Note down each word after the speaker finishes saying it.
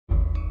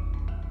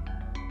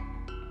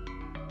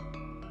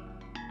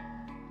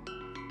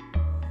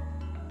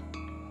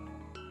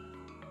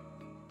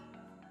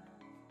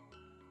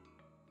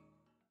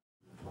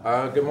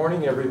Good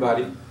morning,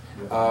 everybody.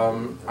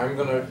 I'm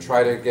going to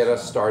try to get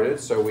us started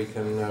so we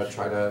can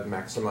try to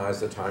maximize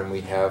the time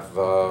we have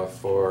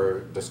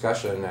for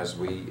discussion as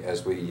we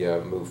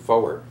move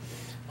forward.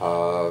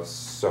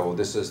 So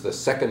this is the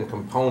second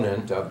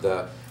component of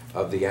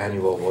the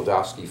annual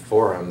Wildavsky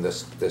Forum,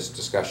 this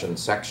discussion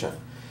section.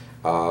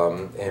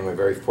 And we're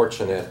very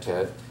fortunate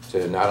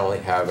to not only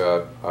have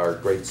our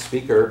great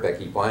speaker,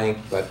 Becky Blank,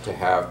 but to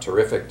have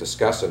terrific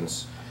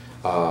discussants,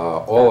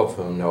 all of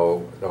whom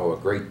know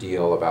a great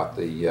deal about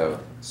the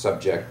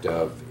subject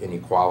of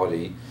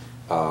inequality.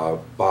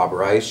 Bob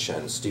Reich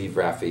and Steve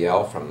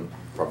Raphael from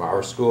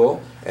our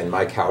school, and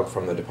Mike Hout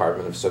from the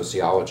Department of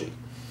Sociology.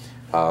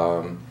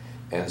 And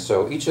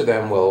so each of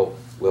them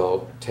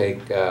will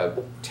take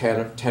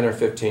 10 or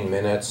 15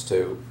 minutes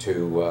to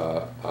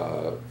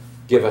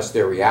give us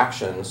their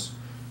reactions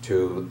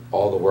to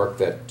all the work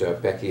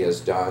that Becky has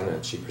done,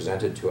 and she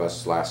presented to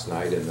us last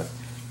night in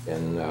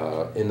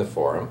the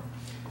forum.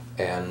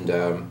 And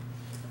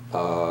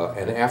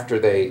after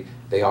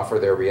they offer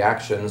their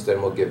reactions,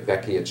 then we'll give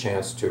Becky a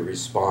chance to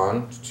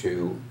respond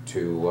to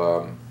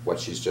what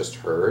she's just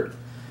heard.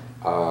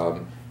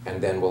 And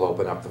then we'll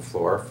open up the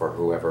floor for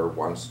whoever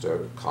wants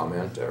to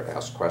comment or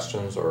ask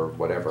questions or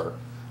whatever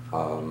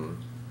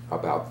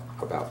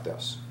about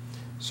this.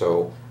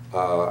 So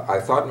I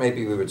thought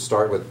maybe we would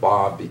start with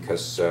Bob,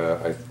 because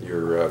I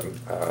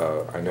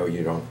know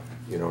you're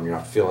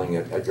not feeling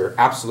it at your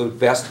absolute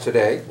best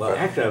today. Well,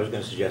 actually, I was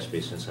going to suggest,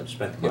 since I've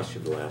spent much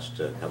of the last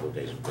couple of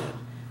days in bed,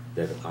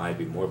 that I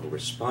be more of a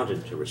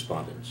respondent to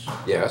respondents.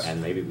 Yes.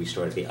 And maybe we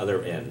start at the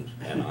other end,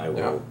 and I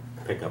will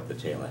pick up the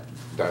tail end.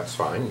 That's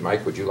fine.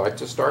 Mike, would you like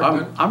to start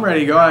then? I'm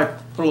ready to go. I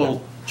put a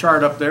little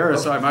chart up there,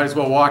 so I might as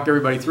well walk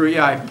everybody through.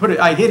 Yeah,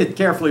 I hid it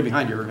carefully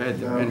behind your head.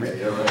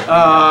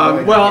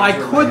 Well, I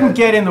couldn't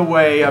get in the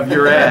way of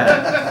your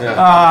ad.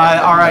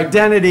 Our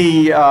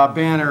identity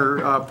banner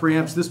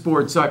preempts this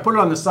board, so I put it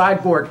on the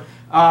sideboard.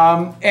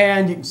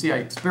 And you can see I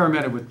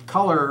experimented with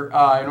color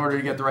in order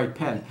to get the right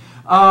pen.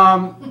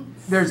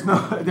 There's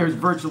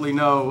virtually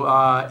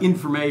no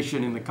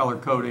information in the color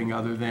coding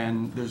other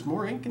than there's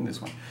more ink in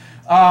this one.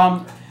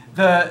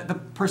 The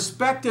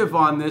perspective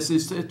on this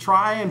is to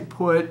try and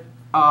put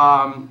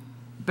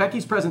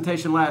Becky's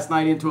presentation last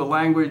night into a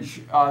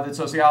language that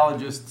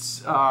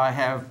sociologists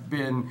have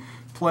been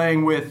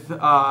playing with,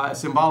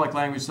 symbolic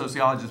language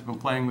sociologists have been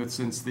playing with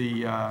since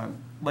the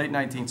late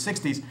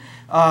 1960s.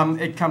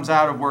 It comes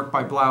out of work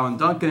by Blau and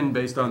Duncan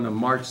based on the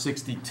March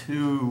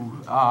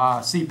 62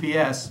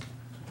 CPS,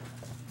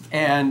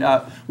 and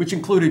which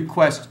included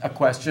a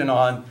question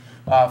on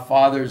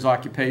father's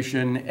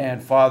occupation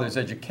and father's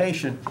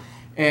education,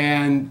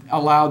 and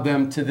allowed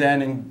them to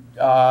then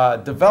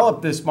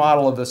develop this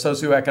model of the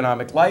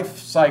socioeconomic life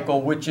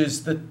cycle, which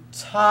is the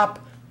top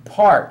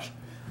part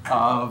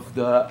of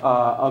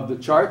the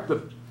chart,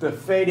 the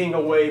fading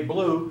away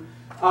blue.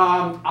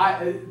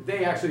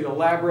 They actually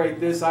elaborate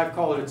this. I've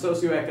called it a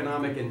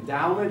socioeconomic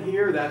endowment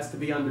here. That's to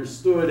be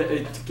understood,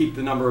 to keep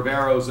the number of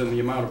arrows and the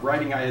amount of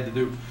writing I had to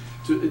do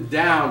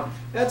down.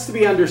 That's to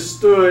be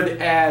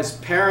understood as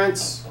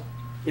parents,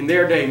 in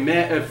their day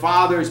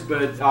fathers,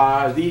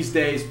 but these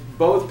days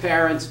both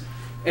parents,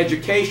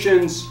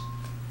 educations,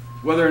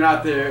 whether or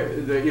not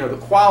the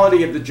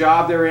quality of the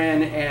job they're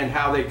in and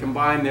how they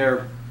combine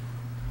their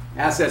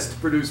assets to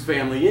produce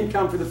family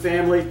income for the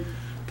family,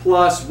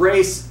 plus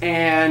race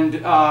and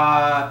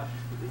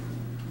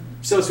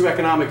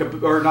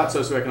socioeconomic, or not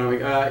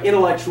socioeconomic,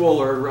 intellectual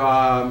or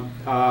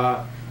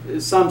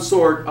some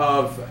sort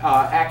of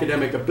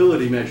academic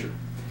ability measure.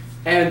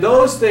 And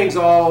those things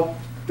all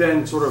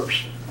then sort of,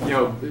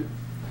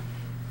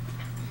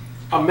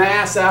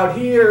 amass out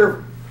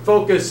here,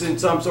 focus in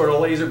some sort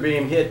of laser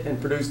beam hit, and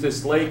produce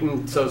this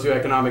latent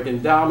socioeconomic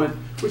endowment,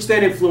 which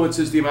then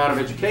influences the amount of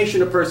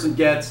education a person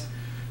gets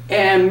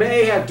and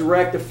may have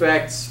direct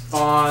effects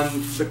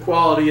on the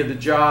quality of the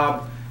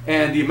job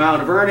and the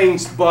amount of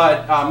earnings,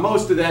 but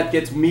most of that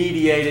gets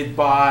mediated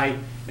by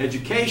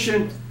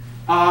education.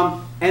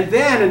 And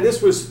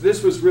this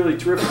was really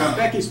terrific on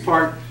Becky's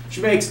part,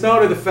 she makes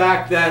note of the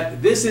fact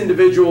that this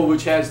individual,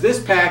 which has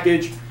this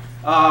package,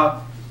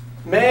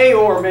 may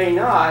or may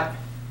not,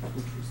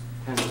 which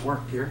kind of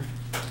worked here,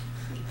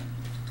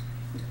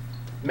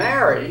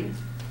 marry,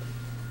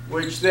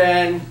 which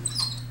then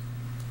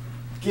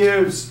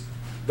gives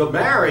the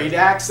married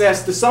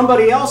access to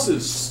somebody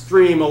else's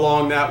stream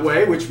along that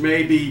way, which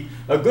may be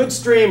a good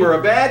stream or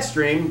a bad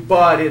stream,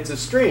 but it's a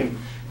stream.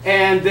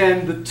 And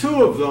then the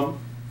two of them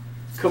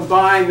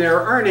combine their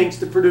earnings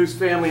to produce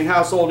family and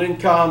household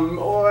income,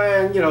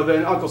 and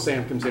then Uncle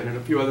Sam comes in and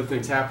a few other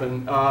things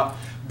happen.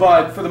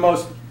 But for the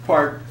most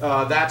part,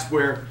 that's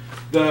where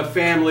the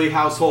family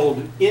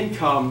household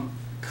income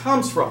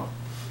comes from.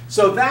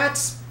 So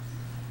that's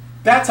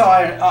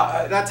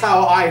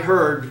how I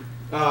heard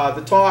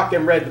the talk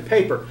and read the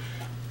paper,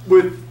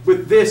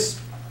 with this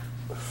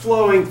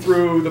flowing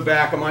through the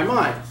back of my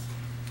mind.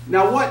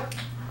 Now, what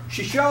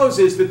she shows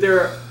is that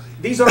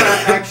these are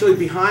actually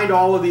behind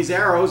all of these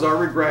arrows are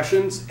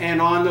regressions,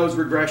 and on those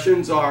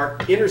regressions are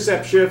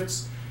intercept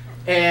shifts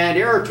and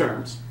error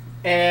terms.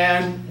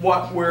 And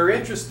what we're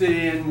interested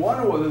in, one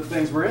of the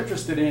things we're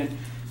interested in,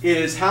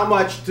 is how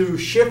much do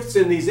shifts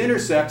in these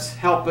intercepts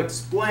help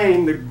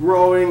explain the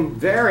growing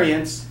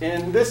variance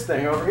in this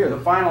thing over here, the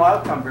final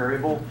outcome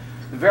variable.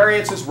 The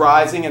variance is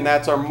rising, and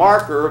that's our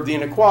marker of the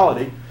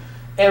inequality.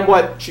 And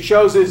what she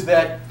shows is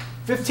that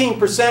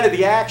 15% of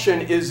the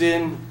action is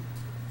in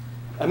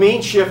a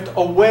mean shift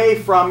away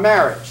from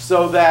marriage,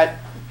 so that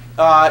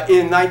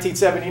in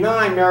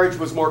 1979, marriage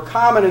was more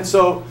common, and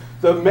so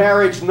the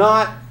marriage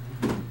not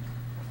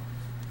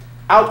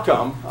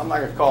outcome, I'm not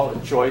going to call it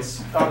a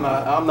choice,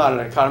 I'm not an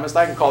economist,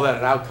 I can call that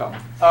an outcome,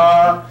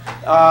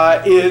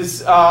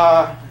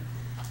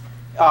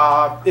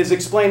 is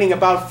explaining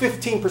about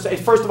 15%.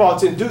 First of all,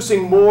 it's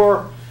inducing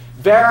more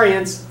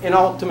variance in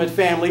ultimate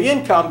family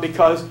income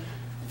because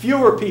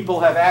fewer people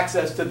have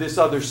access to this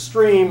other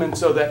stream, and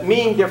so that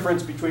mean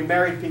difference between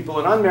married people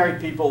and unmarried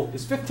people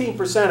is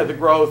 15% of the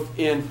growth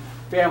in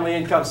family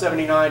income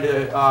 79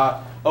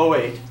 to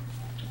 08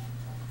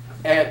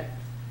 and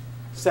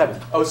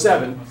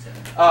 07.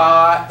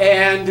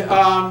 And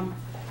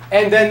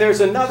then there's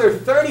another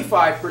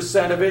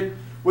 35% of it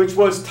which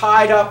was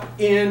tied up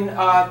in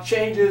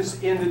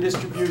changes in the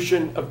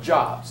distribution of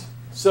jobs.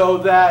 So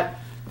that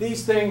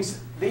these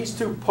things, these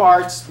two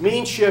parts,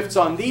 mean shifts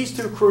on these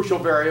two crucial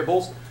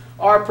variables,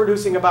 are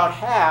producing about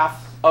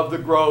half of the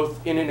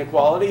growth in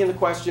inequality. And the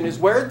question is,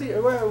 where's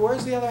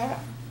the other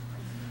half?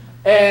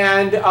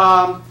 And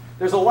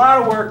there's a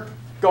lot of work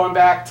going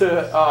back to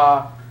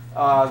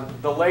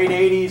the late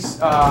 80s.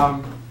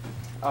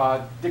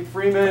 Dick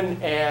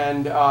Freeman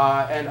and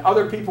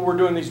other people were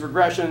doing these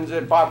regressions,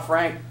 and Bob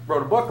Frank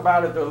wrote a book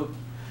about it.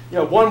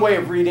 One way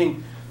of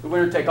reading The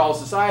Winner Take All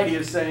Society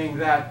is saying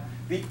that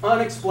the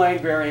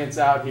unexplained variance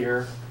out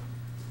here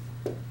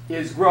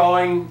is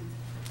growing,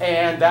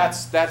 and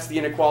that's the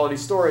inequality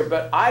story.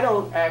 But I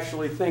don't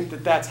actually think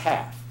that that's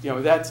half.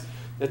 That's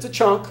a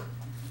chunk.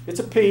 It's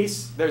a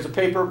piece. There's a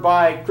paper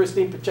by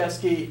Christine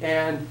Paczewski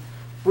and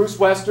Bruce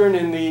Western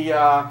in the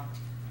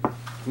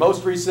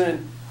most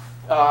recent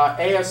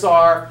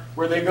ASR,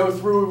 where they go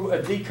through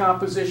a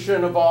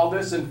decomposition of all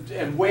this,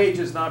 and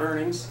wages, not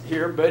earnings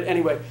here, but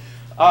anyway.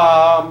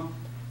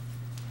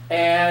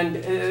 And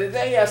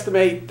they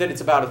estimate that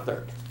it's about a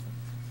third.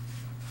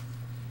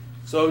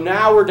 So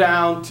now we're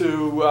down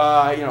to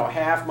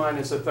half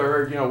minus a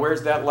third.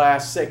 Where's that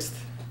last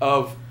sixth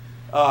of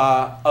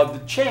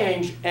the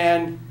change?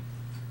 And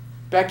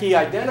Becky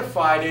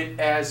identified it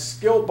as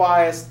skill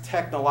biased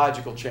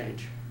technological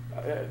change.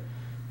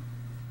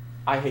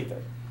 I hate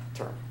that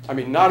term. I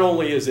mean, not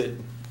only is it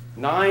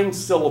 9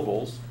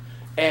 syllables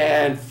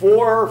and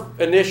 4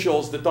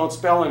 initials that don't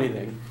spell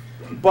anything,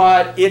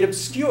 but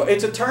it's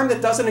a term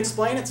that doesn't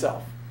explain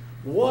itself.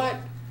 What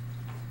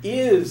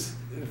is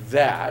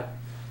that?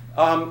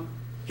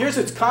 Here's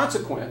its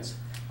consequence.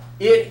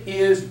 It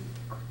is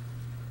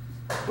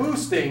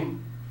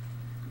boosting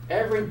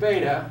every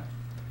beta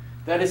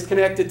that is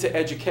connected to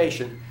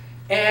education.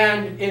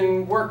 And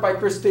in work by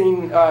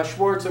Christine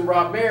Schwartz and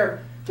Rob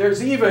Mayer,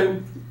 there's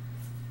even,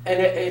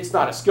 and it's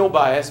not a skill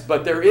bias,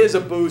 but there is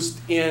a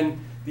boost in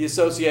the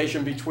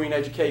association between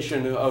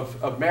education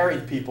of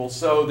married people.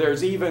 So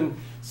there's even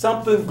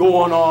something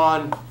going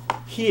on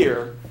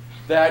here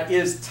that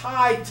is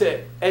tied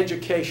to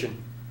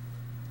education.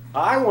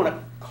 I want to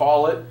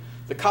call it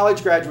the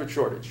college graduate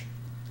shortage.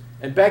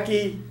 And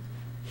Becky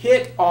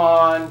hit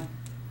on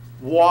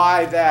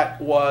why that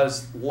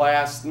was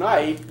last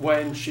night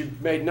when she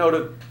made note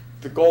of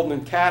the Golden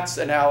and Katz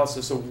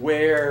analysis of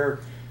where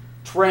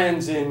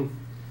trends in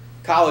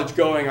college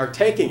going are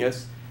taking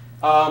us.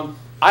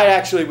 I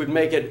actually would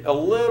make it a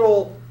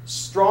little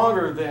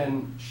stronger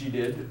than she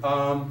did.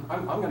 I'm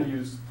going to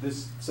use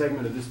this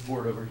segment of this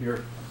board over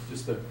here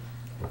just to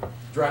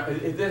draw.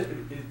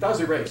 It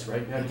does erase,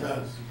 right? It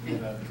does.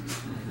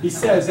 He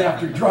says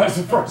after he draws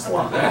the first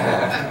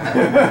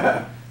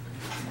line.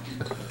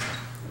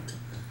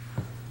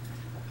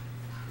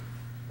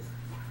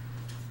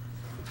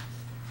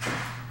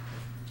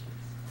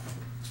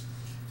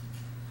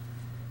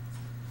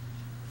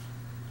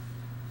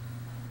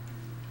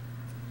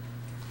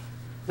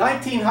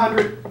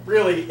 1900,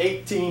 really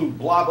 18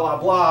 blah, blah,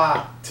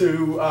 blah,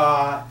 to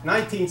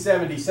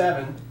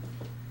 1977,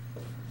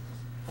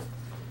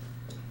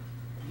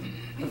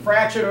 the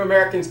fraction of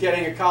Americans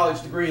getting a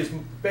college degree is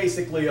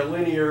basically a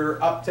linear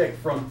uptick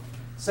from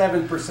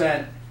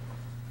 7%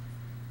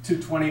 to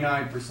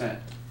 29%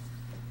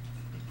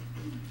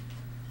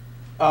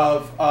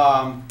 of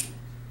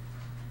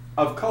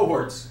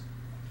cohorts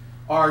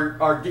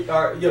are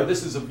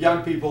this is of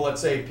young people,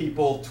 let's say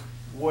people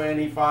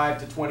 25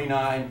 to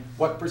 29,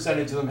 what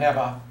percentage of them have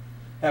a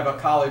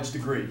college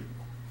degree?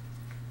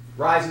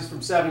 Rises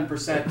from 7% to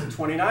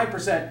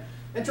 29%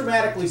 and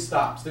dramatically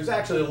stops. There's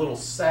actually a little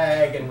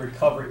sag and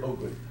recovery. Oh,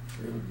 good.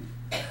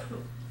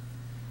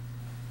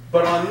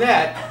 But on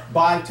net,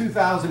 by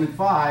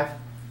 2005,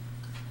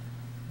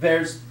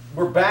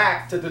 we're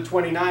back to the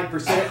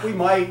 29%. We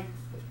might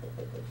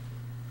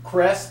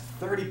crest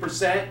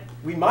 30%.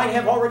 We might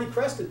have already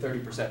crested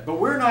 30%, but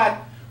we're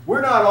not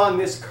on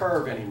this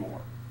curve anymore.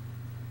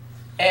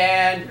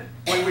 And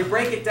when we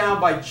break it down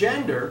by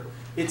gender,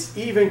 it's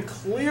even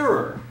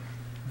clearer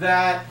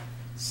that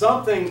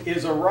something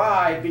is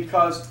awry,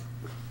 because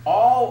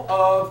all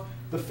of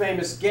the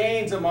famous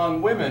gains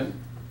among women,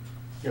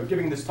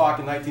 giving this talk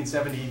in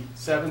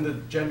 1977, the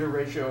gender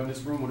ratio in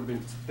this room would have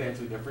been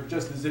substantially different,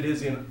 just as it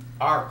is in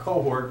our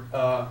cohort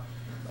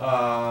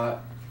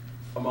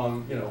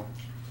among,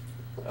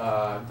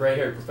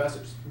 gray-haired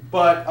professors.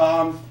 But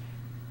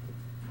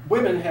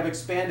women have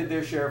expanded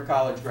their share of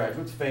college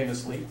graduates,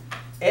 famously.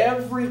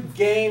 Every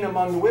gain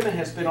among the women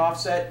has been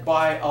offset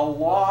by a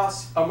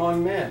loss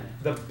among men.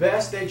 The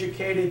best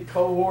educated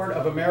cohort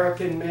of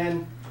American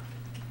men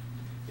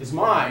is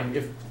mine,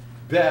 if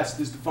best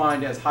is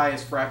defined as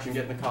highest fraction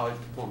getting a college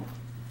diploma.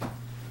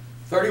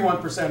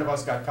 31% of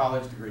us got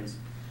college degrees.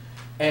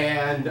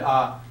 And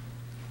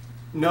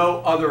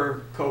no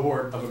other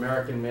cohort of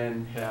American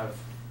men have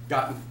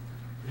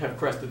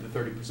crested the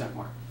 30%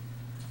 mark.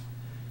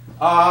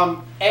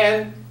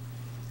 And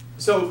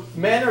so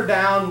men are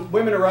down,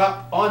 women are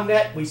up. On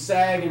net, we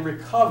sag and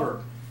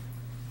recover.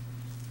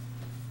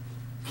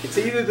 It's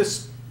either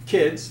the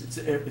kids,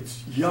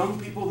 it's young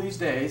people these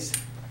days,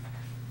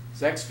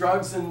 sex,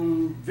 drugs,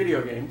 and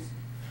video games,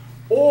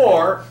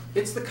 or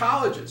it's the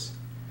colleges.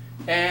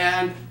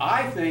 And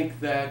I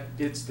think that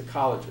it's the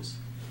colleges.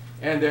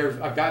 And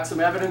I've got some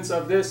evidence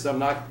of this. I'm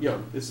not,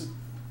 this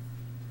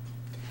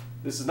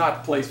is not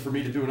the place for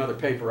me to do another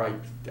paper. I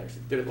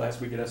actually did it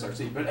last week at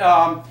SRC. But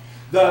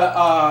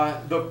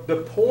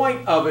the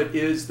point of it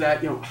is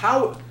that,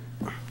 how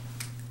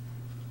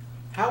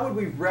would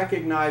we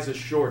recognize a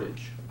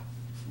shortage?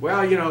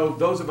 Well,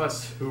 those of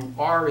us who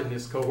are in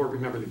this cohort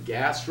remember the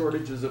gas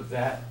shortages of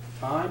that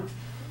time.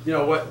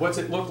 What's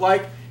it look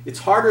like? It's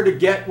harder to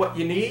get what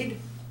you need.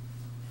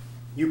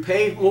 You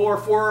pay more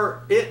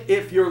for it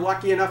if you're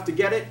lucky enough to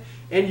get it,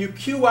 and you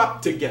queue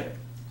up to get it,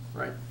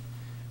 right?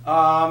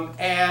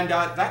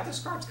 That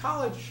describes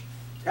college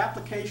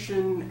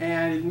application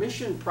and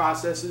admission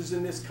processes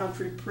in this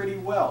country pretty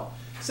well.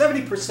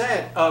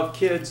 70% of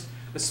kids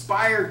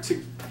aspire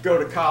to go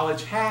to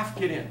college, half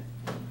get in.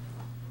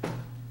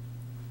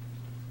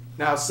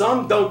 Now,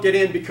 some don't get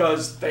in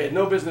because they had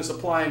no business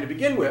applying to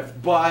begin with,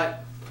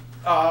 but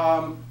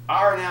our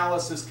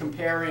analysis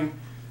comparing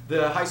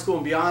the high school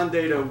and beyond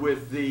data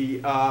with the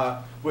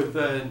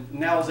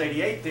NALS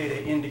 88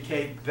 data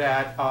indicate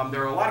that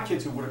there are a lot of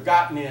kids who would have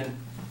gotten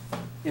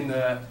in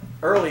the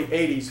early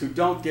 80s who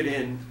don't get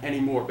in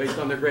anymore based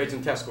on their grades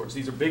and test scores.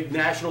 These are big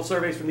national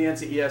surveys from the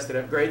NCES that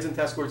have grades and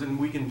test scores, and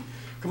we can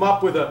come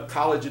up with a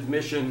college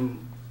admission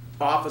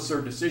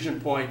officer decision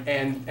point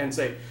and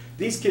say,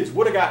 these kids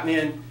would have gotten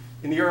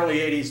in the early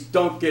 80s,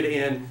 don't get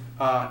in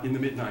the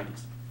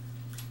mid-90s.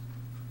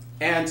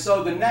 And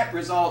so the net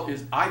result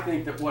is, I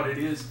think that what it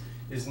is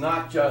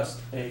not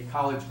just a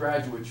college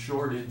graduate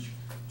shortage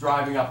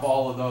driving up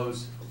all of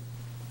those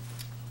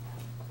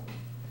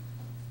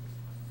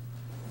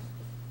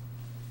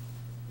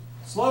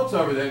slopes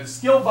over there. The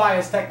skill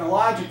bias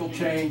technological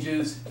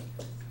changes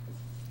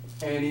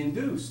and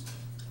induced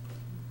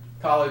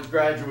college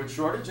graduate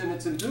shortage, and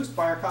it's induced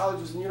by our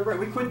colleges and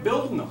universities. We quit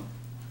building them.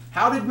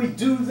 How did we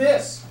do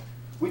this?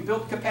 We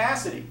built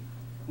capacity.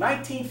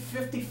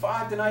 1955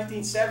 to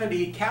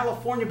 1970,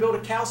 California built a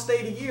Cal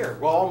State a year.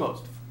 Well,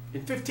 almost.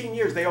 In 15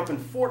 years, they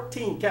opened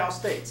 14 Cal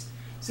States.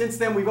 Since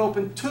then, we've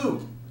opened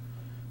 2.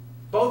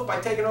 Both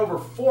by taking over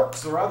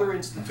Forks or other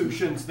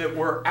institutions that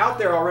were out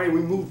there already.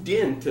 We moved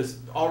in to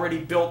already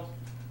built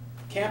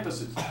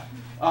campuses.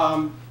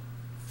 4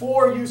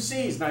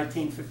 UCs,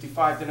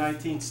 1955 to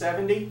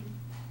 1970.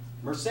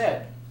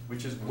 Merced,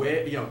 which is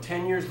way,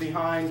 10 years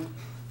behind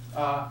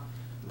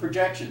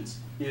projections,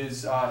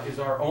 is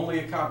our only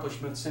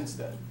accomplishment since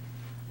then.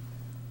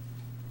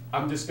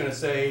 I'm just going to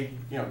say,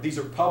 these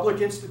are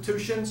public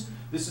institutions.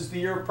 This is the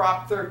year of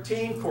Prop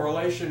 13.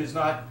 Correlation is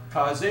not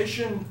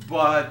causation,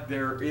 but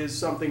there is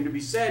something to be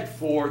said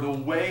for the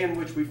way in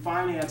which we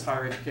finance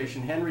higher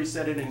education. Henry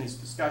said it in his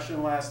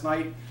discussion last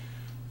night.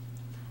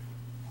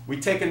 We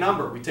take a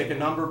number. We take a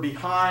number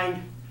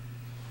behind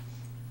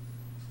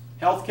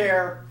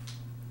healthcare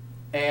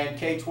and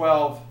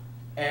K-12,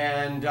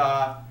 and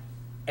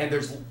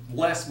there's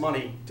less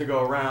money to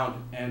go around,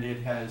 and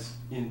it has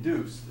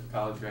induced the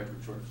college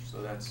graduate shortage.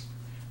 So that's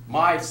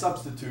my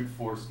substitute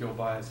for skill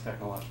bias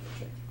technological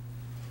change.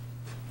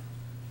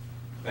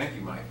 Thank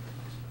you, Mike.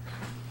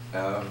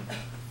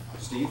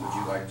 Steve, would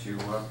you like to?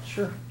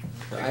 Sure.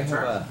 I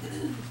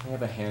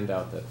have a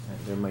handout that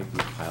there might be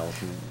piles.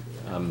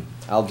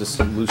 I'll just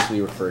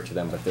loosely refer to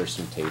them, but there's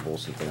some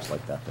tables and things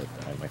like that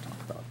I might talk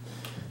about.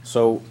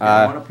 So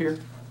One up here.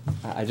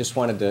 I just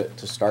wanted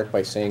to start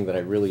by saying that I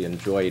really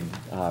enjoyed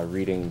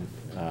reading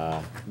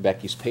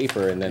Becky's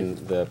paper and then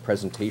the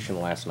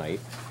presentation last night,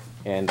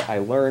 and I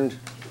learned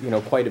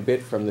quite a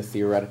bit from the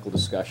theoretical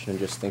discussion and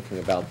just thinking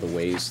about the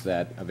ways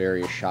that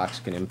various shocks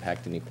can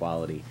impact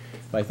inequality.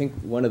 But I think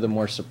one of the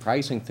more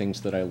surprising things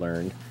that I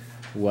learned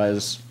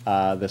was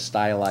the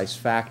stylized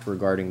fact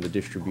regarding the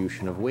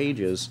distribution of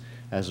wages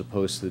as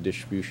opposed to the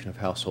distribution of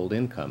household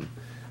income.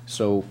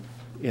 So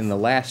in the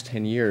last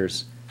 10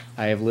 years,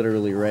 I have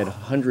literally read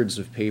hundreds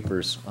of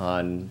papers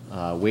on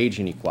wage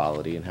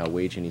inequality and how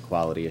wage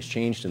inequality has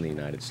changed in the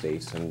United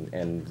States,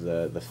 and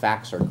the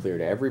facts are clear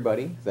to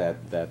everybody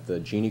that the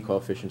Gini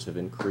coefficients have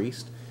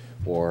increased,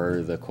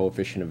 or the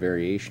coefficient of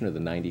variation, or the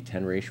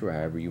 90-10 ratio, or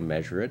however you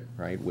measure it,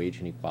 right? Wage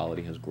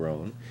inequality has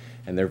grown,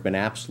 and there have been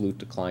absolute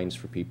declines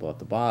for people at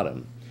the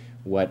bottom.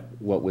 What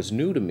was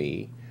new to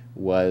me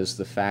was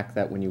the fact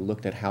that when you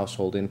looked at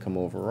household income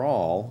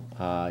overall,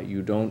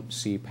 you don't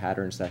see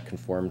patterns that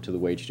conform to the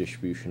wage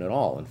distribution at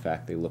all. In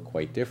fact, they look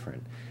quite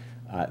different.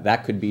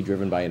 That could be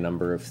driven by a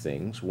number of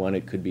things. One,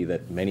 it could be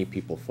that many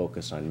people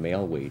focus on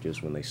male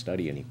wages when they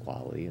study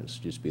inequality, and it's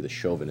just be the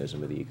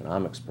chauvinism of the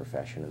economics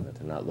profession, and that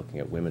they're not looking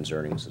at women's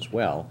earnings as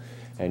well.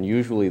 And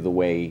usually the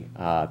way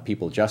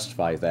people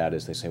justify that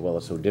is they say, well,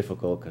 it's so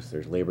difficult because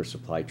there's labor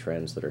supply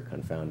trends that are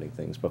confounding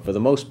things. But for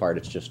the most part,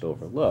 it's just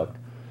overlooked.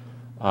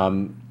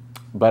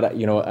 But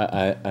you know,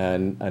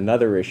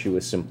 another issue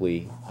is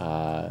simply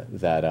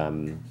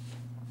that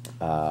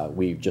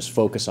we just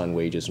focus on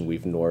wages, and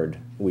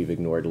we've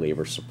ignored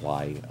labor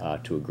supply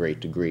to a great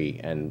degree.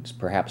 And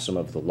perhaps some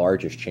of the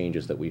largest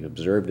changes that we've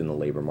observed in the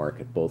labor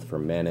market, both for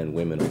men and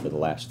women over the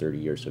last 30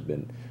 years, have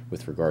been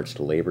with regards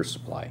to labor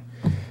supply.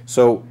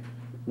 So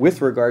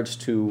with regards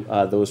to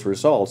those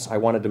results, I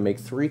wanted to make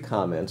 3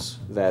 comments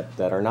that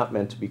are not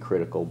meant to be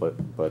critical,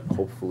 but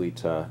hopefully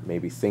to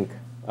maybe think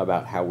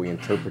about how we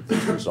interpret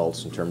these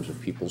results in terms of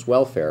people's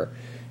welfare.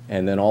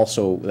 And then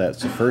also,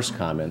 that's the first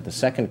comment. The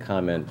second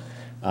comment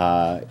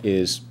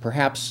is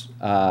perhaps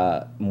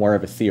more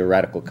of a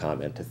theoretical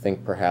comment, to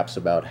think perhaps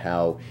about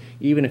how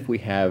even if we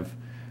have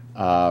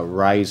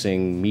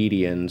rising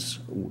medians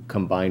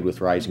combined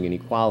with rising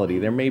inequality,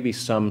 there may be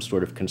some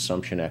sort of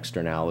consumption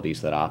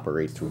externalities that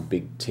operate through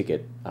big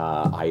ticket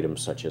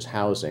items such as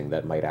housing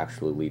that might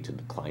actually lead to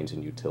declines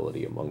in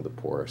utility among the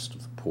poorest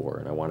of the poor.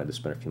 And I wanted to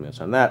spend a few minutes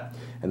on that.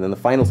 And then the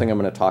final thing I'm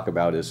going to talk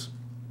about is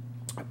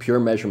a pure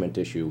measurement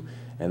issue,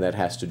 and that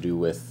has to do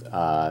with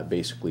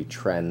basically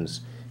trends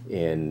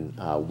in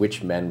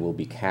which men will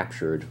be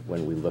captured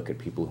when we look at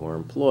people who are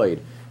employed,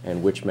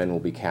 and which men will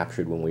be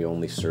captured when we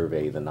only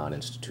survey the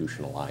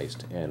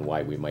non-institutionalized, and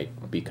why we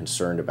might be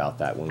concerned about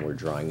that when we're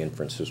drawing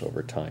inferences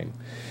over time.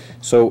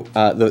 So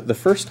the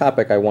first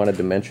topic I wanted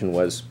to mention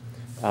was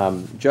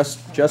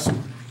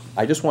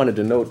I just wanted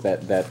to note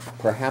that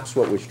perhaps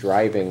what was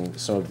driving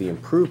some of the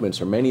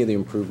improvements, or many of the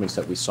improvements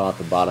that we saw at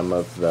the bottom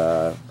of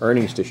the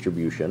earnings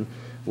distribution,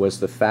 was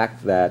the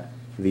fact that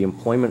the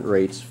employment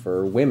rates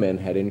for women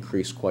had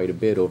increased quite a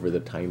bit over the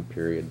time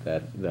period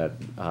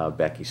that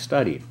Becky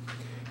studied.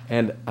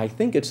 And I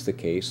think it's the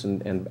case,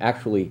 and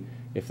actually,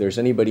 if there's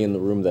anybody in the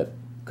room that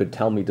could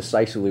tell me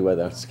decisively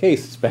whether that's the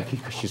case, it's Becky,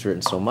 because she's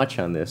written so much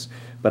on this.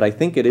 But I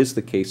think it is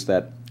the case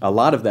that a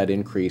lot of that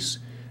increase,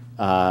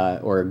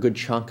 or a good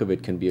chunk of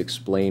it, can be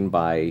explained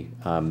by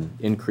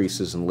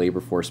increases in labor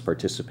force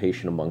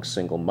participation among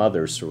single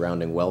mothers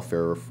surrounding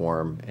welfare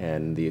reform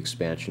and the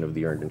expansion of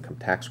the Earned Income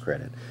Tax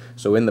Credit.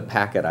 So in the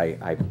packet,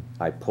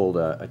 I pulled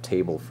a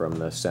table from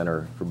the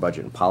Center for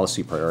Budget and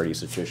Policy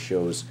Priorities that just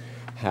shows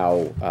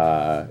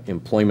how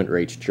employment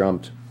rates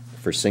jumped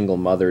for single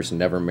mothers and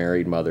never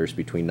married mothers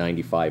between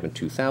 95 and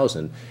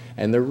 2000.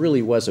 And there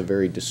really was a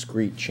very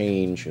discrete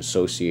change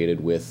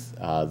associated with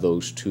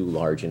those 2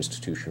 large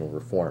institutional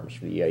reforms,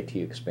 the EIT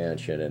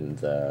expansion and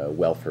the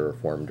welfare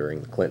reform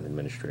during the Clinton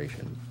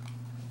administration.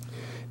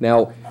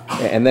 Now,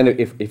 and then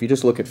if you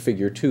just look at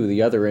figure 2,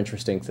 the other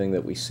interesting thing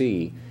that we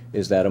see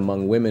is that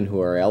among women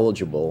who are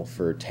eligible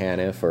for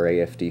TANF or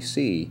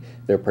AFDC,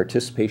 their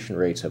participation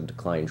rates have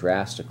declined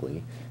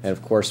drastically. And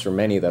of course, for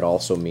many, that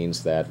also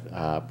means that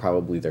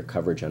probably their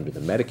coverage under the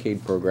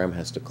Medicaid program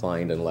has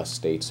declined unless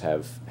states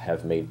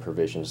have made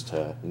provisions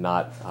to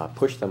not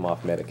push them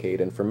off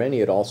Medicaid. And for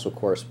many, it also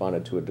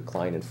corresponded to a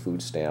decline in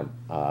food stamp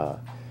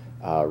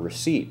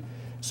receipt.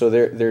 So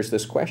there's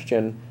this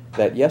question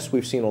that, yes,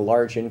 we've seen a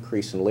large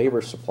increase in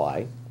labor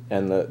supply,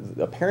 and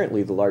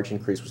apparently the large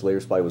increase in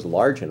labor supply was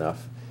large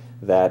enough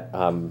that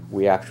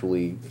we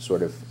actually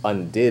sort of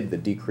undid the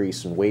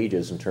decrease in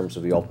wages in terms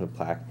of the ultimate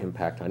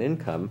impact on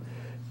income.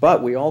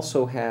 But we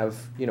also have,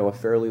 you know, a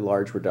fairly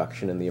large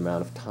reduction in the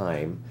amount of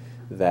time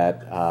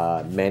that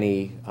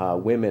many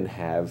women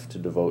have to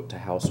devote to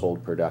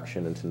household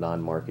production and to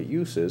non-market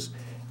uses,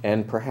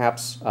 and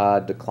perhaps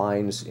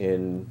declines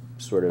in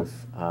sort of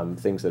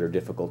things that are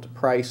difficult to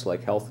price,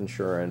 like health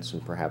insurance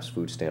and perhaps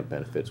food stamp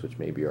benefits, which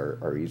maybe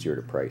are easier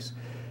to price.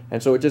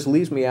 And so it just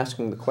leaves me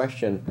asking the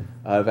question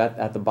of,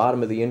 at the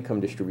bottom of the income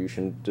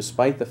distribution,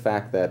 despite the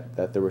fact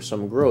that there was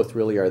some growth,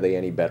 really are they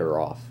any better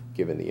off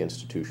given the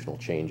institutional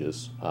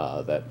changes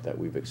that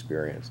we've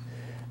experienced?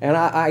 And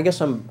I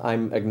guess I'm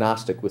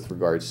agnostic with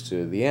regards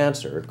to the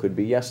answer. It could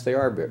be yes, they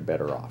are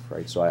better off,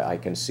 right? So I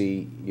can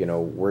see, you know,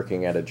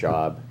 working at a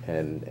job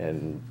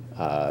and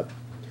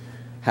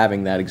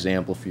having that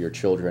example for your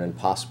children and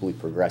possibly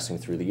progressing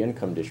through the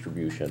income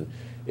distribution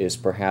is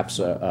perhaps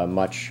a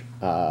much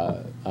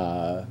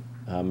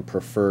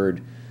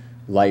preferred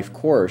life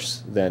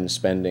course than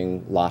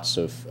spending lots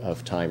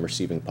of time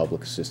receiving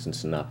public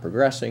assistance and not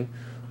progressing,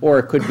 Or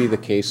it could be the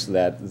case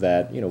that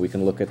we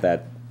can look at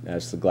that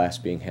as the glass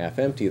being half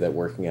empty, that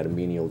working at a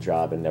menial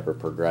job and never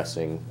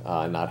progressing,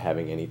 not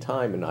having any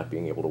time and not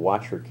being able to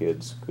watch her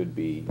kids could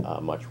be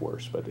much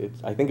worse. But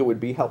I think it would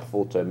be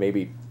helpful to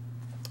maybe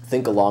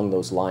think along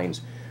those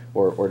lines,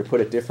 or to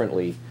put it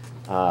differently,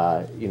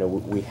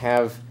 we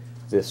have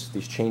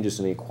these changes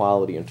in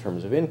equality in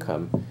terms of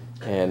income,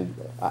 and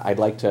I'd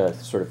like to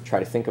sort of try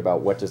to think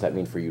about what does that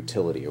mean for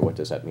utility, or what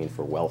does that mean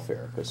for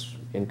welfare, because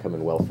income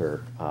and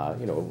welfare,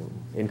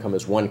 income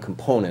is one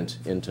component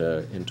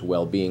into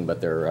well-being, but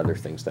there are other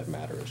things that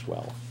matter as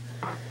well.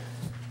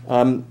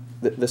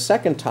 The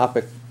second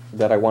topic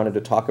that I wanted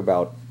to talk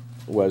about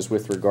was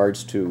with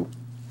regards to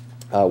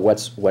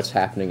what's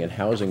happening in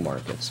housing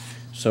markets.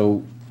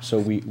 So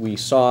we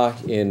saw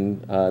in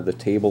the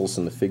tables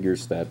and the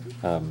figures that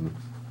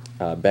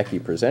Becky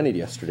presented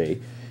yesterday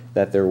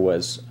that there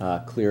was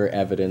clear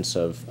evidence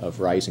of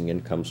rising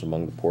incomes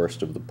among the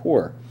poorest of the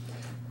poor.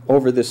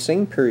 Over the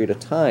same period of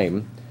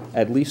time,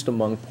 at least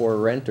among poor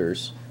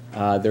renters,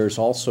 there's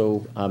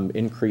also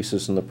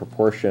increases in the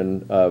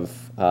proportion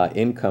of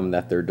income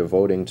that they're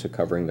devoting to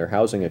covering their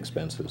housing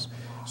expenses.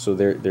 So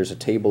there's a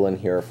table in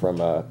here from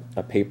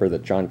a paper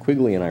that John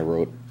Quigley and I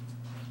wrote,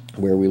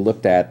 where we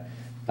looked at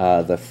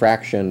the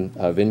fraction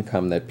of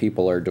income that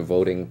people are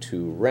devoting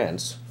to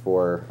rents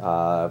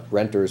for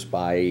renters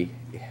by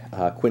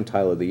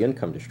quintile of the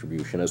income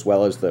distribution, as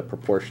well as the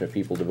proportion of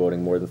people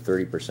devoting more than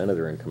 30% of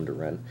their income to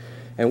rent.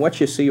 And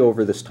what you see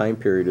over this time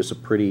period is a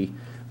pretty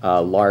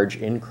large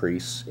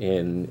increase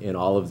in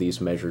all of these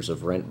measures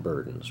of rent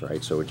burdens,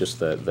 right? So just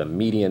the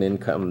median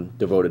income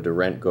devoted to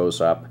rent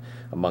goes up.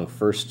 Among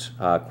first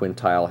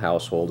quintile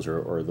households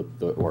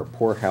or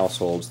poor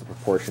households, the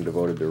proportion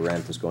devoted to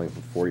rent is going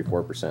from 44%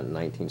 in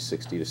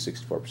 1960 to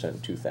 64%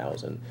 in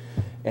 2000.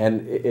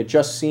 And it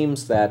just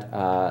seems that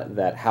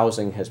that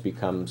housing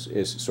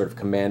is sort of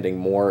commanding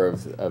more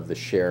of the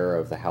share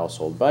of the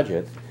household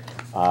budget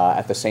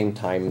at the same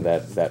time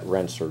that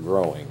rents are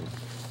growing.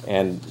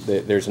 And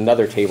there's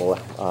another table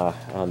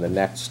on the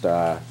next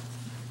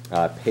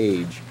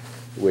page,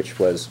 which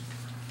was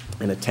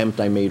an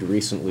attempt I made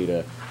recently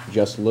to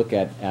just look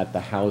at the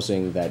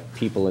housing that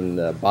people in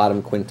the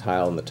bottom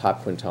quintile and the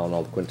top quintile and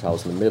all the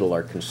quintiles in the middle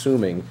are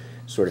consuming,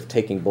 sort of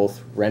taking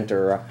both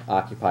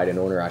renter-occupied and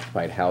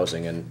owner-occupied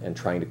housing and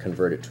trying to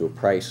convert it to a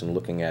price, and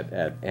looking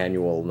at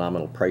annual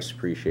nominal price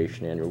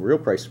appreciation, annual real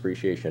price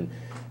appreciation.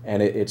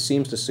 And it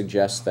seems to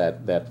suggest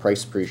that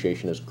price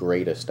appreciation is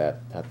greatest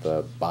at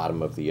the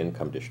bottom of the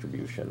income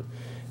distribution.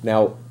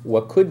 Now,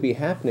 what could be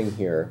happening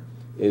here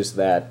is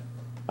that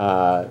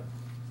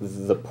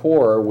the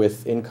poor,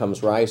 with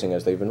incomes rising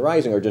as they've been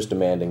rising, are just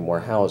demanding more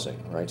housing,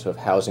 right? So if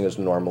housing is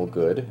a normal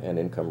good and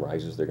income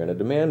rises, they're going to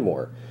demand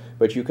more.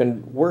 But you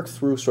can work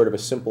through sort of a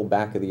simple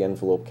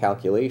back-of-the-envelope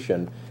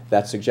calculation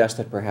that suggests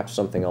that perhaps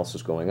something else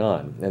is going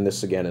on. And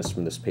this, again, is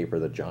from this paper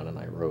that John and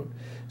I wrote.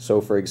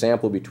 So, for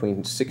example,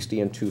 between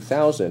 60 and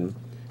 2000,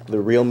 the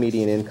real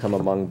median income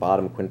among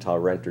bottom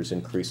quintile renters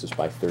increases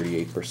by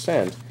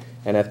 38%,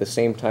 and at the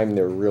same time,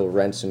 their real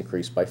rents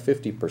increase by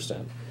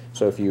 50%.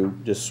 So if you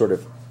just sort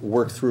of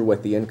work through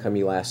what the income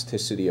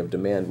elasticity of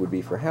demand would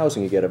be for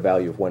housing, you get a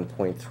value of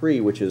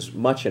 1.3, which is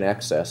much in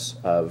excess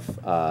of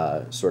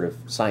sort of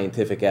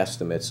scientific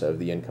estimates of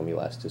the income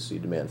elasticity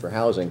demand for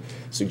housing,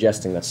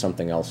 suggesting that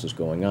something else is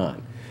going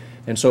on.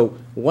 And so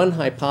one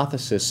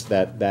hypothesis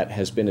that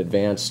has been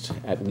advanced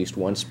at least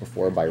once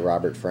before by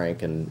Robert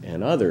Frank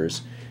and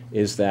others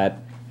is that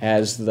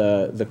as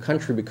the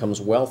country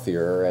becomes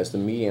wealthier, or as the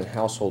median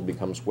household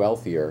becomes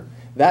wealthier,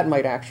 that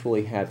might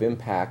actually have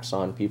impacts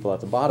on people at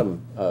the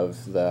bottom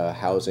of the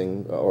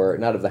housing, or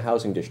not of the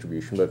housing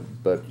distribution,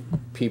 but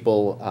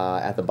people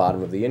at the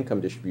bottom of the income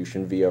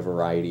distribution via a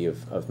variety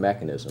of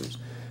mechanisms.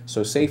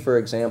 So say, for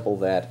example,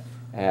 that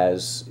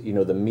as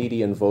the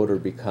median voter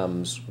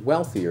becomes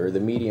wealthier, the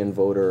median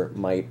voter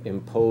might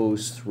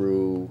impose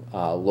through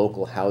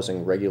local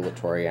housing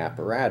regulatory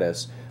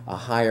apparatus a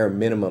higher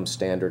minimum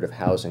standard of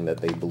housing that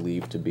they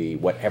believe to be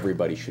what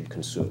everybody should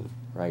consume.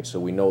 Right? So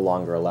we no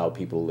longer allow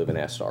people to live in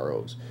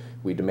SROs.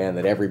 We demand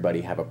that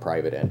everybody have a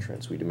private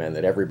entrance. We demand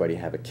that everybody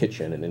have a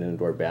kitchen and an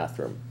indoor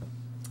bathroom.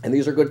 And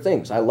these are good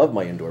things. I love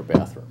my indoor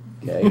bathroom.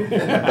 Okay?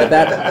 But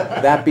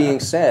that being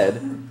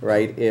said,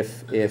 right,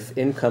 if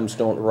incomes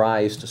don't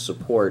rise to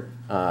support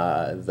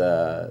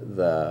the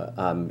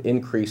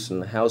increase in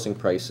the housing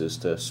prices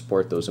to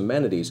support those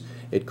amenities,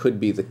 it could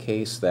be the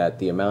case that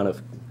the amount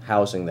of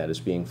housing that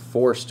is being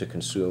forced to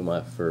consume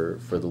for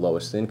the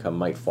lowest income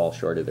might fall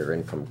short of their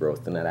income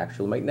growth, and that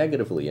actually might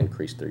negatively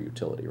increase their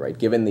utility, right?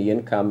 Given the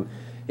income,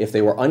 if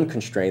they were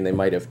unconstrained, they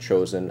might have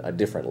chosen a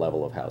different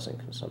level of housing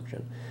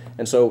consumption.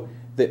 And so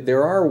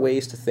there are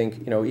ways to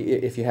think,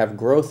 if you have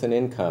growth in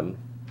income,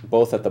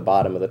 both at the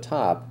bottom and the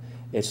top,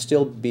 it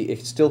still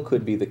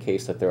could be the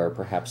case that there are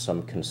perhaps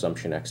some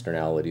consumption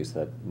externalities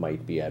that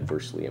might be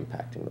adversely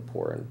impacting the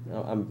poor.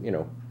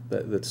 And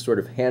that's sort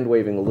of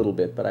hand-waving a little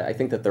bit, but I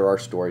think that there are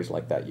stories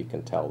like that you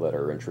can tell that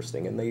are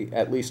interesting, and they,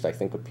 at least I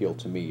think, appeal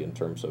to me in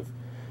terms of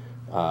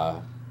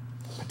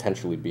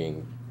potentially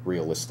being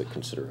realistic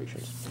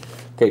considerations.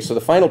 Okay, so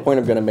the final point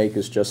I'm going to make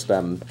is just,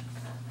 now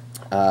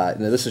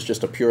this is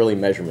just a purely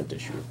measurement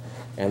issue,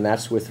 and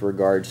that's with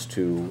regards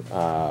to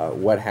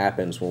what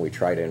happens when we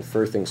try to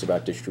infer things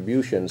about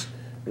distributions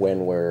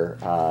when we're,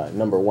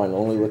 number one,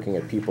 only looking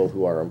at people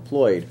who are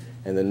employed,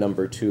 and then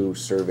number two,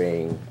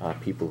 surveying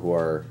people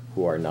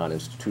who are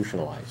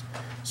non-institutionalized.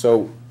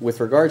 So with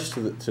regards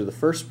to the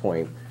first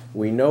point,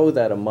 we know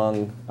that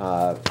among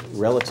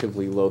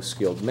relatively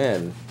low-skilled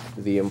men,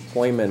 the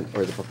employment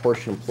or the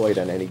proportion employed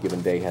on any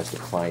given day has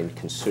declined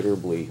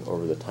considerably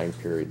over the time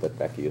period that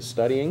Becky is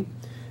studying.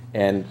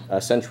 And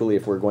essentially,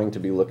 if we're going to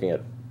be looking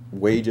at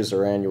wages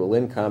or annual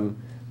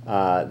income,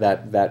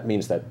 that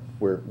means that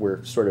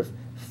we're sort of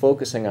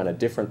focusing on a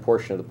different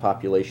portion of the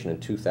population in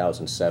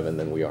 2007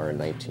 than we are in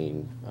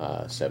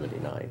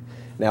 1979.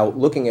 Now,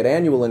 looking at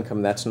annual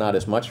income, that's not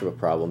as much of a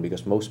problem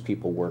because most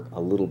people work a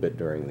little bit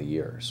during the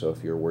year. So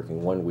if you're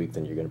working 1 week,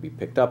 then you're going to be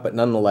picked up. But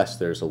nonetheless,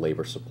 there's a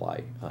labor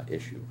supply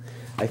issue.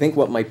 I think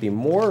what might be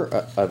more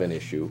of an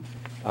issue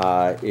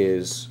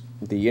is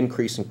the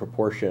increasing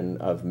proportion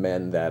of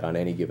men that on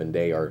any given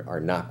day are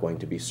not going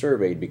to be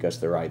surveyed because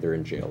they're either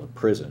in jail or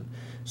prison.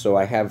 So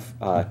I have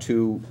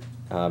two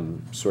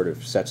sort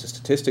of sets of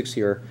statistics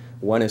here.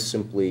 One is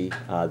simply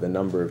the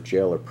number of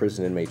jail or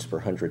prison inmates per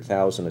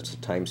 100,000. It's a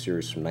time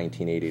series from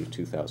 1980 to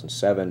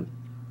 2007.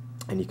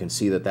 And you can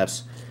see that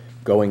that's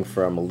going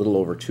from a little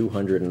over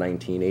 200 in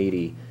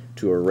 1980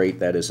 to a rate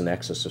that is in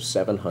excess of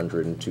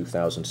 700 in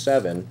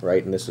 2007,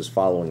 right? And this is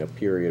following a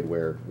period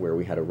where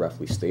we had a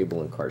roughly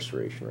stable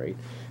incarceration rate.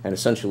 And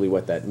essentially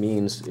what that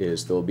means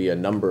is there'll be a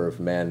number of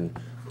men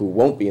who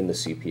won't be in the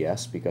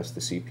CPS because the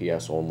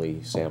CPS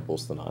only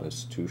samples the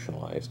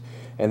non-institutionalized.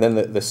 And then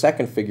the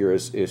second figure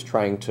is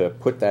trying to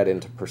put that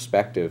into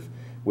perspective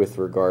with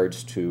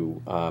regards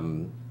to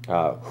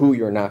who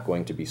you're not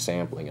going to be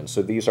sampling. And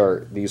so these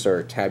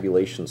are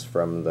tabulations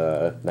from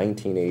the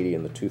 1980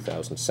 and the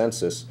 2000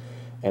 census,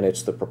 and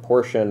it's the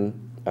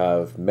proportion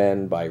of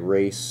men by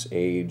race,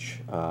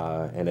 age,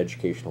 and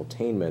educational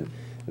attainment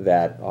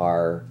that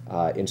are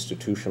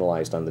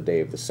institutionalized on the day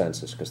of the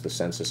census, because the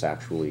census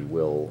actually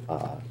will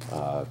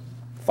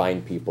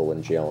find people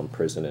in jail and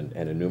prison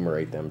and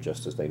enumerate them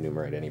just as they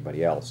enumerate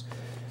anybody else.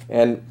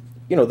 And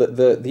you know,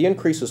 the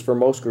increases for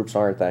most groups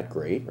aren't that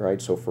great,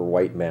 right? So for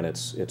white men,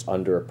 it's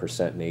under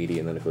 1% in 80,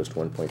 and then it goes to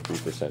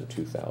 1.3% in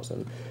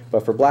 2000.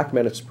 But for black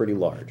men, it's pretty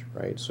large,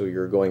 right? So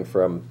you're going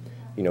from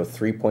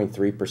 3.3%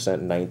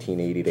 in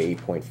 1980 to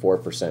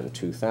 8.4% in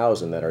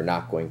 2000 that are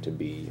not going to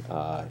be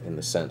in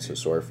the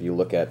census. Or if you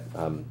look at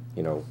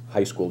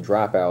high school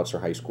dropouts or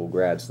high school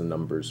grads, the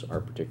numbers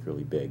are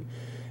particularly big.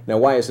 Now,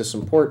 why is this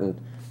important?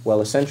 Well,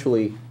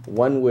 essentially,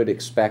 one would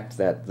expect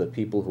that the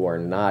people who are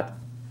not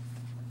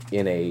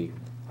in a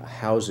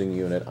housing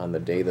unit on the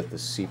day that the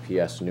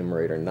CPS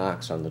numerator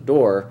knocks on the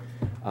door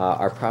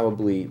are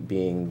probably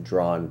being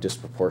drawn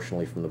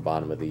disproportionately from the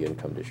bottom of the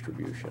income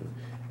distribution.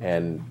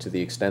 And to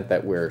the extent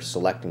that we're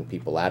selecting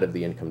people out of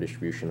the income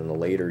distribution in the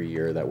later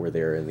year that were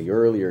there in the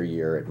earlier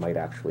year, it might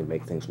actually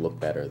make things look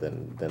better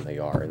than they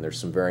are. And there's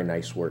some very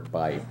nice work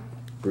by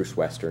Bruce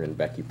Western and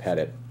Becky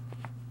Pettit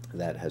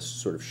that has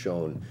sort of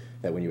shown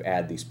that when you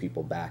add these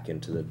people back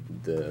into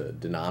the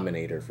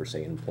denominator for,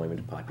 say, employment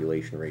to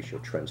population ratio,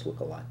 trends look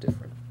a lot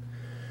different.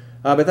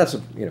 But that's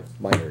a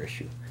minor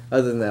issue.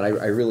 Other than that,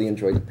 I really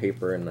enjoyed the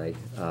paper, and I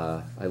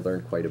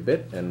learned quite a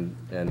bit, and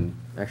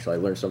actually I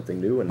learned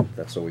something new, and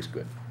that's always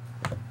good.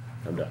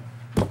 I'm done.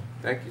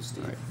 Thank you,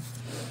 Steve.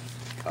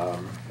 Right.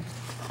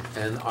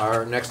 And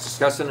our next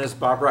discussant is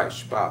Bob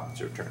Reich. Bob, it's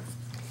your turn.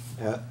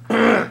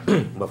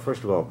 Well,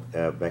 first of all,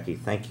 Becky,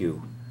 thank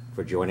you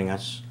for joining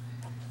us.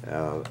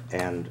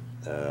 And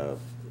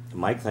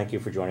Mike, thank you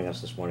for joining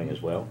us this morning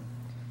as well.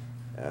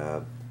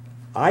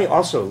 I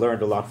also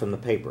learned a lot from the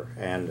paper,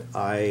 and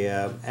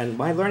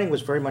my learning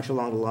was very much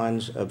along the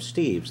lines of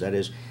Steve's. That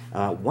is,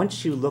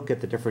 once you look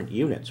at the different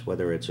units,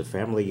 whether it's a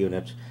family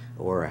unit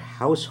or a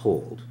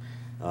household,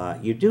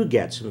 you do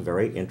get some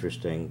very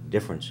interesting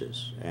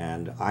differences.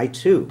 And I,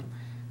 too,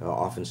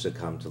 often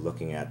succumb to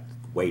looking at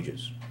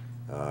wages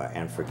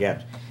and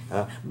forget.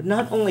 But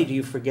not only do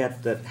you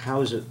forget that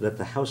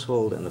the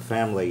household and the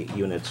family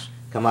units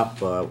come up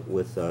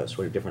with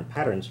sort of different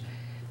patterns,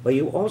 but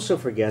you also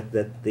forget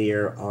that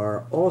there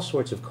are all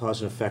sorts of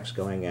cause and effects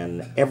going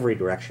in every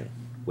direction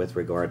with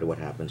regard to what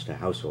happens to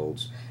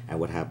households and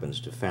what happens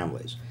to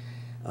families.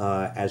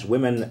 As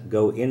women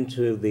go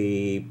into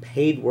the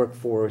paid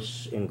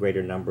workforce in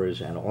greater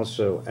numbers, and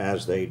also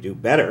as they do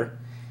better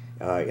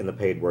in the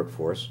paid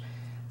workforce,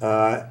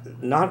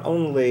 not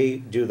only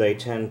do they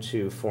tend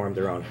to form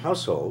their own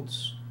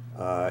households,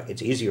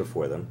 it's easier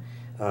for them,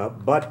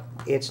 but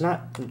it's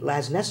not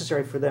as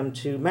necessary for them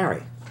to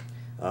marry.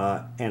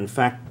 In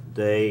fact,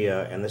 they,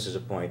 and this is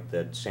a point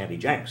that Sandy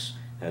Jenks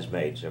has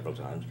made several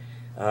times,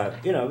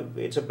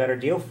 it's a better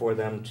deal for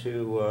them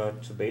to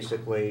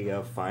basically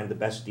find the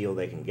best deal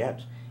they can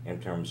get in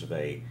terms of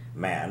a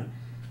man,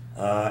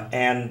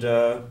 and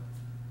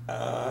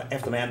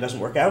if the man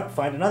doesn't work out,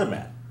 find another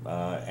man,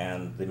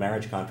 and the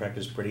marriage contract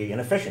is pretty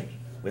inefficient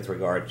with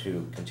regard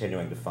to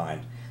continuing to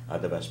find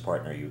the best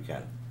partner you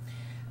can.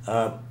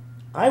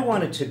 I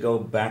wanted to go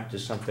back to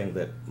something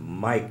that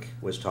Mike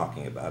was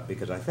talking about,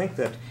 because I think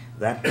that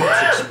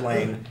helps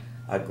explain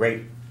a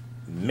great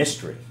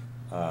mystery,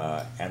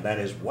 and that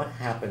is what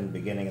happened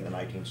beginning in the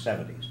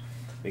 1970s.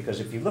 Because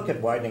if you look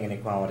at widening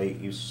inequality,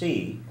 you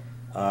see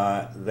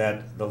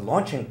that the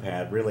launching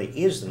pad really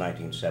is the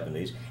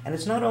 1970s, and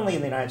it's not only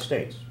in the United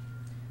States.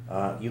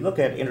 You look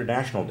at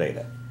international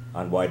data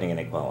on widening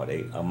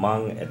inequality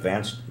among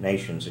advanced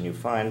nations, and you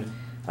find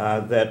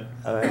that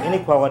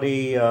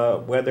inequality,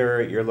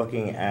 whether you're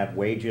looking at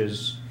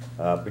wages,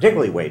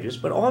 particularly wages,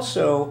 but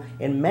also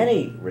in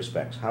many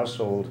respects,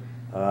 household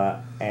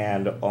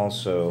and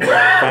also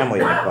family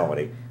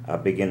inequality,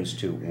 begins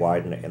to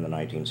widen in the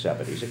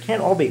 1970s. It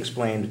can't all be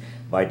explained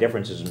by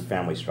differences in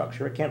family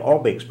structure. It can't all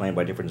be explained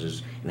by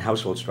differences in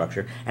household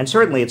structure. And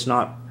certainly it's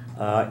not,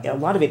 a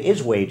lot of it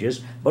is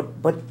wages, but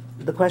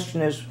the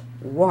question is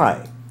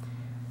why?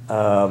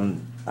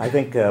 I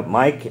think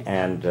Mike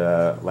and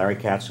Larry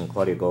Katz and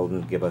Claudia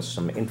Golden give us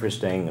some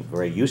interesting,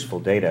 very useful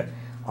data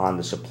on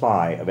the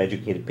supply of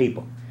educated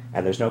people.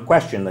 And there's no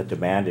question that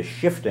demand is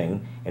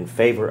shifting in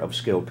favor of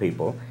skilled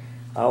people.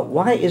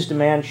 Why is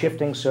demand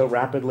shifting so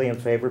rapidly in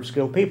favor of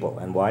skilled people?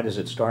 And why does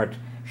it start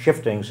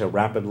shifting so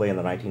rapidly in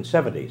the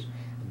 1970s?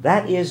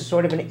 That is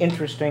sort of an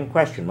interesting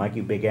question. Mike,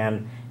 you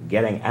began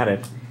getting at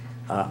it.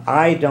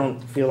 I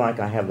don't feel like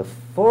I have the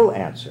full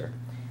answer,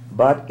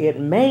 but it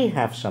may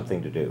have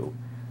something to do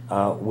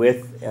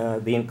with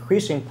the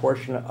increasing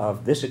portion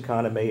of this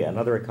economy and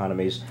other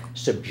economies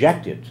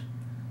subjected,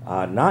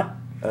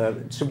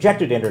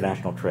 subjected to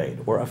international trade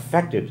or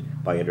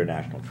affected by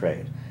international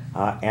trade,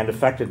 and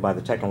affected by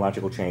the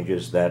technological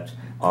changes that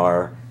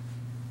are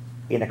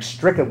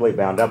inextricably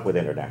bound up with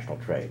international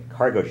trade.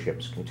 Cargo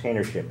ships,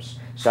 container ships,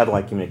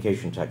 satellite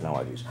communication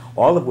technologies,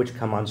 all of which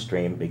come on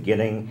stream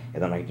beginning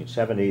in the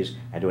 1970s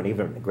and to an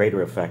even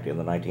greater effect in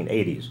the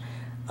 1980s.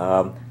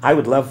 I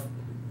would love,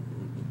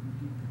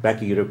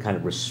 Becky, you to kind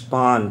of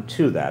respond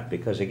to that,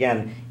 because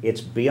again,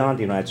 it's beyond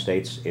the United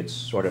States, it's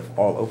sort of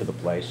all over the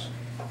place,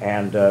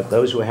 and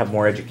those who have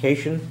more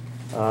education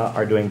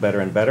are doing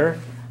better and better,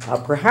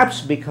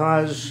 perhaps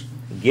because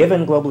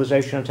given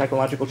globalization and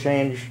technological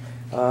change,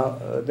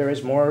 there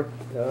is more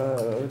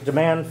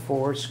demand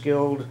for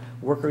skilled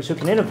workers who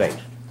can innovate.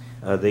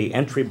 The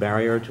entry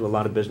barrier to a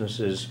lot of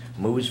businesses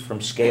moves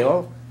from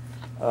scale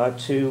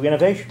to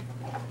innovation.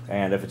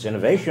 And if it's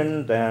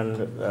innovation,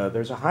 then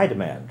there's a high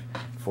demand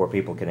for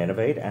people who can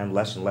innovate and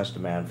less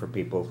demand for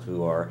people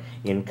who are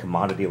in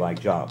commodity-like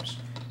jobs.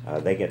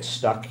 They get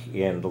stuck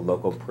in the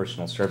local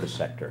personal service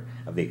sector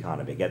of the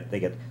economy. They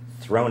get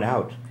thrown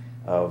out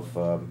of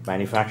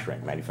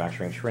manufacturing.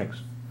 Manufacturing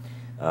shrinks.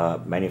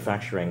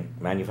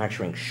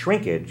 Manufacturing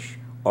shrinkage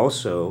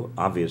also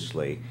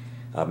obviously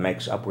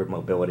makes upward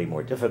mobility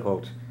more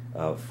difficult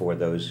for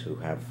those who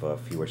have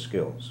fewer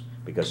skills,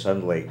 because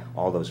suddenly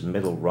all those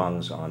middle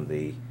rungs on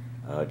the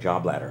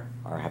job ladder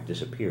have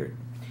disappeared.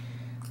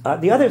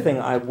 The other thing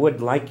I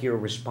would like your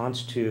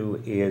response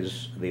to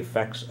is the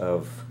effects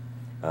of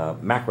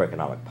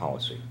macroeconomic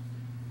policy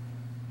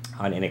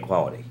on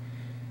inequality.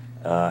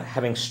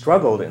 Having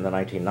struggled in the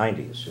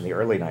 1990s, in the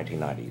early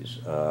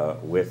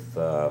 1990s, with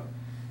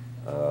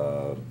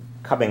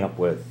coming up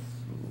with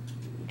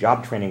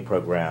job training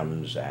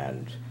programs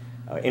and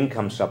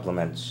income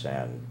supplements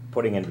and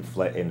putting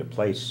into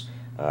place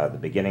the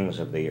beginnings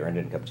of the earned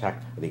income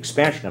tax, the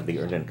expansion of the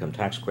earned income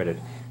tax credit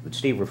that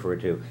Steve referred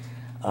to,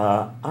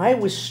 I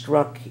was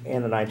struck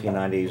in the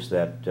 1990s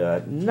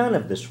that none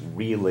of this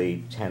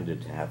really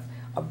tended to have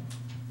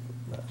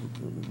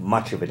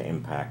much of an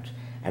impact.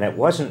 And it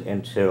wasn't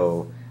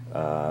until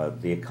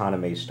the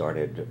economy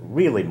started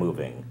really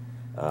moving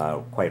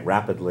quite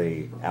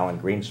rapidly. Alan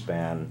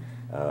Greenspan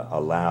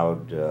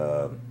allowed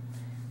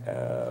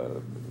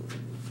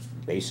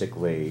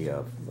basically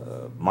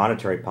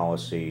monetary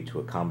policy to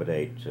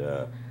accommodate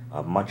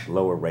a much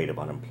lower rate of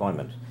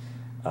unemployment,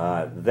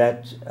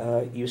 that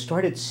you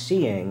started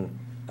seeing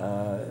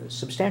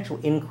substantial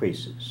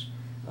increases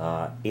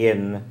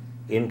in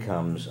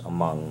incomes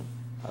among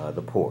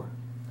the poor,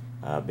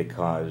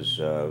 because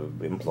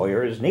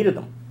employers needed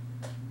them.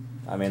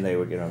 I mean, they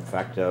were, in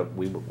fact,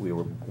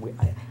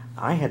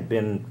 I had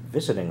been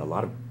visiting a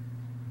lot of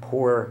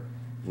poor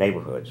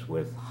neighborhoods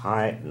with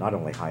not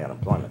only high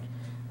unemployment,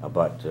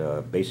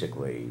 but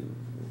basically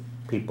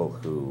people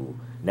who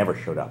never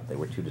showed up. They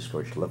were too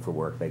discouraged to look for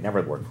work. They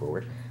never looked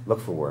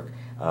for work.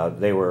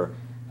 They were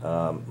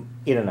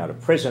in and out of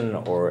prison,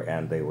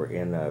 and they were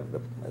in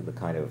the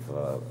kind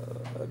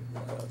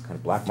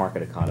of black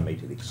market economy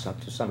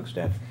to some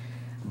extent.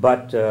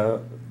 But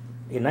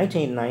in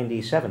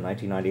 1997,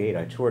 1998,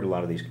 I toured a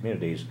lot of these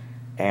communities,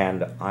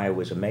 and I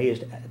was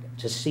amazed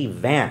to see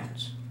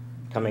vans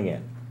coming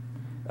in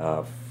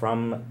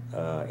from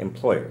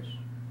employers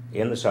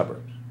in the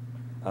suburbs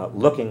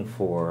looking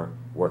for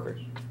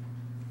workers,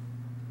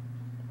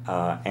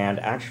 and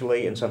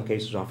actually, in some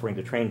cases, offering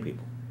to train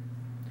people.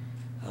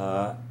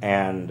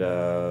 And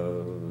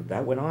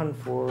that went on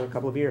for a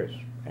couple of years,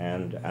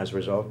 and as a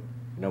result,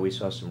 You know, we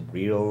saw some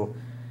real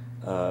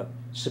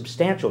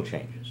substantial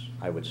changes,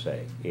 I would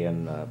say,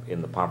 in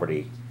the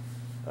poverty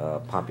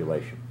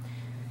population.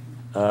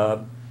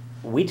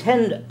 We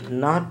tend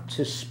not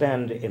to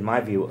spend, in my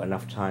view,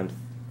 enough time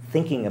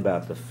thinking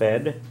about the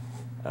Fed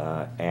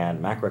and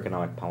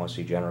macroeconomic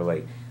policy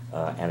generally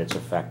and its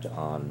effect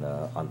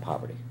on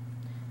poverty.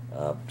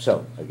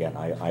 So, again,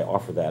 I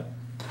offer that,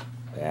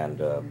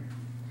 and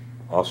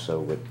also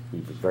would be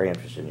very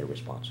interested in your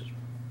responses.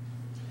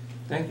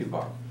 Thank you,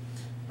 Bob.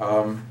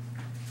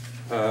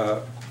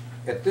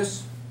 At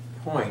this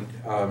point,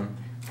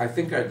 I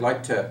think I'd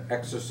like to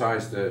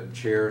exercise the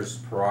chair's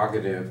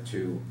prerogative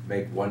to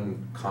make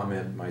one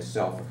comment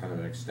myself, a kind of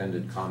an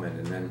extended comment,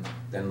 and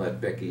then let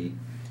Becky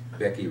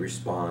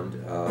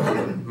respond.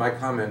 My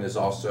comment is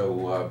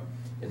also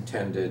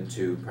intended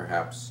to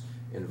perhaps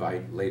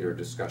invite later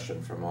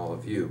discussion from all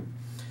of you.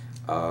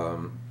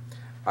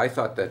 I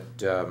thought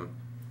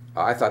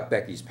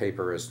Becky's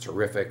paper is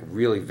terrific,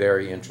 really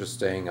very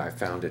interesting. I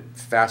found it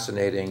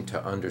fascinating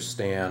to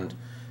understand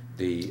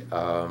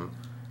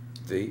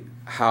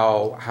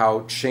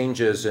how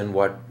changes in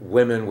what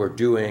women were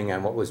doing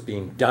and what was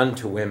being done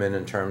to women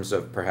in terms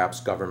of perhaps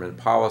government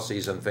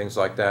policies and things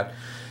like that,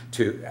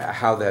 to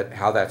how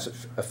that's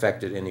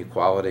affected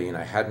inequality. And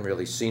I hadn't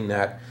really seen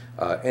that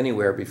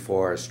anywhere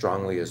before as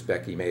strongly as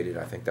Becky made it.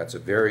 I think that's a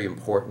very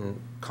important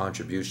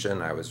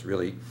contribution. I was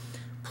really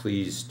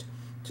pleased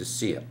to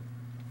see it.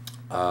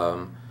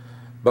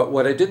 But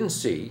what I didn't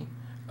see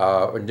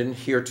or didn't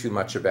hear too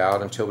much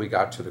about until we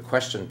got to the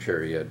question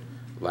period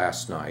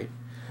last night,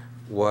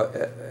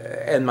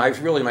 and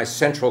my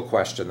central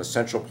question, the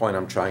central point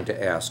I'm trying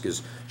to ask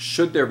is,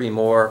 should there be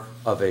more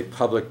of a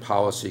public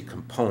policy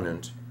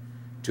component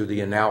to the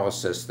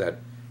analysis that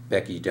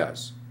Becky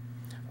does,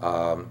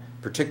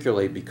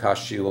 particularly because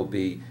she will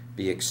be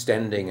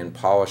extending and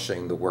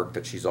polishing the work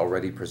that she's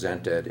already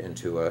presented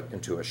into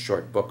a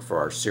short book for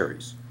our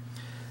series.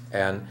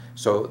 And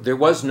so there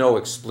was no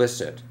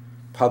explicit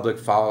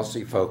public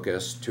policy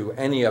focus to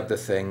any of the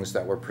things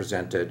that were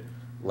presented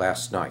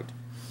last night.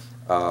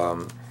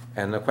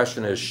 And the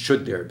question is,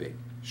 should there be?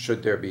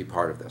 Should there be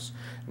part of this?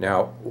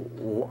 Now,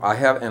 I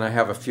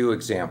have a few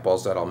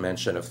examples that I'll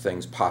mention of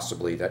things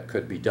possibly that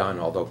could be done,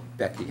 although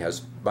Becky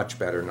has much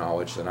better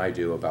knowledge than I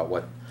do about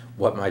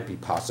what might be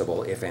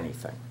possible, if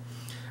anything.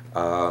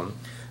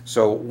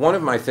 So one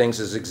of my things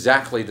is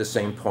exactly the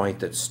same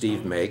point that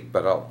Steve made,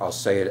 but I'll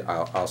say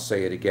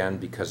it again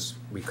because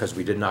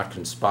we did not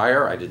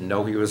conspire. I didn't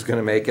know he was going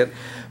to make it,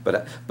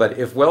 but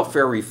if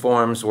welfare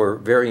reforms were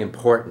very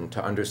important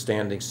to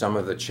understanding some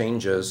of the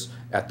changes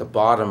at the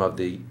bottom of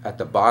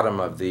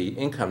the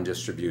income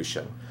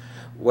distribution,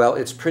 well,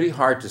 it's pretty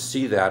hard to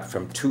see that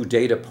from two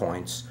data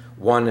points,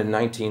 one in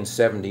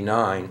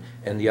 1979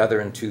 and the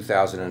other in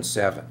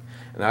 2007.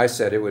 And I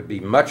said it would be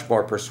much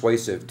more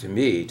persuasive to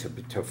me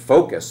to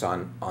focus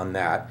on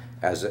that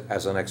as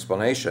an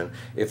explanation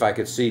if I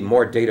could see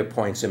more data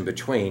points in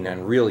between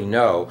and really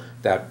know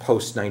that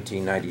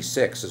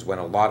post-1996 is when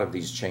a lot of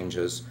these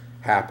changes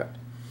happened.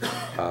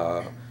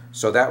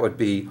 So that would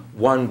be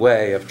one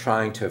way of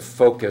trying to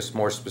focus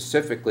more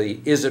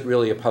specifically, is it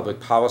really a public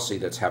policy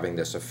that's having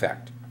this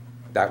effect?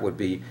 That would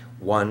be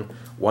one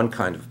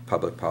kind of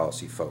public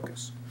policy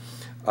focus.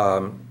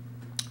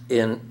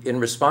 In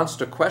response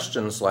to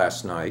questions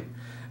last night,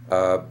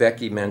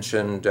 Becky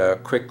mentioned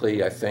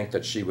quickly, I think,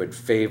 that she would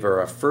favor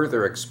a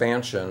further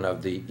expansion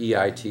of the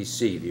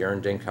EITC, the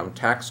Earned Income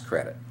Tax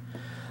Credit.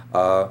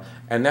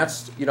 And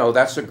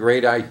that's a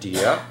great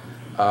idea,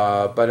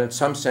 but in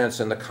some sense,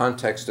 in the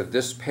context of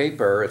this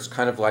paper, it's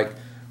kind of like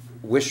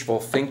wishful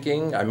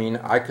thinking. I mean,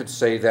 I could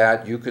say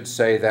that, you could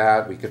say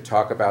that, we could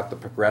talk about the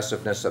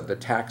progressiveness of the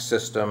tax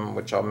system,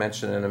 which I'll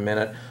mention in a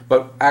minute,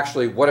 but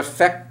actually, what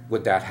effect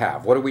would that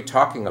have? What are we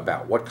talking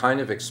about? What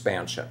kind of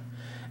expansion?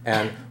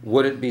 And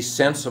would it be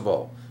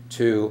sensible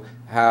to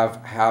have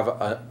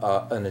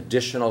an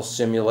additional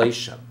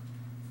simulation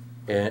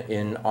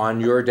on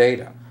your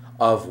data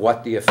of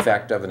what the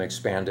effect of an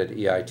expanded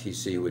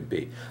EITC would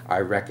be? I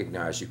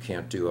recognize you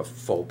can't do a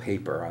full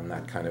paper on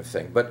that kind of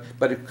thing, but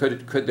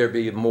could there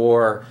be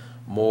more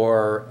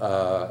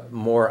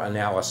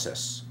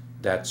analysis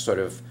that sort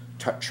of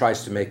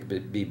tries to make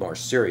it be more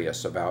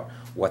serious about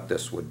what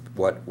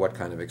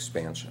kind of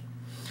expansion?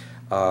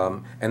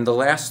 And the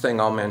last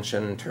thing I'll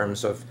mention in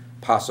terms of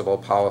possible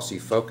policy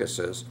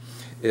focuses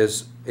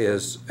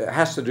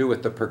has to do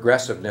with the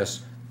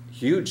progressiveness.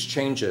 Huge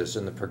changes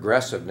in the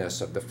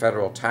progressiveness of the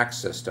federal tax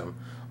system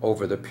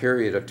over the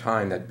period of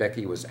time that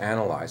Becky was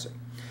analyzing.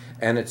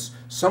 And it's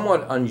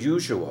somewhat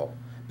unusual.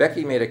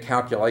 Becky made a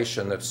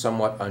calculation that's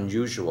somewhat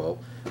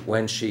unusual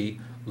when she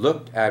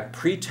looked at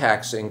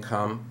pre-tax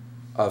income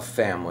of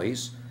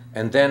families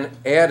and then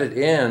added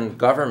in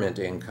government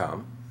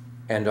income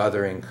and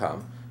other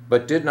income,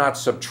 but did not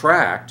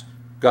subtract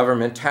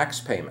government tax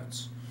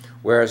payments.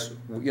 Whereas,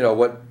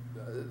 what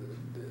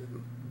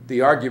the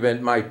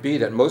argument might be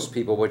that most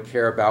people would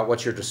care about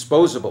what's your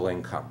disposable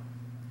income,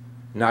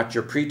 not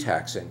your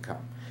pre-tax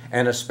income.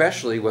 And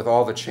especially with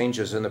all the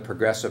changes in the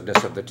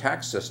progressiveness of the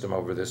tax system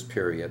over this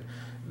period,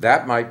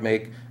 that might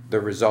make the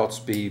results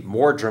be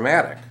more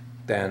dramatic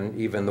than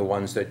even the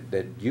ones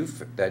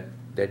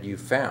that you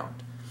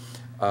found.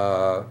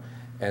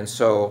 And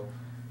so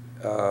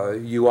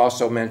you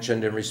also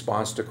mentioned in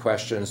response to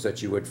questions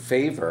that you would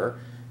favor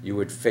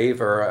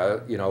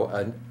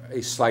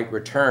a slight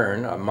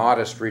return, a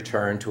modest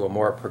return to a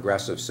more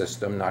progressive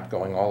system, not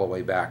going all the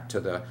way back to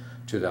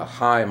the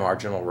high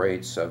marginal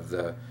rates of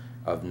the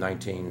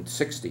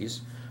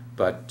 1960s,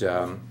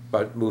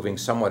 but moving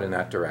somewhat in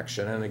that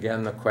direction. And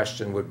again, the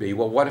question would be,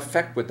 well, what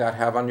effect would that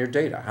have on your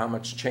data? How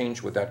much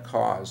change would that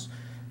cause?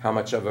 How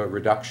much of a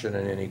reduction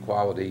in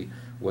inequality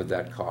would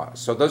that cause?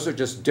 So those are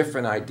just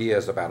different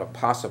ideas about a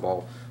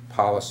possible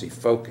policy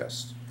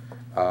focus.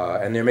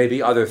 And there may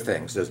be other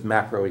things. There's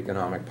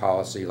macroeconomic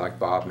policy, like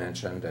Bob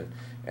mentioned,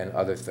 and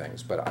other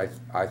things. But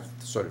I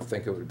sort of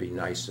think it would be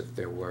nice if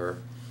there were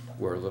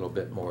a little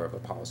bit more of a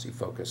policy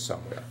focus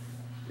somewhere.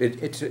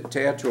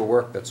 To add to a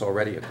work that's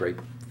already a great,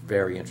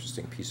 very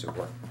interesting piece of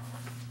work.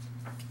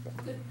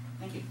 Good,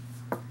 thank you.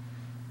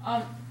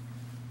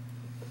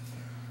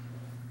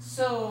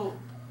 So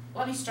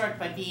let me start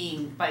by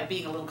being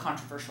a little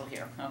controversial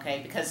here, okay?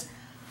 Because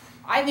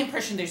I have the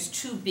impression there's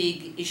two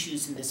big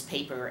issues in this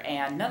paper,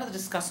 and none of the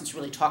discussants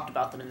really talked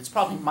about them, and it's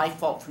probably my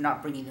fault for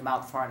not bringing them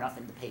out far enough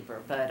in the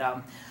paper. But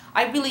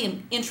I really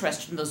am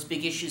interested in those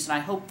big issues, and I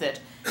hope that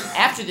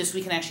after this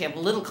we can actually have a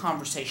little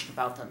conversation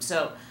about them.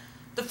 So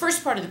the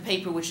first part of the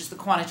paper, which is the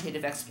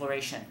quantitative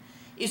exploration,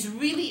 is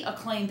really a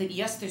claim that,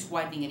 yes, there's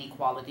widening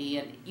inequality,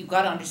 and you've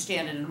got to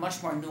understand it in a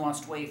much more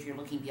nuanced way if you're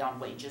looking beyond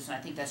wages, and I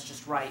think that's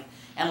just right.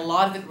 And a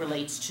lot of it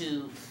relates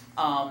to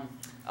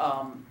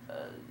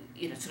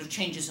sort of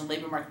changes in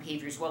labor market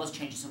behavior as well as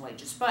changes in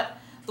wages. But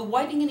the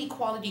widening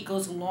inequality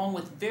goes along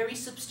with very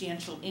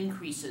substantial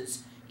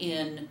increases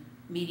in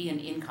median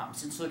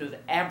incomes and sort of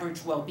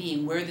average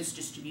well-being, where this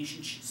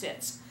distribution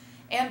sits.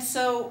 And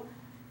so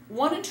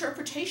one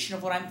interpretation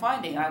of what I'm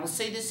finding, and I will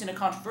say this in a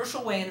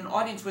controversial way in an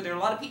audience where there are a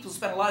lot of people who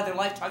spend a lot of their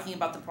life talking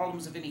about the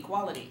problems of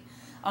inequality.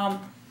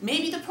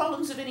 Maybe the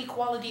problems of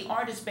inequality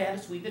aren't as bad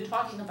as we've been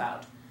talking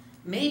about.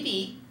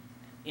 Maybe,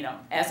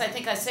 as I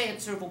think I say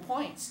at several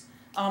points,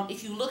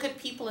 if you look at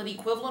people at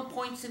equivalent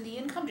points in the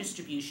income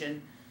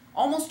distribution,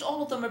 almost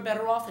all of them are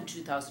better off in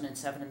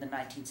 2007 than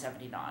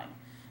 1979.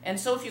 And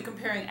so if you're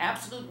comparing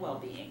absolute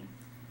well-being,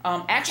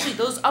 actually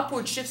those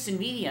upward shifts in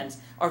medians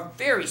are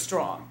very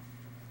strong.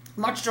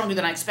 Much stronger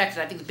than I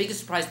expected. I think the biggest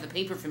surprise of the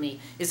paper for me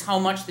is how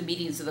much the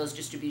medians of those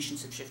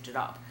distributions have shifted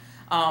up.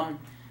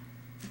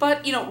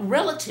 But,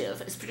 relative,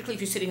 particularly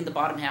if you're sitting in the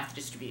bottom half of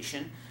the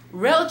distribution,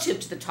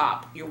 relative to the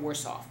top, you're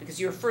worse off because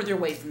you're further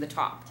away from the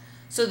top.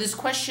 So this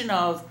question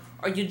of,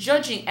 are you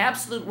judging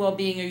absolute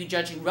well-being, or are you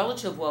judging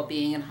relative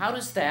well-being, and how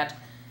does that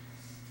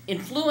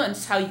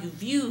influence how you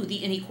view the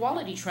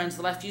inequality trends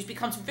the left views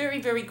becomes very,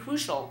 very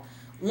crucial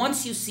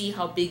once you see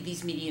how big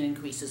these median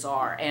increases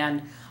are.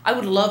 And I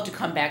would love to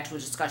come back to a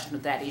discussion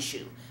of that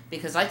issue,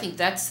 because I think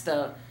that's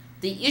the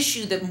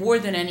issue that more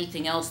than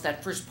anything else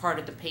that first part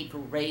of the paper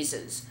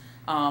raises,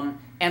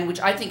 and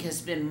which I think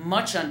has been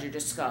much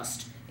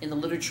under-discussed in the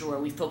literature, where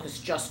we focus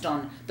just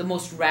on the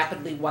most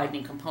rapidly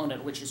widening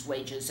component, which is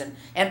wages,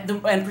 and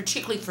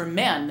particularly for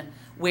men,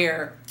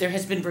 where there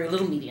has been very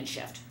little median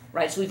shift.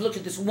 Right, so we've looked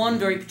at this one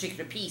very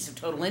particular piece of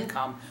total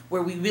income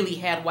where we really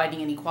had widening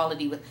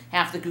inequality with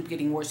half the group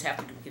getting worse, half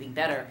the group getting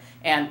better.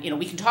 And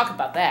we can talk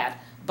about that,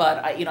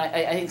 but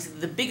I think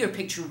the bigger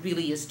picture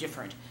really is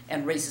different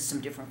and raises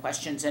some different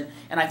questions. And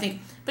I think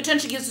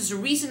potentially gives us a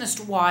reason as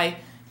to why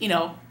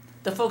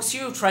the folks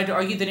here who tried to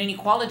argue that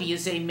inequality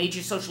is a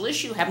major social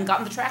issue haven't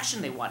gotten the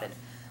traction they wanted.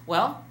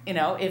 Well,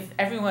 if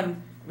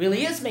everyone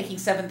really is making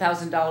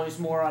 $7,000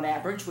 more on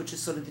average, which is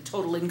sort of the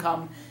total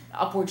income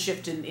upward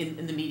shift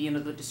in the median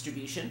of the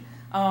distribution,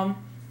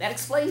 that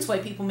explains why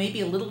people may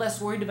be a little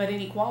less worried about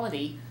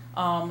inequality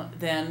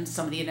than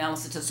some of the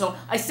analysis does. So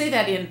I say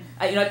that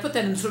I put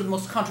that in sort of the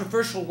most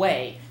controversial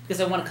way because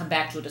I want to come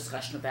back to a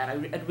discussion of that.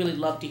 I'd really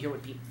love to hear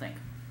what people think.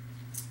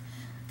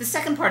 The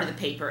second part of the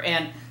paper,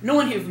 and no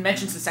one here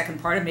mentions the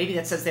second part, and maybe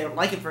that says they don't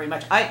like it very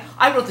much.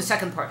 I wrote the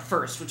second part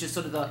first, which is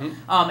sort of the,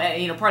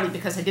 partly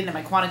because I didn't have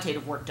my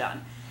quantitative work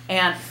done,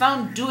 and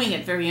found doing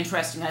it very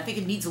interesting. I think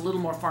it needs a little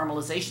more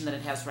formalization than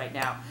it has right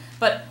now.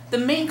 But the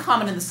main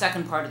comment in the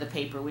second part of the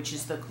paper, which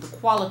is the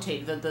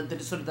qualitative,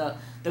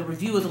 the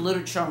review of the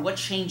literature on what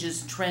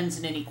changes trends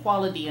in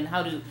inequality and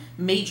how do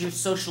major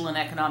social and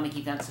economic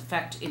events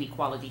affect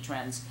inequality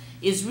trends,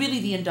 is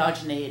really the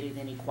endogeneity of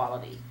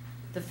inequality.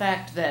 The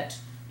fact that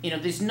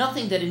there's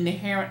nothing that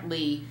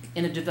inherently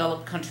in a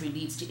developed country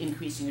leads to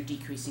increasing or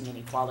decreasing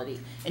inequality.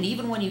 And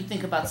even when you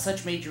think about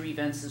such major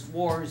events as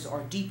wars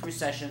or deep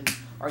recessions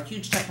or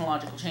huge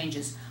technological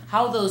changes,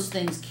 how those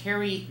things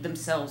carry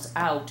themselves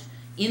out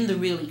in the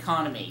real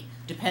economy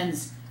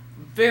depends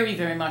very,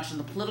 very much on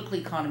the political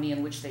economy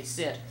in which they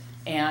sit.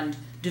 And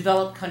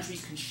developed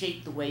countries can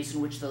shape the ways in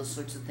which those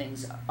sorts of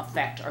things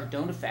affect or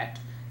don't affect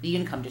the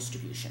income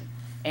distribution.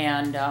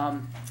 And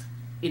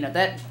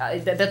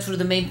that's sort of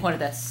the main point of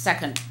that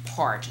second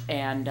part.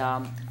 And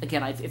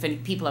again, if any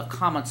people have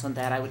comments on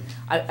that,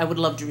 I would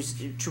love to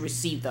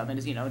receive them.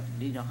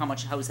 And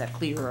how is that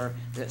clear? Or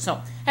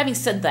so, having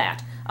said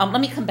that,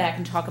 let me come back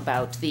and talk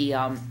about the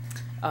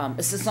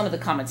some of the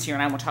comments here,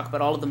 and I won't talk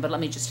about all of them, but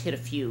let me just hit a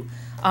few.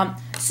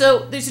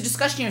 So there's a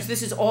discussion here. So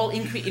this is all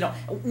increase.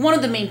 One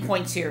of the main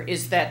points here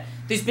is that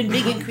there's been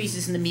big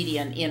increases in the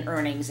median in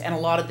earnings, and a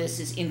lot of this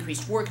is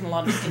increased work, and a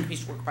lot of it's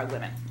increased work by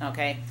women.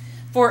 Okay,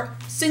 for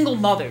single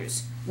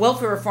mothers,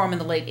 welfare reform in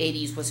the late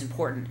 80s was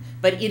important,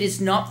 but it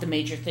is not the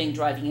major thing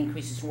driving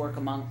increases in work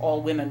among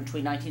all women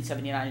between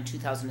 1979 and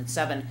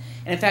 2007.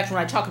 And in fact,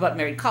 when I talk about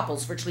married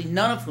couples, virtually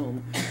none of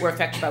whom were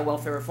affected by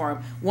welfare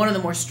reform, one of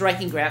the more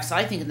striking graphs,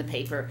 I think, in the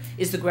paper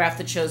is the graph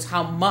that shows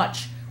how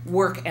much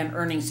work and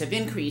earnings have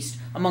increased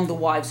among the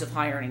wives of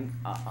high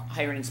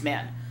earnings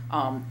men.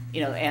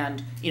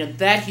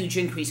 That huge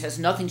increase has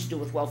nothing to do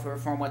with welfare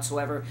reform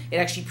whatsoever. It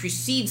actually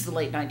precedes the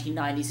late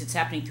 1990s. It's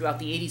happening throughout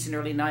the 80s and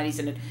early 90s,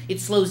 and it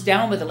slows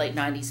down with the late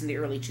 90s and the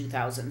early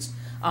 2000s.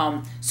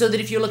 So that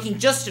if you're looking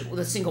just at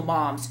the single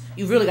moms,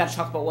 you've really got to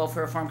talk about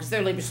welfare reform because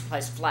their labor supply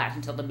is flat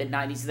until the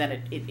mid-90s,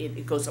 then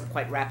it goes up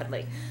quite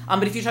rapidly.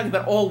 But if you're talking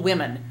about all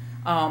women,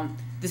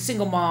 the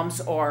single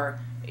moms are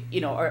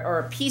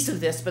a piece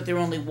of this, but they're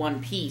only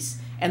one piece.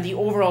 And the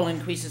overall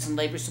increases in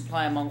labor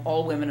supply among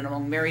all women and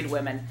among married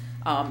women,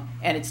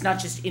 and it's not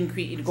just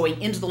going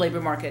into the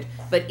labor market,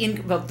 but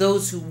of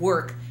those who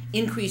work,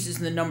 increases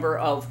in the number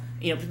of,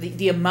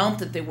 the amount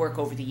that they work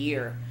over the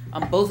year.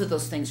 Both of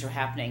those things are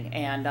happening,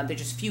 and there are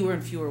just fewer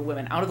and fewer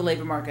women out of the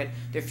labor market.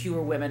 There are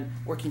fewer women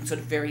working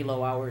sort of very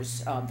low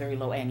hours, very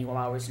low annual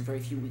hours, and very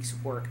few weeks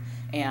of work.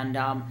 And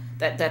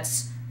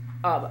that's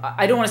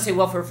I don't want to say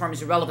welfare reform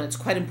is irrelevant. It's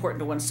quite important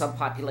to one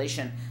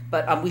subpopulation,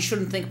 but we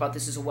shouldn't think about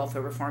this as a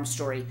welfare reform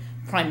story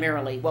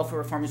primarily. Welfare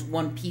reform is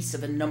one piece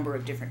of a number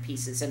of different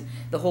pieces, and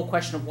the whole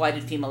question of why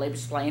did female labor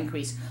supply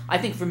increase, I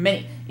think for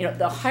many,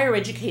 the higher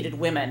educated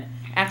women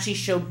actually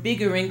show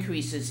bigger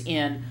increases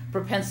in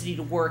propensity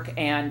to work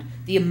and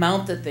the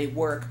amount that they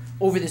work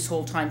over this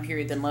whole time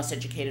period than less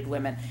educated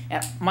women.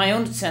 And my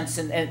own sense,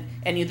 and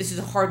this is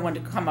a hard one to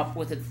come up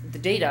with the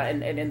data,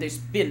 and there's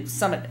been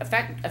some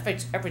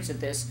efforts at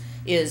this,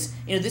 is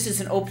this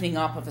is an opening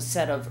up of a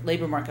set of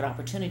labor market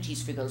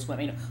opportunities for those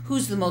women.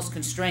 Who's the most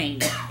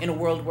constrained in a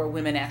world where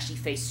women actually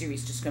face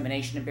serious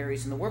discrimination and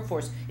barriers in the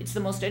workforce? It's the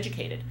most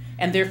educated,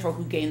 and therefore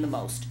who gain the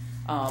most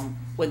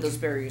when those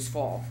barriers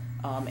fall.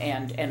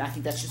 And I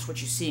think that's just what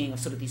you're seeing of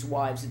sort of these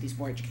wives of these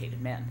more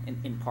educated men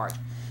in part.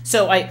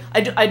 So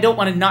I don't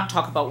want to not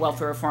talk about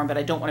welfare reform, but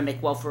I don't want to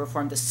make welfare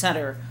reform the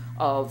center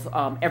of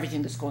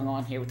everything that's going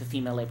on here with the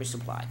female labor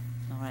supply.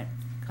 All right,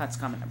 that's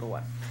comment number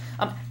one.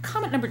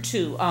 Comment number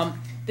two,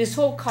 this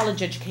whole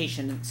college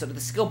education, sort of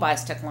the skill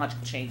bias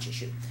technological change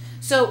issue.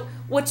 So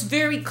what's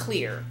very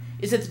clear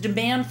is that the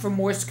demand for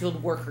more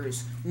skilled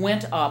workers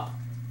went up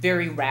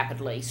very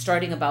rapidly,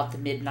 starting about the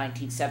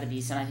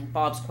mid-1970s, and I think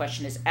Bob's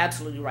question is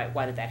absolutely right.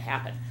 Why did that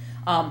happen?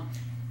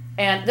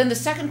 And then the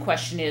second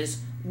question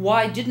is,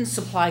 why didn't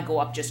supply go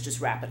up just as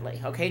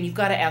rapidly? Okay, and you've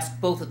got to ask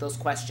both of those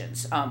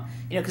questions.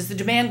 Because the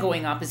demand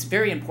going up is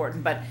very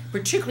important, but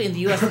particularly in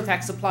the U.S., the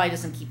fact supply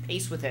doesn't keep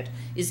pace with it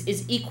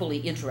is equally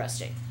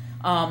interesting.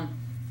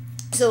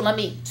 So let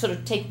me sort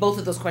of take both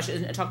of those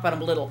questions and talk about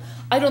them a little.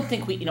 I don't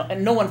think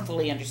and no one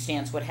fully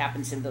understands what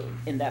happens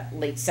in that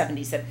late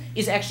 70s that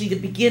is actually the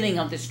beginning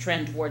of this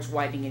trend towards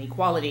widening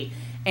inequality.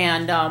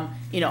 And,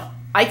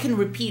 I can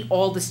repeat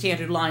all the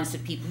standard lines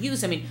that people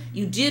use. I mean,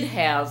 you did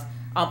have,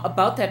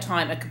 about that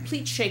time, a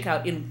complete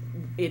shakeout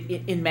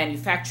in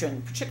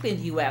manufacturing, particularly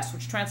in the U.S.,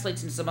 which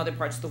translates into some other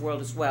parts of the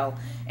world as well,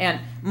 and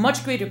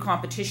much greater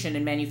competition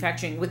in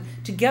manufacturing,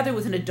 together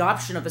with an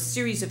adoption of a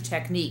series of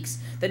techniques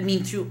that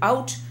mean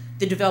throughout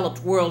the developed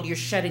world, you're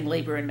shedding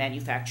labor in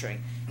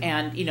manufacturing,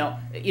 and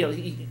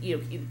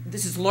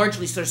this is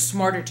largely sort of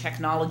smarter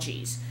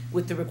technologies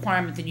with the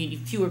requirement that you need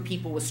fewer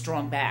people with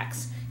strong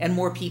backs and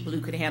more people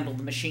who could handle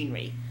the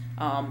machinery.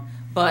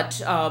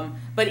 But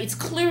it's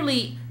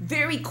clearly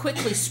very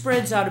quickly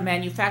spreads out of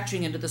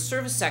manufacturing into the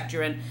service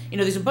sector, and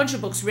there's a bunch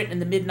of books written in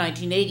the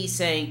mid-1980s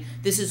saying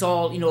this is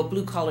all a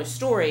blue-collar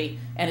story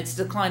and it's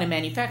the decline of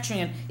manufacturing,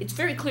 and it's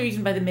very clear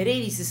even by the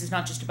mid-80s this is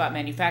not just about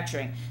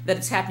manufacturing, that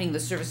it's happening in the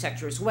service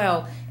sector as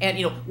well. And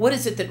what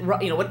is it that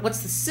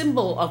what's the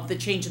symbol of the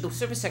change of the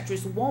service sector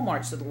is the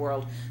Walmarts of the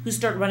world, who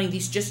start running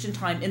these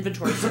just-in-time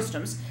inventory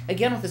systems,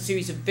 again with a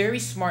series of very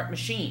smart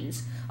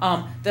machines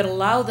that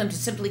allow them to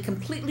simply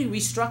completely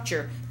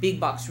restructure big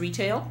box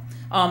retail.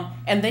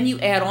 And then you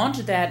add on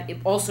to that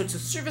all sorts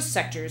of service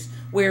sectors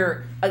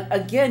where,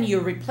 again,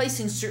 you're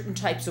replacing certain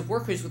types of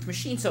workers with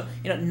machines. So,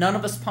 none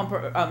of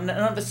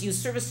us use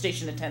service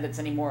station attendants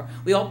anymore.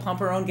 We all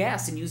pump our own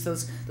gas and use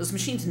those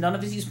machines. None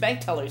of us use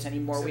bank tellers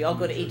anymore. We all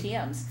go to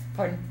ATMs.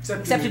 Pardon?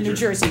 Except in New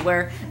Jersey,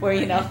 where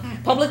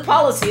public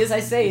policy, as I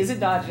say, is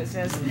endogenous.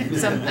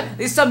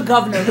 There's some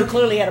governor who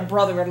clearly had a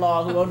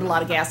brother-in-law who owned a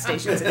lot of gas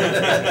stations in New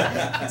Jersey.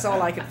 That's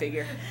all I could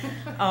figure.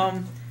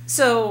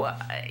 So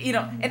you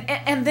know,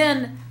 and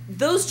then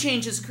those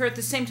changes occur at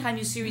the same time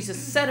you see a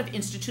set of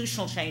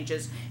institutional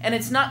changes, and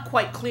it's not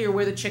quite clear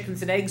where the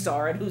chickens and eggs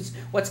are and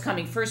what's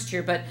coming first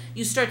here, but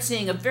you start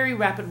seeing a very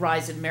rapid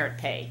rise in merit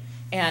pay.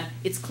 And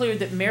it's clear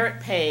that merit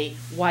pay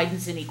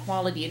widens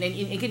inequality. And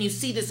again, you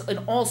see this in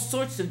all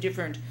sorts of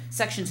different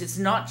sections. It's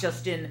not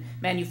just in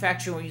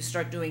manufacturing where you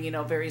start doing, you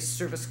know, various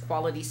service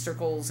quality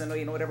circles and,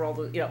 you know, whatever all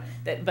the, you know,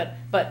 that,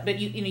 but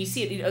you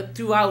see it, you know,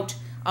 throughout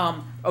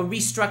a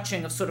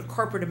restructuring of sort of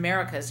corporate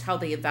America is how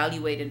they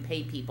evaluate and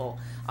pay people.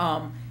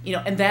 You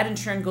know, and that in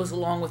turn goes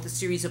along with a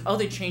series of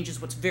other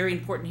changes. What's very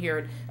important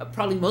here,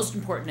 probably most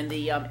important in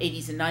the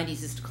 80s and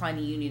 90s, is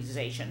declining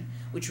unionization,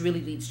 which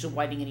really leads to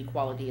widening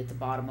inequality at the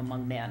bottom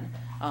among men,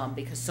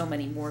 because so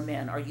many more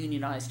men are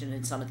unionized and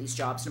in some of these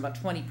jobs, and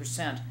about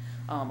 20%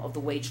 of the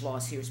wage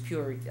loss here is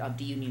pure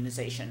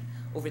deunionization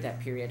over that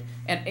period.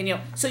 And you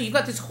know, so you've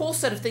got this whole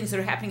set of things that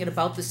are happening at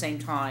about the same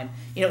time.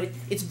 You know,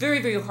 it's very,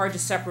 very hard to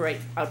separate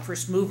out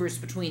first movers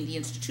between the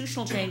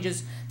institutional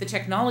changes, the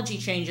technology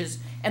changes,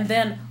 and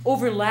then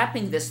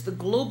overlapping this, the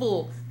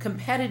global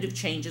competitive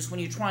changes when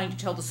you're trying to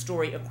tell the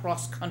story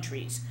across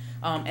countries.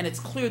 And it's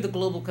clear the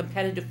global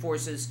competitive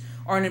forces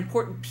are an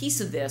important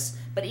piece of this,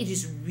 but it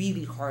is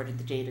really hard in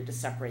the data to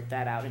separate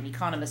that out, and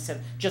economists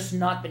have just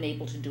not been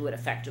able to do it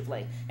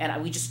effectively.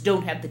 And we just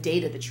don't have the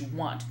data that you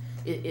want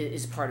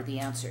is part of the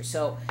answer.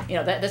 So, you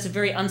know, that's a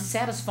very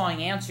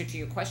unsatisfying answer to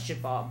your question,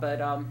 Bob, but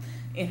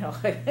you know,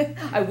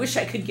 I wish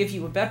I could give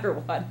you a better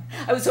one.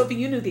 I was hoping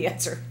you knew the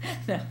answer.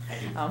 I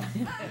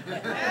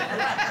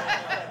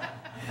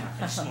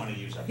just want to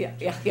use that.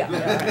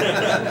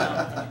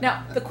 Yeah.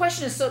 Now, the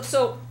question is,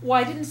 so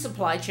why didn't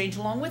supply change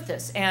along with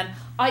this? And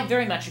I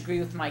very much agree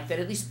with Mike that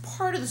at least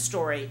part of the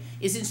story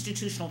is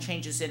institutional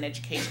changes in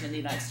education in the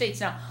United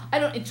States. Now, I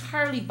don't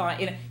entirely buy,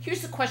 you know,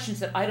 here's the questions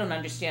that I don't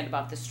understand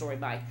about this story,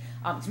 Mike.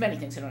 There's many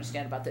things I don't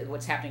understand about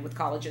what's happening with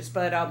colleges,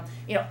 but,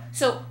 you know,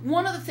 so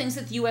one of the things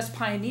that the U.S.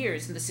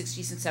 pioneers in the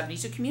 60s and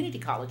 70s are community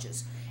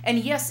colleges. And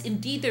yes,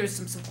 indeed, there are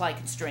some supply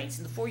constraints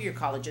in the four-year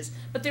colleges,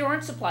 but there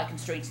aren't supply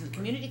constraints in the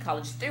community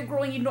colleges. They're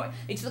growing enormously.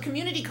 It's the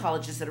community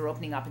colleges that are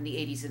opening up in the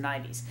 80s and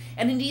 90s.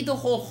 And indeed, the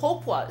whole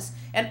hope was,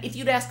 and if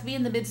you'd asked me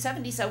in the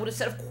mid-70s, I would have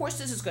said, of course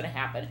this is going to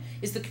happen,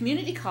 is the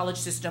community college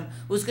system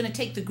was going to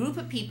take the group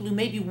of people who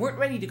maybe weren't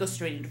ready to go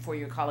straight into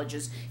four-year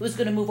colleges. It was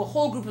going to move a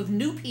whole group of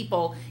new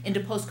people into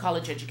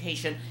post-college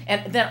education,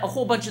 and then a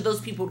whole bunch of those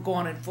people would go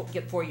on and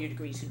get four-year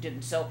degrees who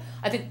didn't. So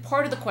I think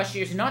part of the question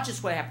here is not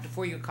just what happened to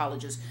four-year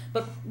colleges,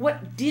 but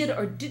what did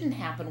or didn't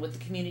happen with the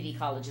community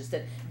colleges,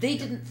 that they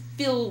didn't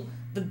fill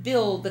the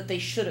bill that they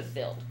should have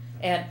filled.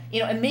 And,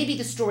 you know, and maybe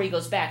the story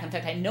goes back. In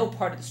fact, I know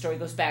part of the story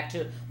goes back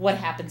to what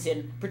happens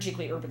in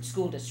particularly urban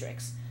school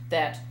districts,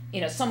 that, you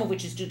know, some of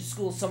which is due to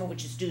schools, some of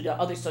which is due to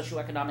other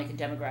socioeconomic and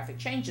demographic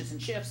changes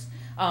and shifts,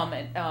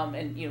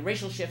 and you know,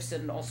 racial shifts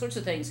and all sorts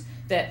of things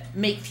that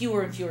make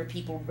fewer and fewer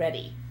people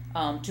ready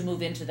to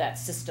move into that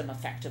system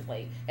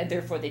effectively, and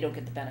therefore they don't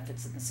get the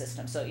benefits of the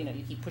system. So, you know,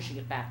 you keep pushing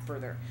it back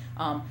further.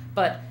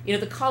 But, you know,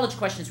 the college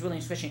question is really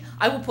interesting.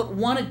 I will put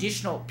one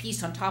additional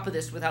piece on top of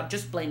this without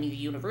just blaming the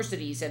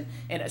universities, and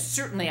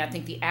certainly I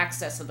think the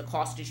access and the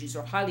cost issues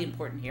are highly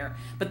important here.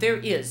 But there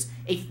is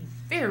a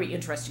very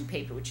interesting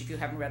paper, which if you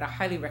haven't read, I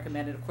highly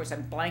recommend it. Of course,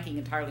 I'm blanking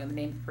entirely on the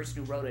name of the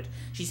person who wrote it.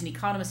 She's an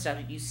economist out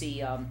at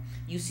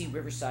UC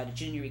Riverside, a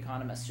junior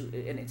economist,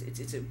 and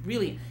it's a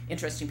really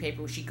interesting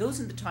paper where she goes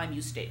into time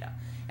use data.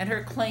 And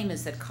her claim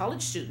is that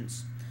college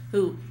students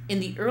who, in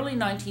the early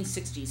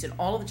 1960s, and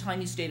all of the time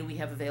use data we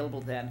have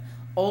available then,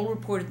 all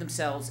reported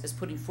themselves as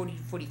putting 40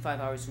 to 45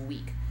 hours a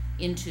week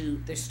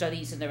into their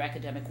studies and their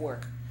academic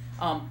work.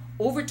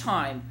 Over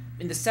time,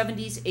 in the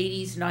 70s,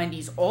 80s,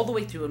 90s, all the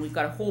way through, and we've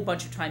got a whole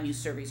bunch of time use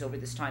surveys over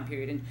this time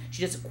period, and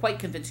she does a quite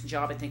convincing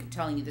job, I think, of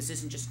telling you this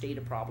isn't just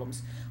data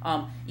problems.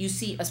 You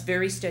see a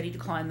very steady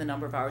decline in the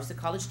number of hours that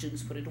college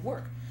students put into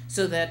work,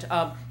 so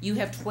that you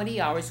have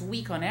 20 hours a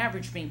week on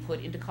average being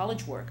put into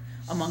college work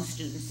among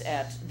students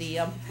at the,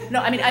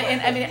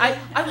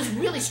 I was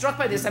really struck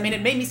by this. I mean,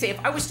 it made me say, if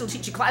I was still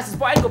teaching classes,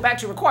 boy, I'd go back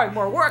to requiring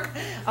more work.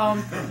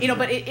 You know,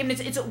 but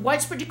it's a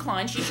widespread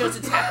decline. She shows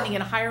it's happening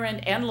in higher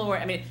end and lower.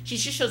 I mean, she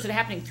just shows it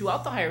happening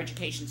throughout the higher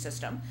education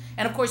system.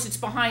 And of course, it's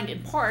behind, in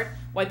part,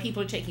 why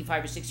people are taking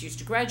 5 or 6 years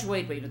to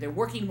graduate. But, you know, they're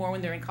working more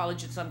when they're in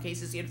college in some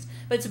cases.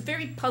 But it's a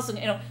very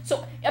puzzling, you know.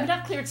 So I'm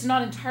not clear. It's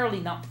not entirely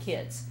not the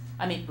kids.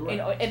 I mean, you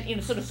know, and you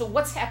know, sort of. So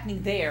what's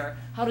happening there?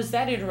 How does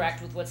that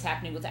interact with what's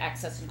happening with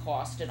access and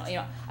cost? And you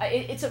know,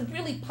 it's a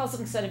really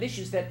puzzling set of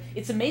issues that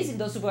it's amazing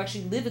those who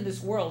actually live in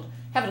this world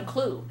haven't a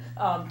clue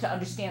to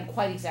understand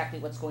quite exactly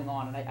what's going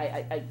on. And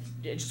I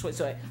just so it's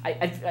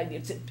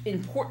an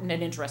important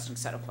and interesting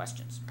set of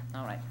questions.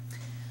 All right.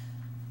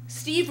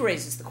 Steve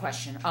raises the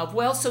question of,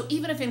 well, so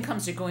even if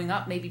incomes are going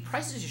up, maybe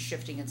prices are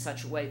shifting in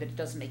such a way that it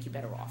doesn't make you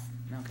better off,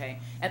 okay?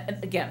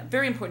 And again,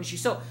 very important issue.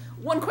 So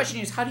one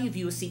question is, how do you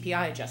view a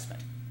CPI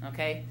adjustment,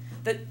 okay?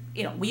 That,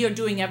 you know, we are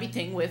doing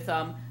everything with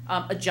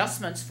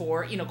adjustments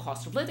for, you know,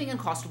 cost of living, and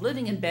cost of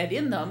living embed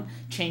in them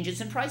changes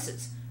in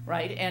prices,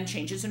 right? And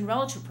changes in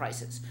relative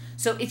prices.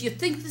 So if you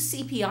think the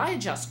CPI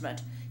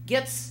adjustment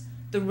gets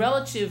the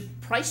relative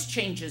price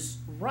changes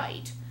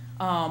right,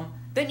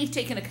 then you've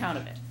taken account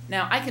of it.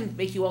 Now, I can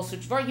make you all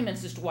sorts of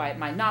arguments as to why it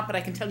might not, but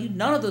I can tell you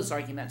none of those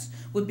arguments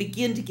would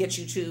begin to get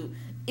you to,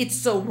 it's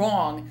so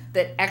wrong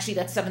that actually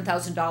that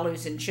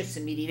 $7,000 in shifts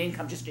in median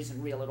income just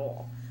isn't real at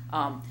all.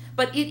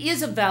 But it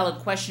is a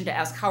valid question to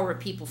ask, how are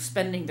people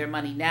spending their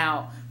money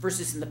now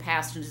versus in the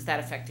past, and does that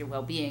affect their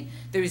well-being?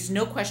 There is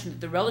no question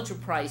that the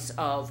relative price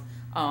of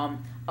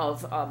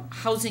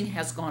housing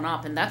has gone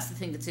up, and that's the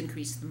thing that's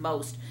increased the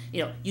most.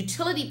 You know,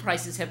 utility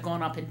prices have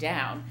gone up and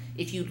down.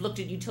 If you looked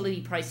at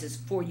utility prices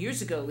 4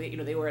 years ago,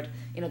 they were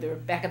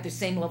back at the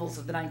same levels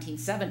of the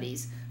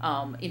 1970s.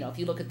 If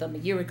you look at them a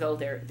year ago,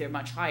 they're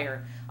much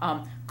higher.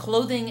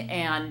 Clothing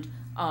and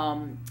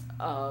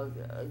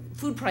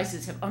food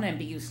prices have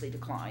unambiguously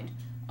declined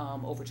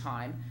over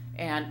time,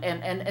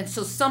 and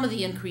so some of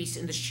the increase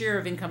in the share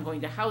of income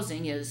going to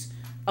housing is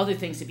other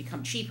things have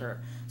become cheaper.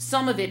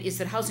 Some of it is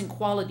that housing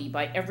quality,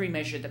 by every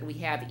measure that we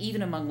have,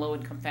 even among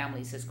low-income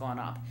families, has gone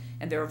up.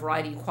 And there are a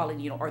variety of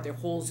quality. Are there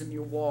holes in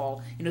your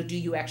wall? Do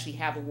you actually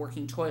have a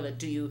working toilet?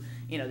 Do you,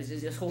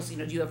 this whole,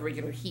 do you have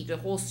regular heat? A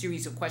whole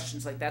series of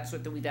questions like that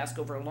sort that we've asked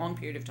over a long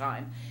period of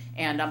time.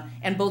 And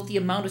both the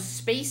amount of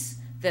space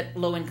that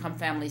low-income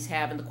families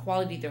have and the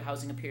quality of their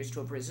housing appears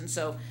to have risen.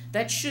 So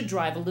that should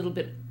drive a little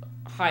bit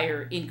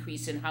higher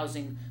increase in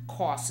housing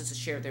costs as a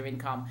share of their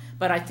income.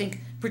 But I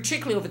think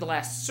particularly over the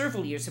last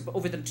several years,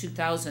 over the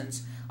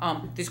 2000s,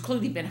 there's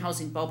clearly been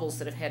housing bubbles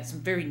that have had some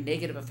very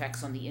negative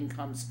effects on the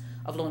incomes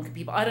of low-income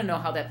people. I don't know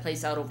how that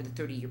plays out over the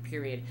 30-year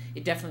period.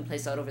 It definitely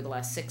plays out over the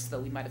last 6, though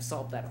we might have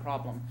solved that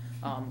problem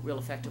real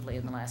effectively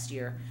in the last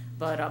year.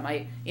 But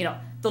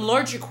the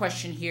larger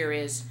question here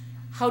is,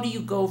 how do you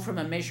go from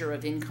a measure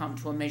of income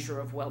to a measure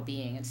of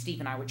well-being? And Steve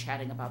and I were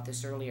chatting about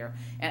this earlier.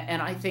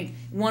 And I think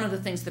one of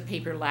the things the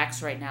paper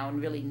lacks right now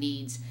and really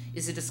needs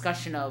is a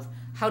discussion of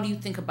how do you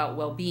think about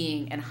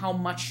well-being and how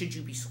much should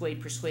you be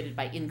persuaded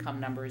by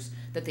income numbers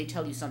that they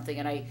tell you something.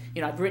 And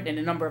I've written in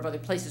a number of other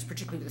places,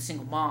 particularly with the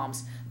single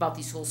moms, about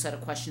these whole set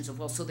of questions of,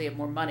 well, so they have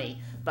more money,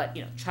 but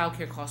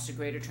childcare costs are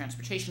greater,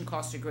 transportation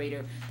costs are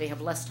greater, they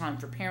have less time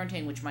for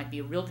parenting, which might be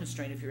a real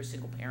constraint if you're a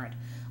single parent,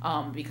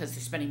 because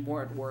they're spending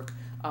more at work.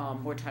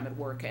 More time at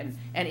work, and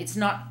it's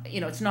not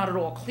it's not at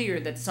all clear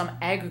that some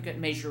aggregate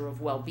measure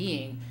of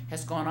well-being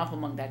has gone up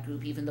among that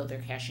group, even though their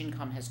cash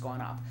income has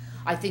gone up.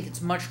 I think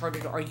it's much harder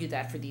to argue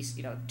that for these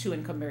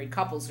two-income married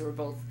couples who are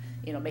both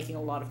making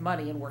a lot of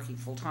money and working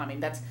full time. I mean,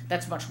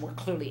 that's much more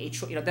clearly a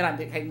choice. Then I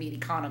meet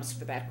economists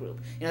for that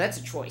group. That's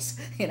a choice.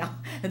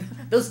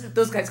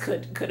 Those guys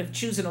could have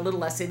chosen a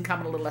little less income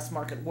and a little less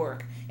market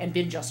work and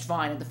been just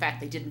fine. And the fact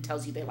they didn't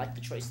tells you they liked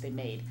the choice they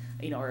made.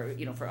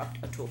 For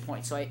up to a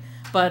point. So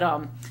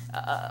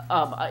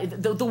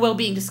the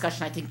well-being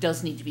discussion I think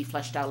does need to be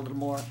fleshed out a little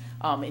more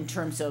in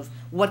terms of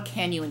what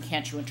can you and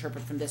can't you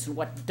interpret from this and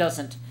what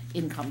doesn't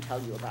income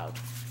tell you about.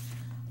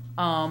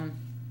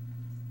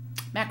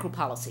 Macro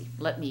policy.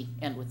 Let me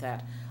end with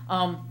that.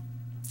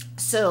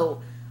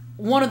 So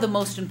one of the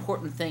most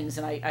important things,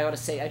 and I ought to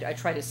say, I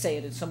try to say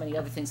it in so many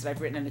other things that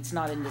I've written, and it's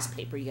not in this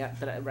paper yet,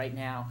 but right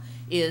now,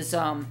 is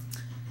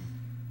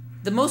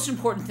the most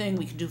important thing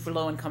we can do for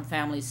low-income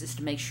families is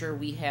to make sure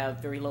we have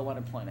very low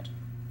unemployment,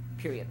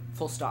 period,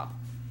 full stop.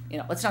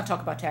 Let's not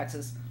talk about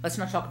taxes. Let's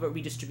not talk about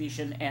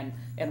redistribution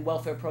and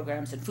welfare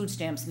programs and food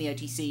stamps and the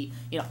ITC.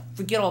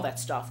 Forget all that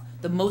stuff.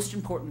 The most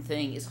important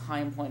thing is a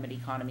high employment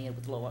economy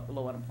with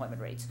low unemployment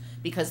rates,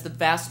 because the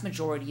vast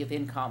majority of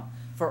income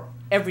for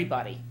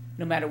everybody,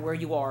 no matter where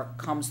you are,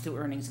 comes through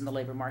earnings in the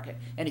labor market.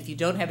 And if you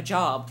don't have a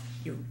job,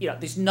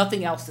 there's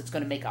nothing else that's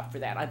going to make up for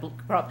that. I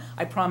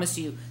promise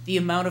you, the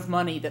amount of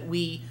money that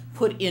we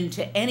put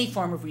into any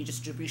form of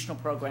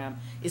redistributional program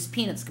is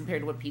peanuts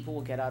compared to what people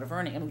will get out of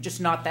earning. And we're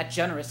just not that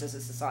generous as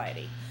a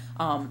society.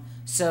 At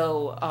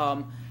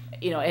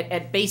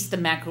base, the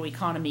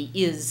macroeconomy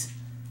is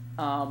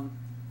the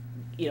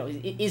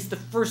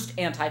first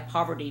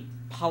anti-poverty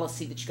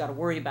policy that you got to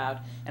worry about.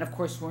 And of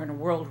course, we're in a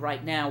world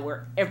right now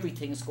where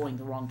everything is going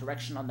the wrong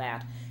direction on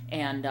that.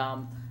 And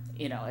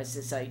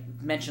as I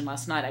mentioned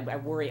last night, I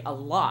worry a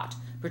lot,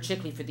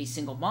 particularly for these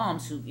single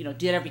moms who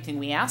did everything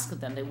we asked of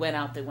them. They went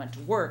out, they went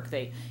to work,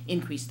 they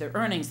increased their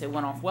earnings, they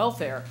went off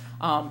welfare.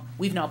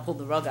 We've now pulled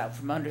the rug out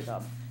from under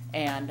them.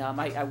 And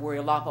I worry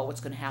a lot about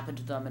what's going to happen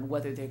to them and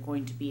whether they're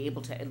going to be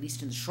able to, at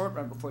least in the short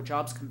run before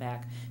jobs come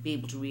back, be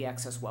able to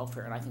re-access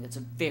welfare. And I think it's a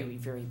very,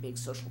 very big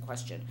social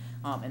question.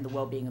 And the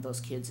well-being of those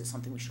kids is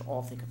something we should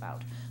all think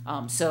about.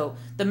 So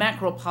the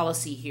macro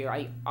policy here,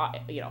 I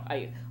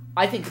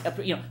think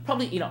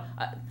probably if you're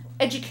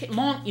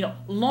going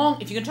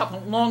to talk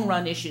about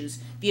long-run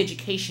issues, the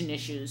education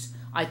issues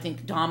I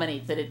think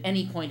dominate that at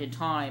any point in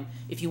time.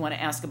 If you want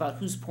to ask about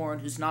who's poor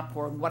and who's not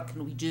poor and what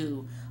can we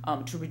do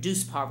to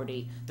reduce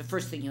poverty, the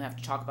first thing you have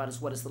to talk about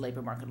is what does the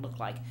labor market look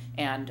like.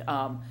 And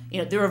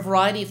there are a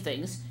variety of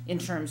things in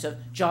terms of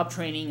job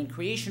training and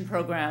creation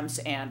programs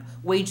and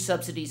wage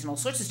subsidies and all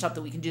sorts of stuff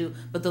that we can do,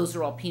 but those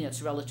are all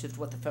peanuts relative to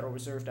what the Federal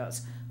Reserve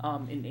does.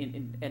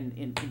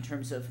 in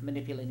terms of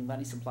manipulating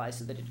money supply,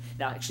 so that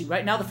actually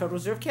right now the Federal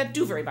Reserve can't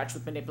do very much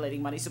with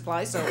manipulating money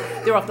supply, so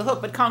they're off the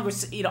hook. But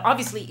Congress,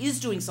 obviously is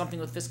doing something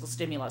with fiscal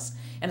stimulus,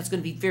 and it's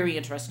going to be very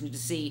interesting to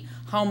see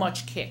how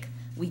much kick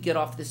we get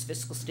off this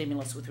fiscal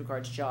stimulus with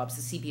regard to jobs.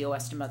 The CBO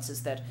estimates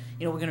is that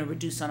we're going to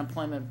reduce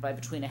unemployment by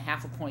between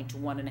 0.5 point to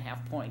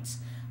 1.5 points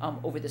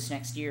over this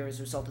next year as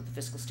a result of the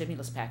fiscal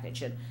stimulus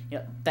package, and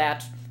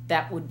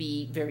that would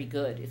be very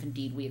good if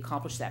indeed we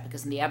accomplish that,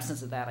 because in the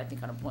absence of that, I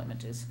think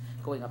unemployment is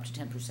going up to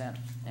 10%,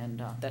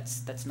 and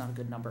that's not a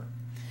good number.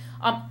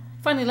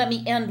 Finally, let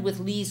me end with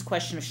Lee's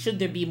question of should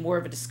there be more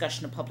of a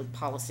discussion of public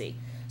policy.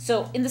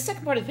 So in the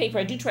second part of the paper,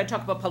 I do try to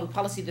talk about public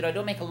policy, that I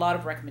don't make a lot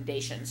of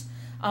recommendations.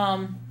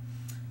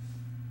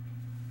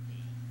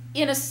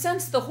 In a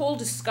sense, the whole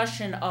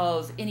discussion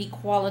of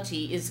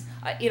inequality is,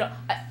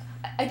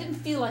 I didn't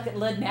feel like it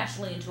led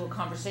naturally into a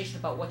conversation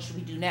about what should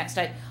we do next.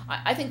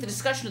 I think the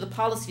discussion of the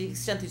policy, to the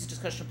extent there's a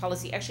discussion of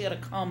policy, actually ought to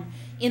come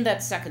in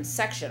that second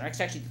section, or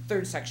it's actually the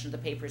third section of the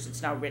paper as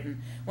it's now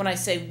written, when I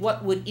say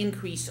what would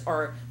increase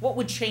or what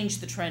would change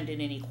the trend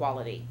in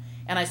inequality.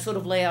 And I sort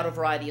of lay out a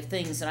variety of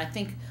things, and I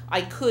think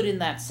I could in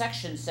that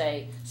section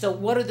say, so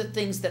what are the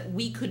things that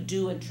we could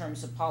do in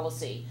terms of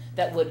policy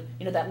that would,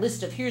 that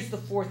list of here's the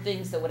 4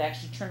 things that would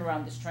actually turn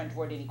around this trend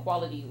toward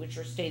inequality, which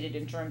are stated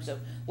in terms of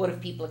what if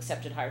people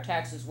accepted higher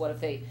taxes, what if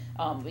they,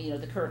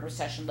 the current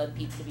recession led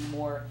people to be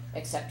more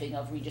accepting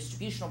of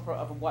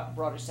of a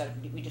broader set of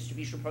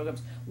redistributional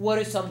programs. What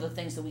are some of the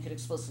things that we could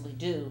explicitly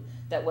do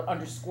that would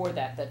underscore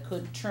that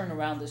could turn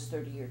around this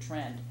 30-year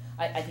trend?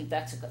 I think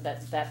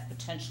that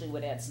potentially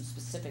would add some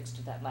specifics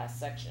to that last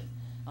section,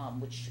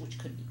 which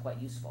could be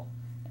quite useful,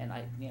 and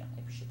I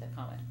appreciate that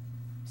comment.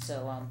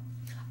 So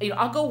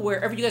I'll go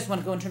wherever you guys want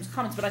to go in terms of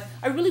comments, but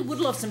I really would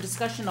love some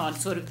discussion on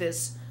sort of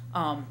this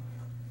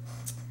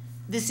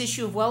this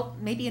issue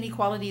of maybe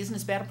inequality isn't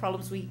as bad a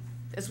problem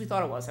as we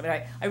thought it was. I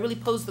mean, I really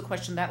posed the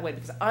question that way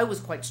because I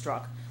was quite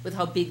struck with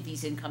how big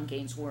these income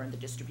gains were in the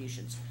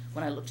distributions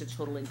when I looked at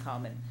total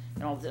income and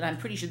all of that. And I'm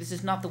pretty sure this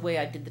is not the way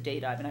I did the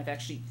data. I mean, I've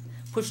actually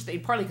pushed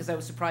partly because I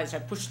was surprised, I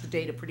pushed the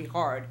data pretty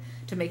hard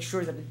to make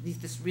sure that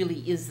this really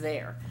is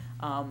there.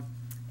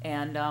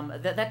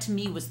 That to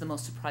me was the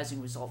most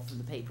surprising result from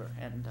the paper.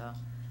 And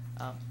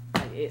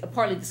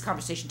partly this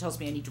conversation tells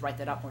me I need to write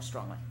that up more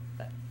strongly.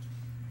 But,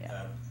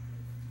 yeah.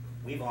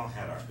 We've all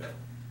had our go,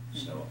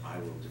 so I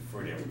will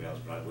defer to everybody else,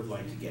 but I would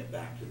like to get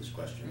back to this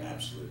question of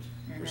absolute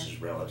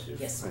versus relative.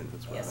 Yes.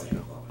 Yes.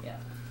 Yeah.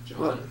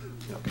 John?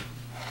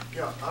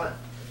 Yeah,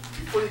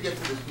 before you get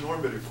to this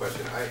normative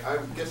question, I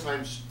guess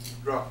I'm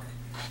struck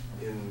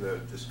in the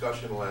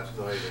discussion last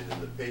night and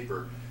in the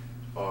paper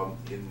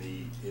in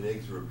the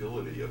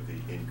inexorability of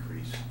the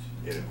increased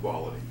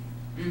inequality.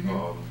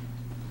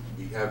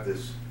 We have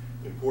this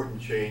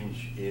important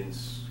change in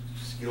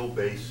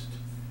skill-based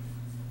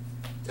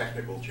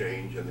technical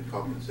change and the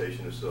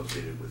compensation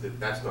associated with it.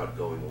 That's not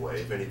going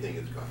away. If anything,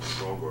 it's gotten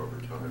stronger over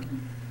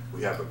time.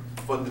 We have a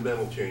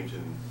fundamental change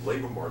in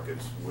labor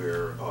markets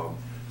where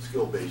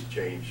skill-based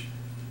change,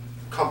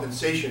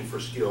 compensation for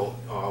skill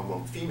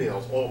among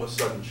females all of a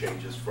sudden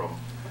changes from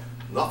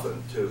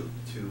nothing to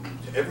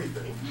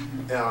everything.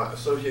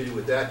 Associated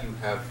with that, you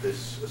have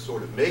this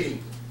sort of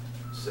mating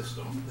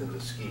system in the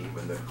scheme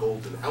and the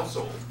golden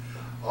household.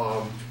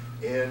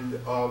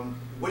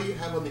 What do you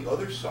have on the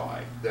other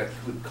side that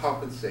would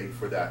compensate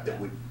for that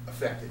would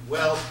affect it?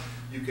 Well,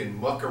 you can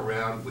muck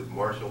around with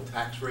marginal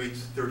tax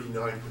rates,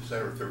 39%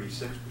 or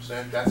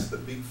 36%. That's the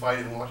big fight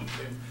in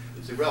Washington.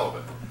 It's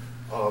irrelevant.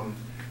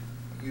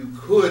 You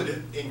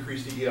could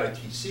increase the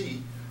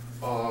EITC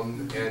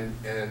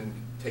and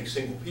take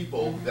single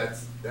people.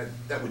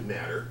 That would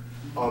matter.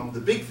 The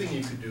big thing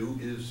you could do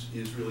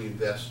is really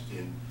invest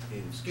in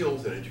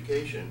skills and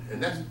education, and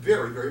that's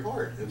very, very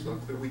hard. It's not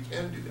clear we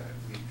can do that.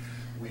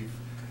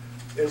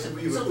 It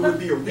would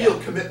be a real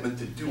commitment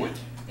to do it,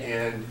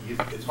 and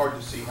it's hard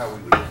to see how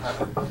we would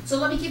have it. So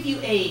let me give you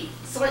a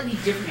slightly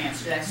different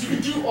answer to that. So you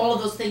can do all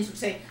of those things, which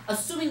say,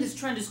 assuming this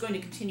trend is going to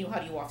continue, how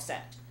do you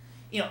offset?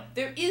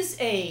 There is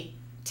a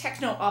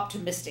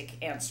techno-optimistic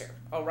answer,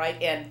 all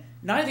right? And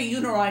neither you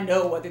nor I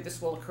know whether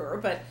this will occur,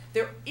 but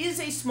there is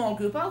a small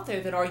group out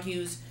there that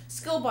argues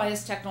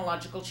skill-biased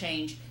technological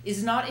change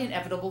is not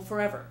inevitable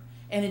forever.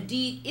 And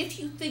indeed, if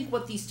you think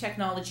what these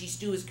technologies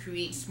do is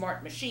create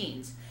smart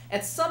machines,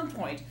 at some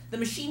point, the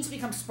machines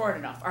become smart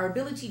enough. Our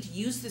ability to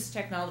use this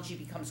technology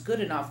becomes good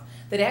enough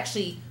that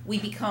actually we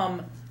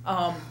become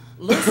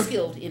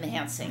low-skilled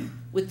enhancing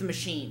with the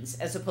machines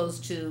as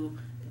opposed to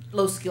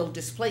low-skilled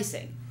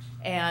displacing.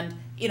 And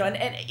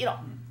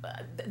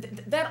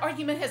that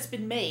argument has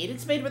been made.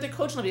 It's made rather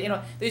cogently.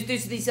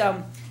 There's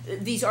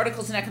these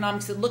articles in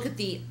economics that look at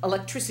the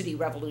electricity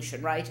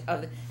revolution, right?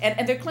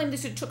 And they're claiming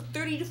this. It took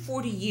 30 to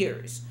 40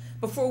 years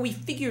before we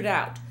figured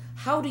out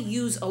how to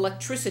use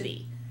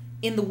electricity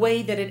in the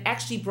way that it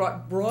actually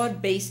brought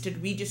broad-based and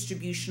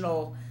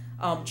redistributional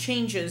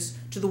changes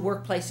to the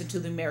workplace and to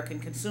the American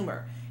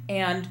consumer.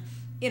 And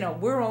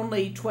we're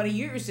only 20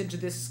 years into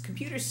this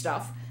computer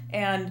stuff.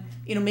 And,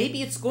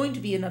 maybe it's going to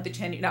be another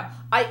 10 years. Now,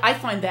 I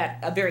find that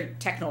a very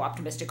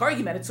techno-optimistic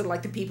argument. It's sort of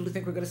like the people who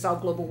think we're going to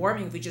solve global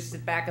warming if we just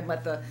sit back and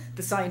let the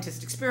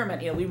scientists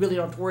experiment. We really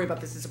don't have to worry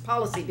about this as a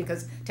policy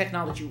because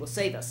technology will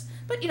save us.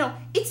 But,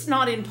 it's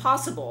not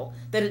impossible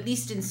that at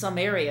least in some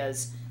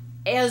areas,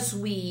 as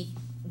we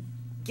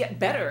get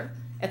better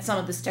at some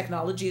of this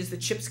technology, as the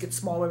chips get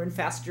smaller and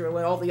faster and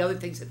all the other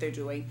things that they're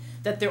doing,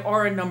 that there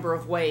are a number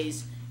of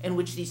ways in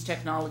which these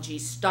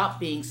technologies stop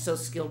being so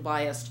skill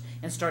biased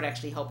and start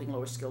actually helping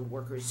lower skilled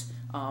workers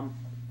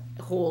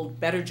hold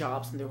better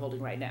jobs than they're holding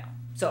right now.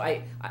 So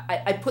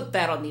I put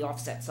that on the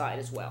offset side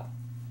as well.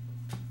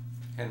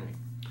 Henry.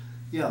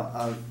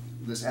 Yeah,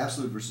 this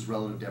absolute versus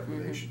relative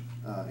deprivation.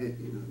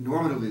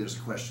 Normatively, there's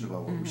a question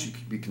about what we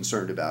should be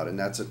concerned about, and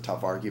that's a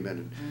tough argument.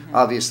 And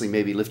obviously,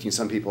 maybe lifting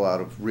some people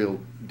out of real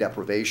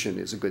deprivation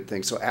is a good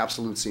thing, so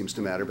absolute seems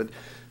to matter.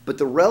 But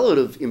the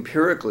relative,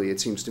 empirically, it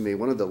seems to me,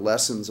 one of the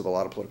lessons of a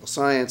lot of political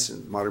science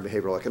and modern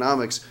behavioral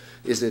economics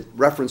is that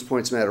reference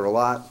points matter a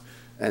lot,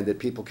 and that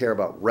people care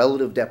about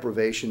relative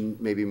deprivation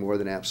maybe more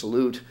than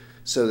absolute,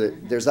 so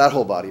that there's that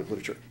whole body of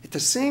literature. At the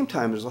same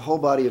time, there's a whole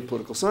body of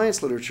political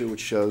science literature which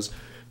shows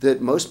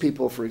that most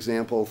people, for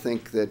example,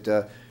 think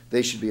that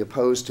they should be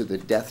opposed to the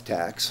death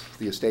tax,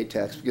 the estate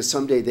tax, because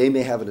someday they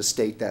may have an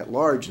estate that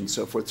large and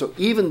so forth. So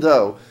even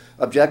though,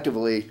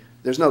 objectively,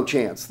 there's no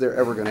chance they're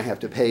ever going to have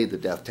to pay the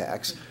death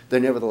tax, they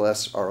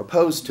nevertheless are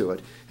opposed to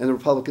it. And the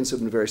Republicans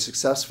have been very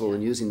successful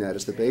in using that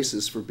as the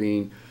basis for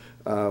being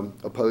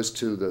opposed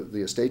to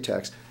the estate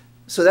tax.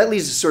 So that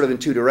leads us sort of in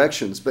two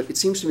directions, but it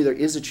seems to me there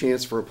is a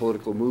chance for a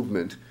political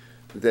movement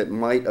that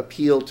might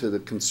appeal to the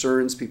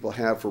concerns people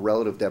have for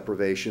relative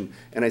deprivation.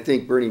 And I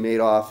think Bernie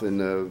Madoff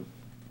and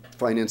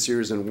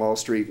financiers and Wall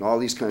Street and all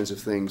these kinds of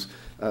things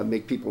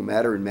make people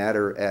madder and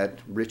madder at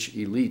rich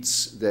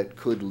elites that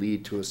could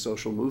lead to a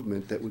social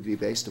movement that would be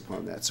based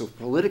upon that. So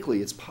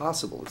politically, it's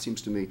possible, it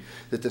seems to me,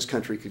 that this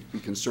country could be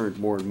concerned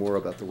more and more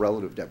about the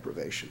relative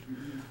deprivation.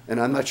 And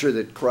I'm not sure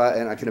that,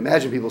 and I can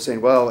imagine people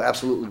saying, well,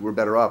 absolutely, we're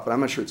better off, but I'm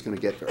not sure it's going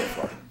to get very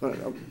far.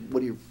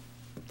 What are your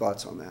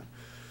thoughts on that?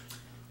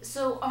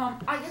 So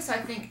I guess I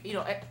think,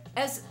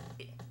 as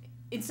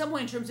in some way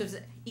in terms of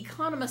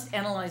economists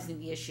analyzing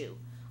the issue,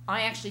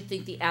 I actually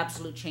think the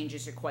absolute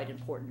changes are quite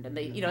important, and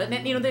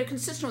they're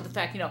consistent with the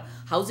fact,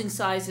 housing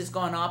size has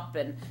gone up,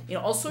 and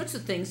all sorts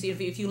of things.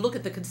 If you look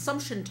at the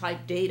consumption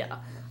type data,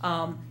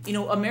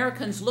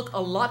 Americans look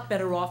a lot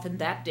better off in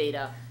that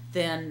data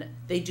than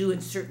they do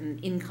in certain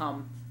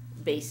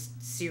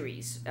income-based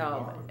series.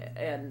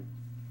 And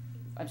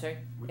I'm sorry.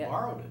 We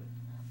borrowed it.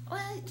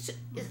 Well, it's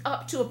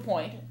up to a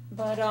point,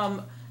 but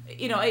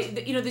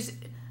there's.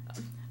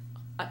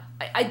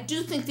 I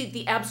do think that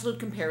the absolute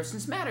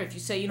comparisons matter. If you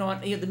say,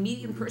 the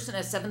median person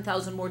has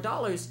 $7,000 more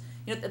dollars,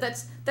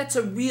 that's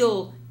a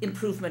real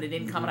improvement in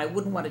income, and I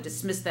wouldn't want to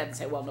dismiss that and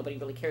say, well, nobody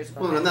really cares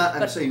about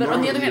that. I'm saying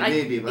normally it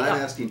may be, but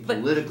I'm asking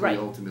politically,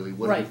 ultimately,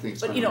 what do you think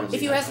is going to really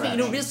if you ask me,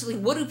 traction? realistically,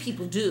 what do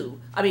people do?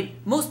 I mean,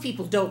 most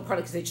people don't,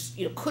 probably because they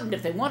just, couldn't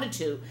if they wanted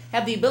to,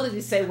 have the ability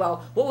to say,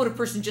 well, what would a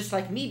person just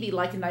like me be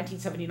like in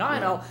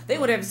 1979? Oh, they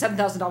would have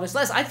 $7,000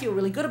 less. I feel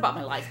really good about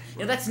my life.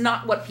 That's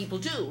not what people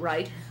do,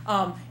 right?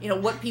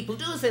 What people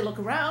do is they look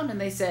around and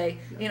they say,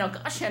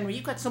 gosh, Henry,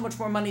 you've got so much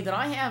more money than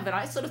I have, and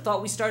I sort of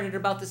thought we started at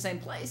about the same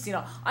place.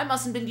 I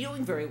mustn't have been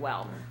doing very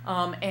well.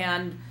 So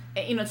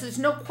there's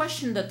no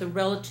question that the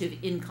relative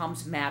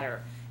incomes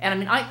matter. And I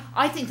mean,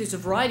 I think there's a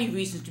variety of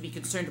reasons to be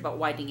concerned about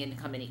widening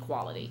income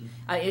inequality.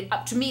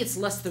 To me, it's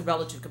less the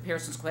relative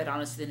comparisons, quite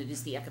honestly, than it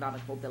is the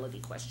economic mobility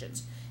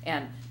questions.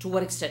 And to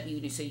what extent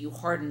you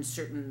harden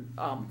certain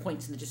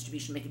points in the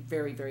distribution, make it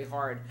very, very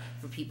hard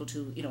for people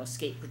to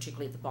escape,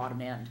 particularly at the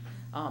bottom end,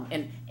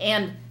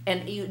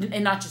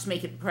 and not just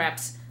make it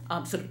perhaps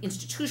sort of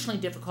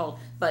institutionally difficult,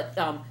 but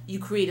you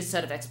create a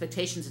set of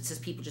expectations that says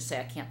people just say,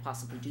 I can't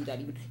possibly do that,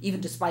 even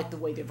despite the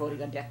way they're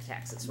voting on death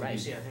taxes, right? You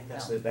see, I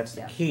think that's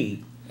the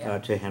key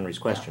to Henry's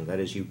question. That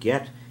is, you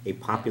get a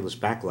populist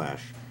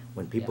backlash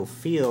when people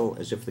feel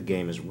as if the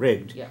game is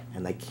rigged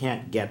and they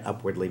can't get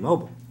upwardly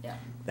mobile.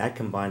 That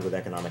combined with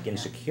economic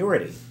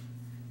insecurity,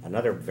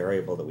 another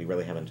variable that we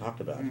really haven't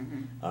talked about,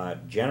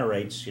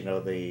 generates,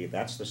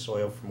 that's the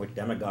soil from which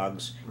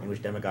demagogues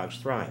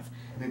thrive.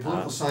 I mean,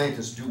 political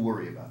scientists do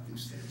worry about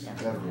these things.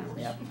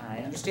 Yeah, I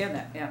understand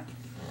that,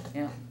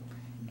 yeah.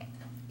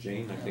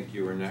 Jane, I think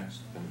you were next,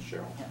 and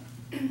Cheryl.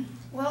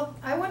 Well,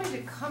 I wanted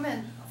to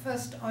comment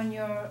first on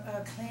your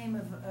claim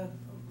of a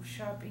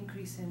sharp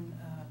increase in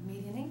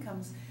median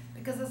incomes,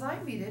 because as I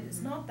read it,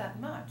 it's not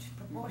that much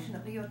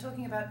proportionately. You're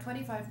talking about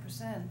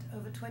 25%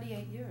 over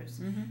 28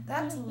 years.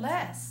 That's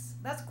less.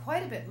 That's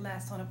quite a bit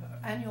less on an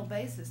annual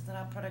basis than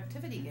our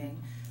productivity gain.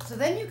 So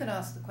then you can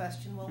ask the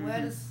question, well,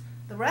 where does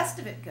the rest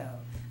of it go?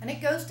 And it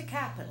goes to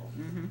capital.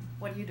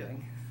 What are you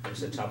doing?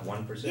 It's the top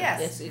 1%.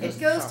 Yes, it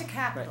goes to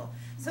capital.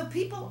 Right. So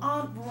people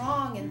aren't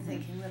wrong in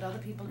thinking that other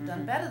people have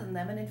done better than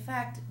them. And in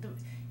fact,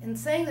 in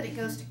saying that it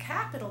goes to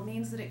capital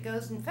means that it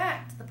goes, in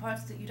fact, to the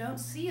parts that you don't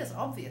see as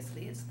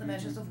obviously. It's the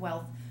measures of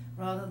wealth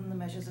rather than the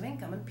measures of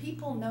income. And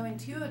people know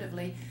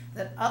intuitively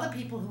that other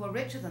people who are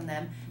richer than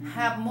them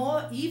have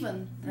more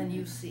even than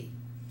you see.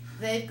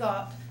 They've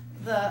got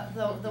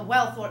the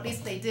wealth, or at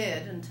least they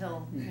did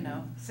until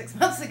 6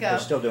 months ago. They're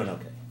still doing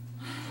okay.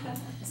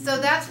 So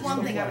that's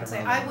one thing I would say.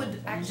 I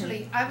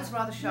was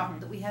rather shocked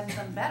that we hadn't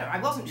done better. I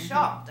wasn't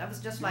shocked. I was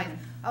just like,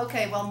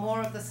 okay, well,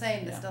 more of the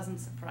same. This doesn't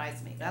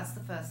surprise me. That's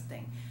the first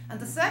thing. And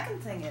the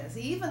second thing is,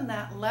 even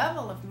that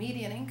level of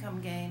median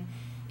income gain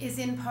is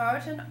in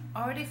part an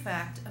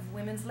artifact of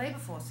women's labor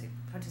force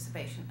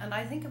participation. And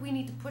I think we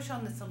need to push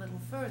on this a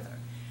little further.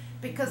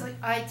 Because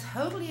I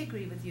totally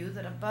agree with you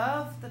that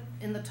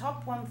in the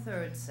top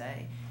 1/3,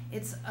 say,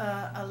 it's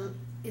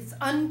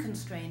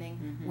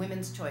unconstraining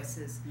women's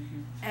choices.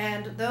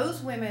 And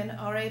those women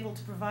are able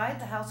to provide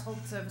the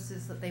household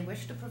services that they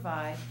wish to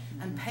provide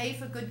and pay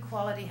for good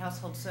quality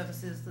household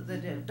services that they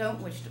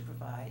don't wish to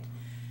provide.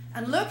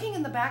 And lurking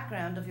in the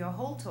background of your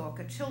whole talk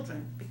are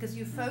children, because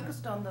you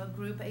focused on the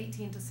group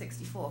 18 to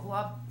 64 who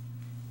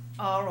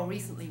are or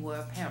recently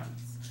were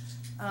parents.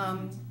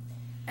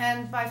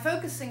 And by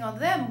focusing on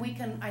them, we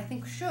can, I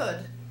think,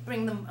 should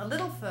bring them a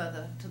little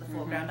further to the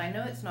foreground. I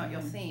know it's not your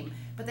theme,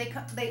 but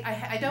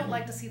I don't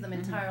like to see them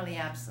entirely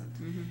absent.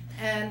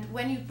 And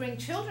when you bring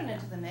children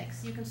into the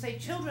mix, you can say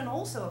children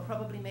also are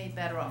probably made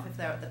better off if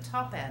they're at the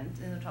top end,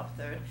 in the top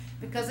third,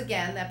 because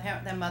again,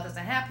 their mothers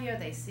are happier.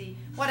 They see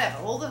whatever,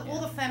 all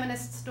the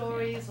feminist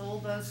stories, all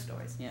those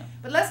stories.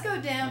 But let's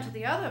go down to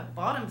the other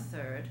bottom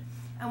third,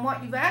 and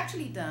what you've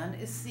actually done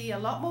is see a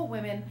lot more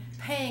women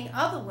paying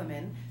other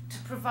women to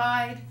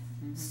provide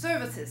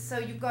services. So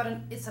you've got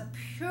it's a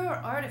pure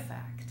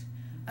artifact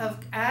of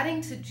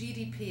adding to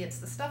GDP. It's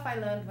the stuff I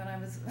learned when I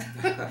was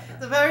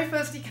the very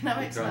first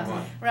economics class,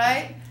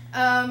 right?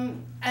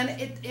 And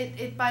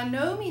it by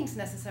no means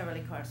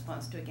necessarily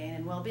corresponds to a gain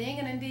in well-being.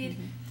 And indeed,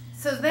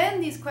 so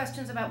then these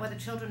questions about whether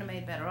children are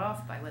made better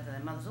off by whether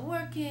their mothers are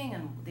working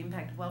and the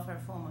impact of welfare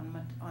reform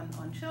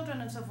on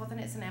children and so forth, and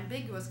it's an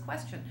ambiguous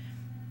question.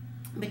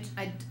 But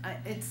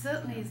it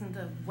certainly isn't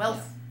a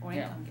wealth or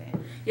income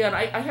gain. Yeah, and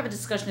I have a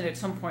discussion at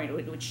some point,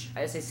 which,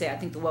 as I say, I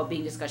think the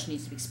well-being discussion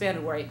needs to be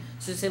expanded, where I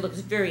say, look,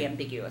 it's very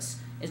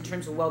ambiguous in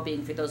terms of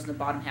well-being for those in the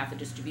bottom half of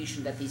the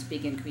distribution, that these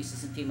big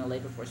increases in female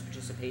labor force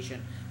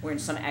participation were in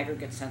some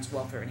aggregate sense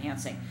welfare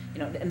enhancing.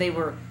 And they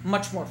were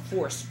much more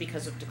forced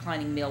because of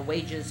declining male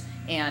wages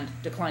and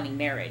declining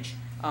marriage.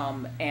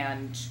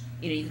 And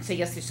you can say,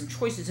 yes, there's some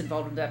choices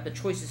involved in that, but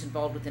choices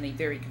involved within a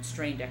very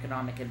constrained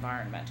economic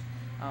environment.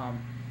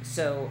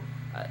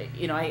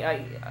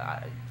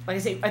 Like I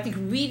say, I think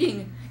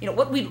reading,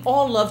 what we'd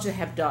all love to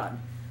have done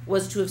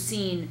was to have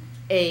seen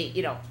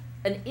an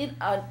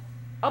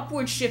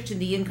upward shift in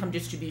the income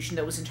distribution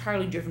that was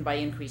entirely driven by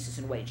increases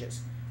in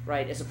wages,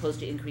 right, as opposed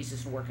to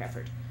increases in work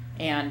effort.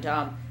 And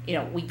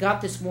we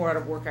got this more out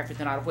of work effort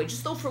than out of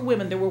wages. Though for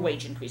women there were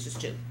wage increases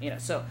too.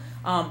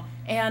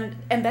 And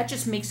that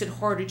just makes it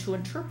harder to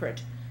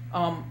interpret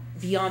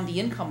beyond the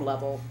income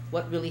level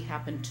what really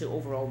happened to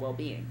overall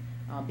well-being.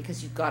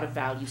 Because you've got to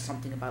value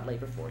something about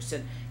labor force.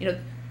 And,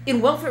 in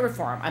welfare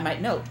reform, I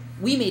might note,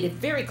 we made a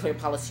very clear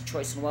policy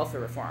choice in welfare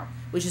reform,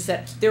 which is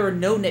that there are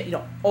no,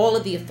 all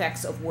of the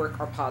effects of work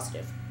are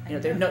positive.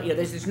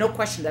 There's no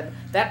question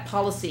that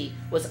policy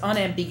was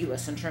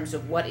unambiguous in terms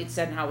of what it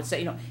said and how it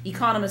said.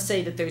 Economists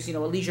say that there's, a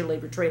leisure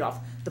labor trade-off.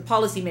 The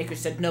policymakers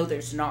said, no,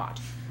 there's not.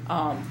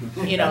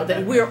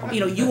 That we're,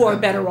 you are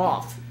better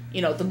off,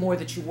 the more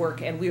that you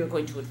work, and we are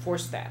going to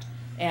enforce that.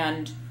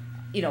 And,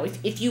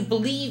 if you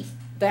believe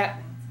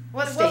that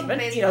statement,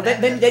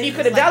 then you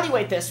could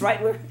evaluate this, right?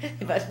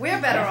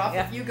 We're better off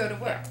if you go to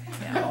work.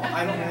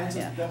 I don't know. It's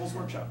the devil's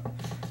workshop.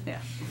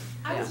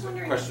 I was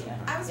wondering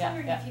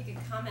if you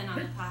could comment on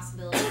the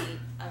possibility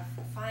of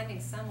finding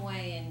some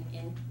way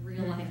in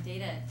real life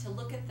data to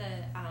look at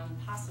the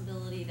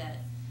possibility that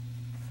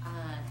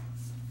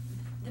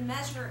the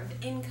measure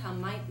of income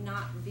might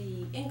not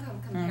be,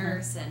 income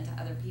comparison to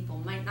other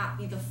people might not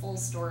be the full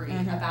story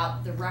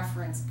about the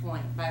reference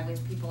point by which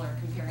people are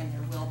comparing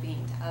their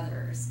well-being to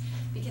others.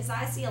 Because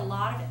I see a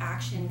lot of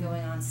action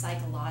going on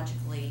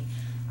psychologically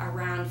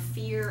around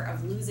fear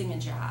of losing a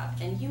job.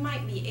 And you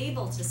might be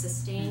able to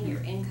sustain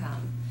your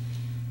income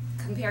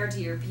compared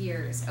to your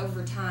peers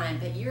over time,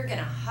 but you're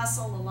gonna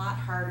hustle a lot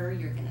harder,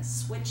 you're gonna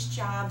switch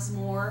jobs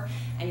more,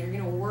 and you're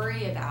gonna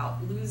worry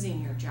about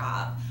losing your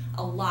job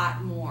a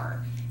lot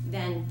more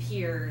than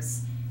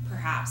peers,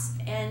 perhaps.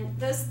 And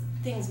those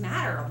things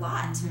matter a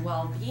lot to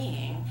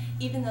well-being,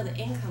 even though the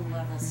income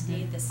level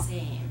stayed the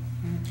same.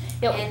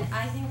 And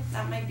I think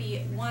that might be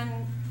one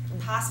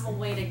possible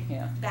way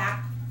to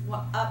back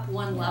up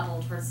one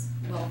level towards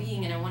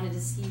well-being, and I wanted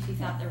to see if you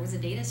thought there was a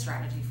data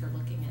strategy for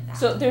looking at that.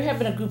 So there have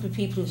been a group of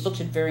people who've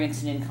looked at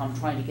variance in income,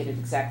 trying to get at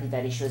exactly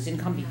that issue. Has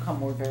income become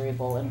more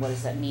variable, and what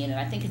does that mean? And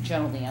I think in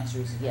general the answer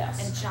is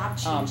yes. And job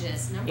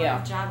changes, number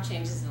of job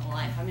changes in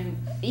life. I mean,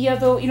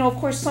 though of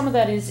course some of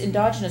that is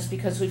endogenous,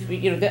 because if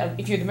you're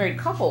the married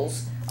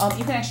couples,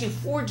 you can actually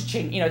afford to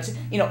change.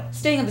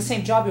 Staying in the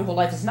same job your whole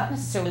life is not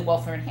necessarily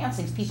welfare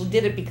enhancing. People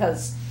did it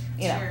because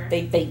you know, Sure.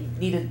 they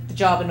needed the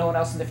job and no one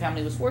else in their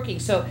family was working.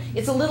 So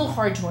it's a little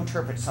hard to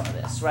interpret some of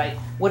this, right?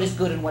 What is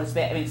good and what is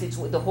bad. I mean, it's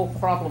the whole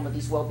problem with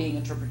these well-being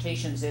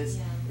interpretations is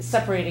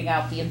separating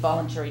out the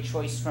involuntary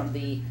choice from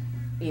the,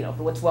 you know,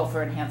 what's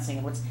welfare enhancing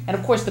and what's, and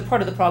of course the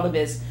part of the problem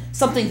is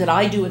something that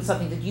I do and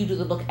something that you do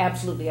that look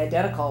absolutely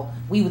identical,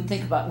 we could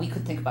think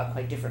about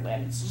quite differently. I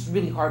mean, it's just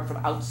really hard from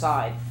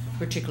outside,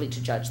 particularly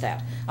to judge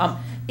that.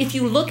 If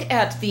you look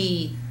at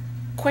the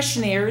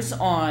questionnaires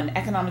on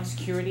economic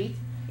security,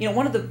 you know,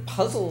 one of the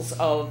puzzles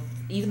of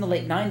even the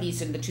late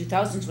 90s and the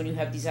 2000s when you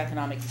have these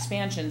economic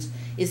expansions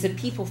is that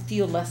people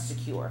feel less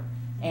secure.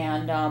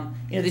 And,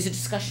 you know, there's a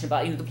discussion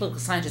about, you know, the political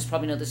scientists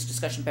probably know this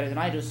discussion better than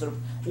I do, sort of,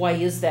 why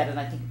is that? And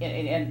I think,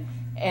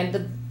 and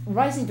the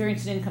rising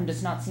variance in income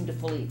does not seem to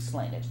fully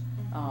explain it.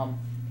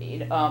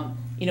 You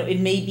know, it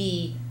may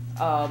be,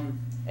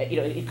 you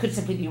know, it could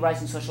simply be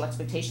rising social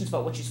expectations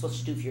about what you're supposed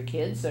to do for your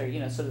kids, or, you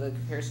know, sort of the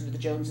comparison to the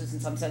Joneses in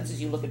some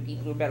senses. You look at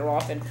people who are better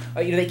off, and,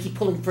 or, you know, they keep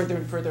pulling further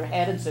and further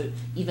ahead, and so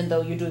even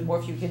though you're doing more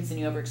for your kids than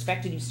you ever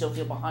expected, you still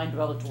feel behind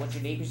relative to what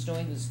your neighbor's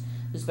doing, who's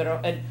better,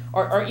 and,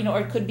 or you know,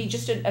 or it could be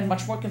just a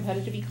much more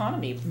competitive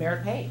economy with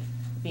merit pay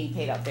being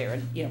paid out there,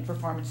 and, you know,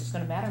 performance is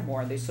going to matter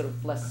more, and there's sort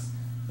of less,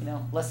 you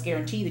know, less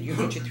guarantee that you'll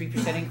get your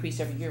 3% increase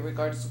every year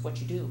regardless of what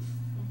you do.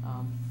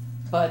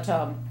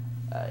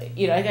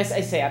 You know, I guess I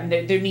say, I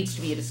mean, there needs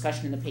to be a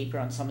discussion in the paper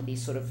on some of these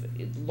sort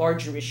of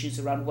larger issues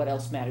around what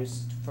else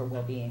matters for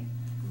well-being.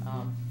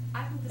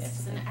 I think this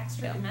is an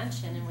extra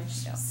dimension in which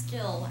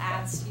skill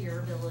adds to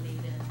your ability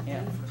to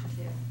maneuver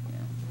too.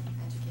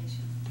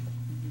 Education.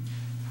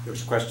 There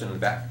was a question in the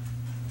back.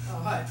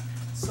 Hi.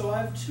 So I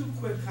have two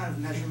quick kind of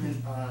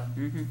measurement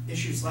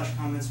issues /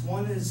 comments.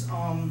 One is,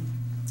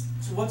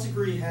 to what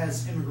degree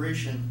has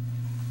immigration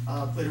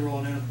played a role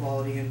in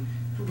inequality, and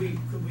could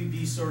we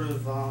be sort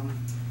of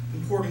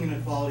importing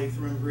inequality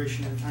through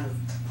immigration in a kind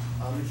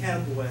of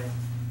mechanical way?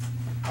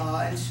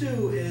 And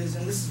two is,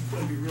 and this is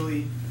going to be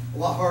really a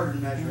lot harder to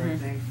measure, I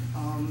think,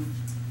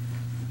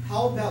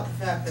 how about the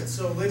fact that,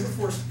 so labor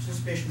force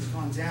participation has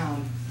gone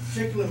down,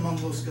 particularly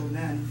among low-skilled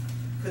men,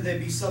 could they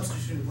be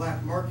substituting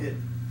black market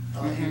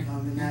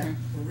income, and that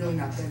we're really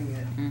not getting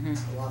it,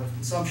 a lot of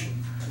consumption?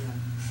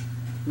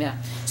 Yeah.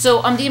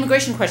 So the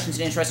immigration question is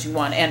an interesting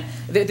one, and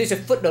there's a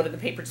footnote in the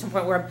paper at some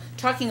point where I'm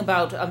talking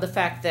about the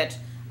fact that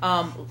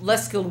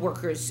less skilled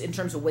workers in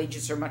terms of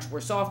wages are much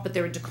worse off, but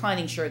they're a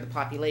declining share of the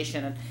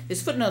population. And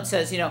this footnote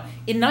says, you know,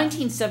 in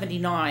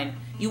 1979,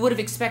 you would have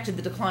expected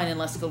the decline in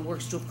less skilled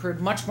workers to have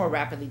occurred much more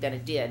rapidly than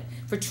it did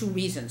for two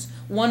reasons.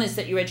 One is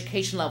that your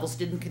education levels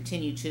didn't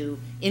continue to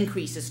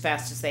increase as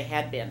fast as they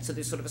had been. So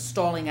there's sort of a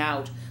stalling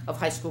out of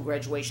high school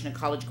graduation and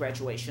college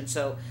graduation.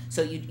 So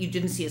you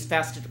didn't see as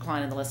fast a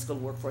decline in the less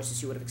skilled workforce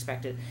as you would have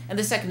expected. And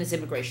the second is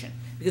immigration,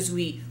 because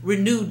we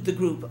renewed the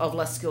group of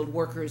less skilled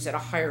workers at a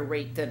higher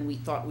rate than we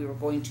thought we were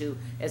going to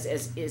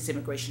as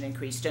immigration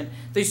increased. And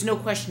there's no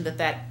question that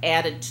that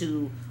added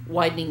to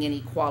widening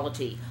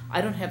inequality.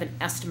 I don't have an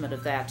estimate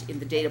of that in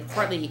the data.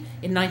 Partly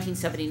in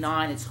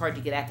 1979, it's hard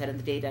to get at that in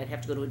the data. I'd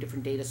have to go to a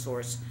different data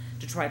source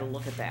to try to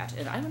look at that.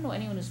 And I don't know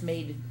anyone who's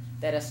made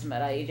that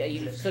estimate.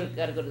 You sort of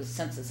got to go to the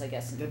census, I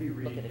guess, and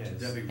look at it.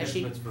 Debbie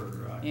estimates for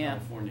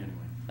California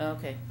anyway.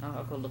 Okay,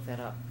 I'll go look that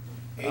up.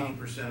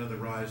 80% of the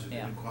rise of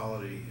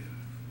inequality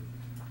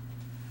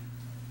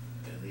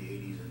in the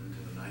 80s and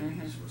into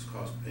the 90s was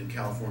caused in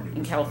California.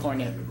 Caused by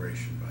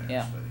immigration by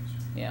our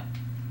studies.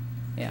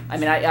 Yeah, I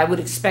mean, I would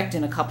expect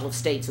in a couple of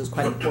states it was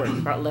quite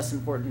important, less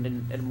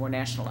important at a more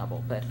national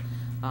level. But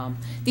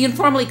the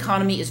informal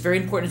economy is very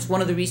important. It's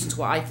one of the reasons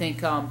why I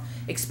think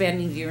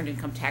expanding the earned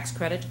income tax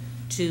credit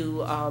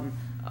to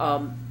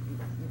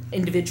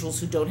individuals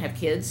who don't have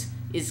kids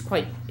is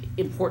quite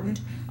important.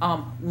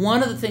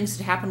 One of the things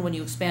that happened when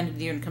you expanded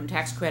the income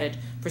tax credit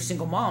for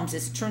single moms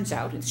is, it turns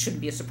out, it shouldn't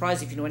be a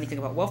surprise if you know anything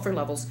about welfare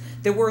levels,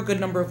 there were a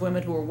good number of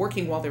women who were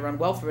working while they were on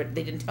welfare.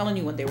 They didn't tell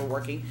anyone they were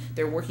working.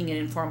 They were working in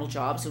informal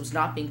jobs. It was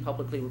not being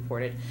publicly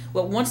reported.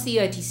 Well, once the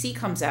EITC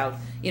comes out,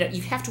 you know,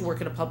 you have to work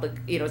in a public,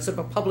 you know, sort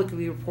of a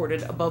publicly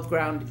reported above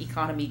ground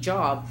economy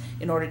job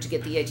in order to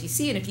get the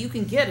EITC. And if you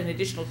can get an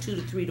additional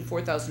 $2,000 to $3,000 to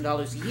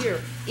 $4,000 a year,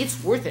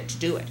 it's worth it to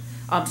do it.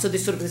 So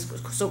there's sort of this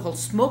so-called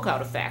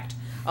smoke-out effect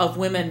of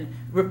women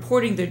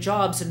reporting their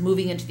jobs and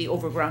moving into the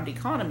overground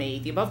economy,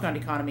 the above ground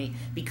economy,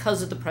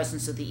 because of the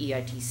presence of the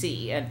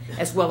EITC, and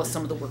as well as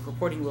some of the work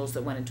reporting rules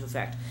that went into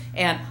effect.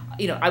 And,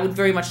 you know, I would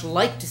very much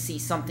like to see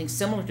something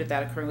similar to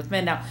that occurring with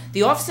men. Now,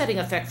 the offsetting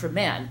effect for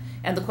men,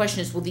 and the question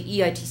is, will the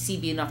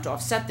EITC be enough to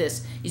offset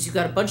this, is you've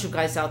got a bunch of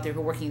guys out there who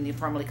are working in the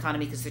informal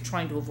economy because they're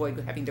trying to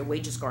avoid having their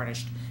wages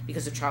garnished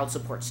because of child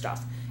support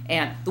stuff.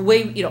 And the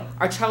way, you know,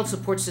 our child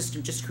support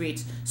system just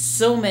creates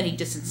so many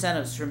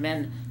disincentives for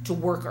men to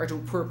work or to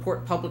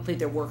report publicly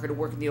their work or to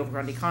work in the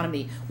overground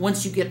economy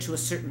once you get to a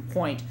certain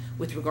point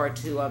with regard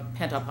to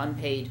pent-up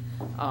unpaid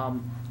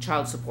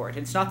child support.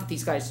 And it's not that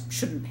these guys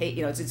shouldn't pay,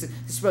 you know,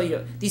 it's really, you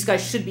know, these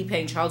guys should be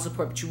paying child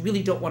support, but you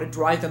really don't want to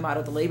drive them out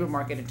of the labor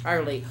market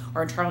entirely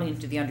or entirely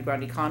into the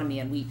underground economy,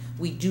 and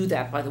we do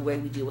that by the way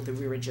we deal with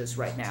arrearages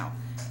right now.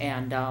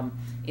 And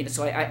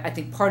so I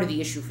think part of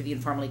the issue for the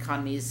informal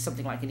economy is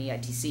something like an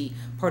EITC.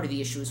 Part of the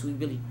issue is we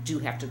really do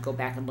have to go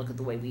back and look at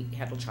the way we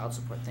handle child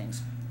support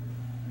things.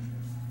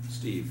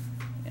 Steve.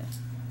 Yeah.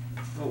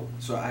 Oh,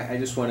 so I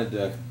just wanted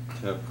to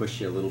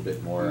push you a little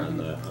bit more on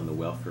the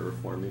welfare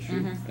reform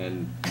issue,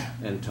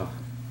 and to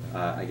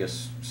I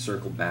guess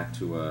circle back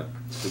to a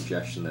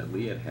suggestion that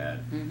Lee had.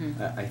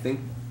 I think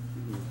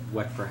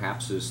what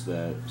perhaps is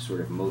the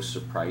sort of most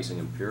surprising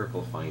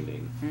empirical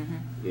finding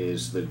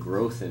is the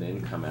growth in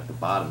income at the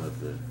bottom of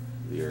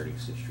the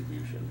earnings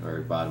distribution, or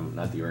bottom,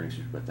 not the earnings,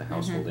 but the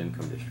household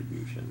income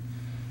distribution.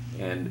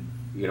 And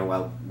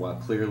while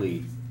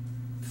clearly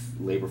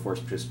labor force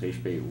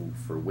participation rate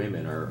for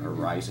women are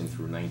rising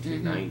through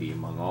 1990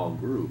 among all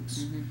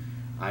groups,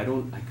 I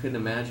couldn't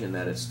imagine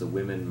that it's the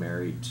women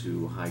married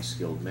to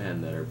high-skilled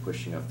men that are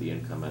pushing up the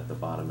income at the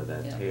bottom of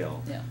that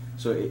tail. Yeah.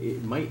 So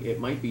it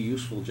might be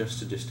useful just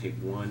to take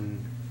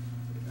one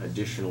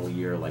additional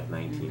year like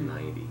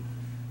 1990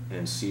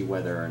 and see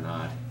whether or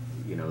not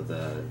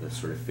the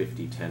sort of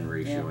 50-10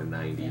 ratio in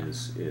 90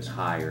 is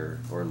higher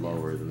or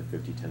lower than the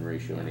 50-10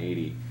 ratio in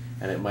 80.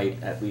 And it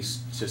might, at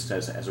least just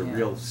as a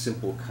real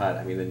simple cut,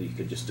 I mean, then you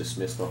could just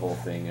dismiss the whole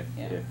thing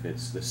if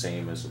it's the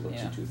same as it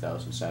looks in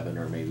 2007,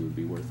 or maybe it would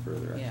be worth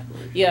further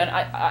exploration. Yeah, and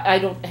I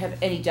don't have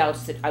any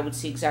doubts that I would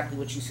see exactly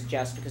what you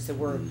suggest, because there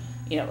were,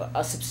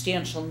 a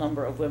substantial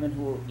number of women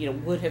who,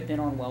 would have been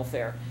on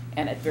welfare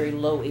and at very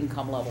low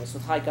income levels,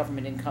 with high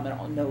government income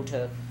and no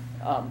to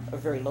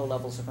very low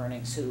levels of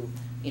earnings, who,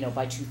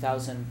 by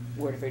 2000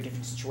 were in a very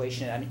different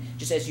situation. I mean,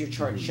 just as your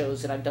chart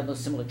shows, and I've done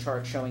those similar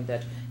charts showing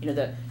that,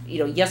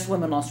 yes,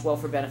 women lost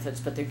welfare benefits,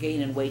 but their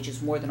gain in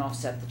wages more than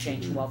offset the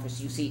change in welfare.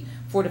 So you see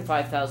 $4,000 to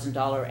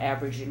 $5,000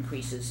 average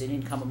increases in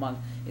income among,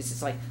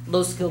 it's like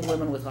low-skilled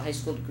women with a high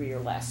school degree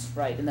or less,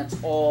 right? And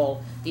that's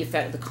all the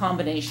effect, the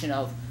combination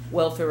of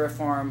welfare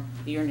reform,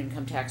 the earned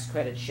income tax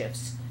credit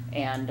shifts,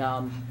 and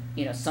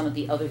some of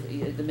the other,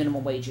 the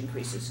minimum wage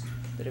increases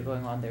that are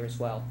going on there as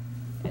well.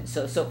 And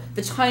so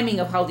the timing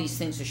of how these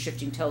things are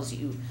shifting tells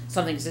you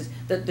something.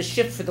 The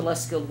shift for the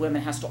less skilled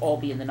women has to all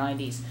be in the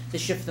 90s. The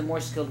shift for the more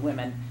skilled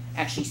women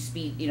actually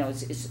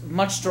is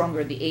much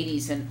stronger in the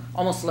 80s and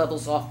almost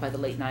levels off by the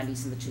late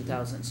 90s and the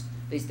 2000s.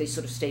 They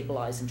sort of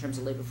stabilize in terms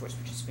of labor force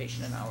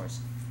participation in hours.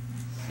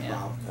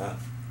 Yeah. Wow.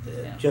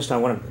 Just I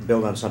want to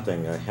build on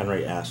something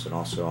Henry asked, and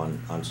also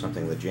on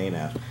something that Jane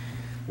asked.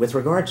 With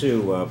regard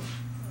to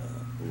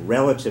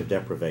relative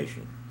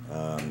deprivation,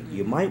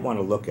 you might want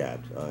to look at,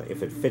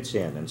 if it fits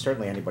in, and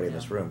certainly anybody in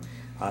this room,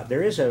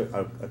 there is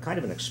a kind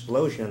of an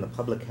explosion in the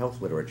public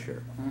health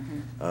literature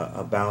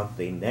about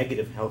the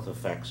negative health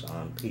effects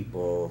on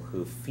people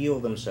who feel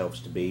themselves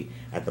to be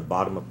at the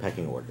bottom of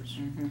pecking orders,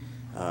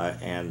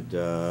 and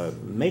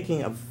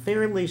making a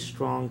fairly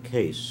strong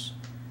case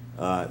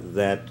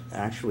that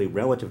actually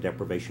relative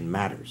deprivation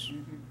matters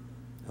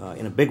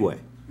in a big way.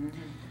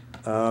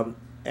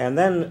 And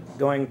then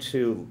going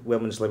to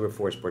women's labor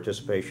force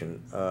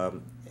participation,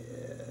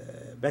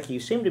 Becky, you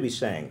seem to be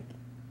saying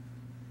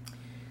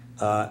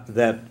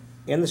that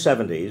in the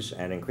 70s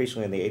and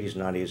increasingly in the 80s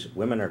and 90s,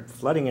 women are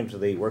flooding into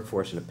the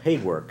workforce into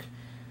paid work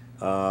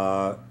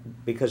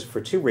because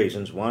for two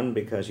reasons. One,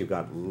 because you've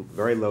got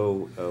very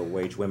low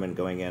wage women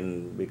going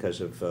in because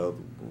of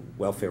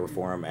welfare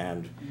reform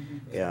and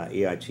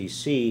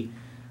EITC,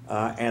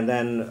 and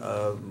then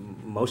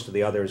most of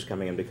the others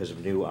coming in because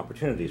of new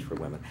opportunities for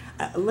women.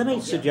 Let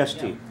me suggest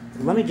to you,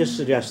 let me just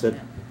suggest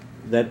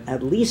that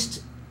at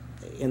least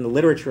in the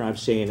literature I've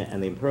seen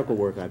and the empirical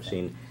work I've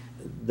seen,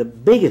 the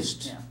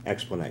biggest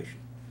explanation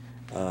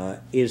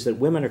is that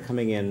women are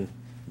coming in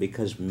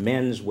because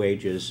men's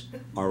wages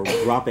are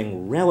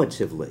dropping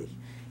relatively.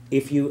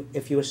 If you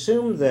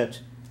assume that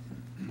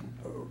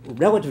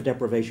relative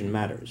deprivation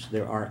matters,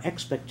 there are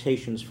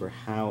expectations for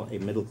how a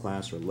middle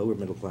class or lower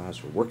middle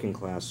class or working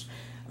class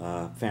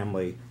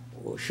family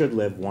should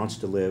live, wants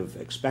to live,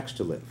 expects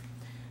to live.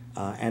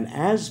 And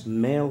as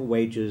male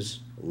wages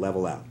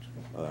level out,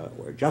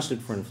 or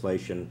adjusted for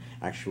inflation,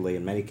 actually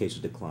in many cases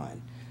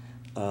decline,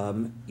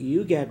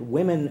 you get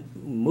women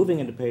moving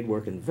into paid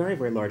work in very,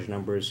 very large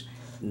numbers,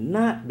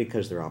 not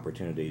because there are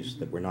opportunities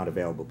that were not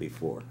available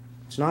before.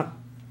 It's not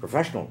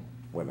professional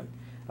women.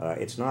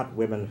 It's not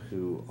women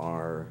who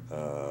are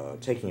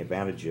taking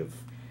advantage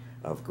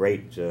of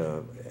great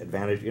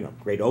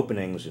great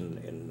openings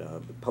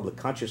in public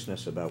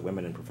consciousness about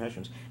women in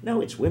professions.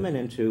 No, it's women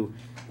into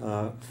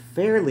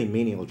fairly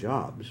menial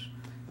jobs,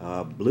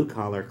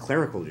 blue-collar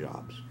clerical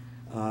jobs,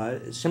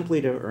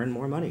 simply to earn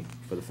more money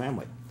for the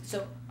family.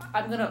 So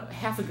I'm going to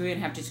half agree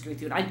and half disagree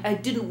with you. And I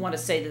didn't want to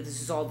say that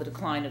this is all the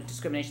decline of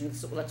discrimination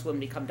that lets women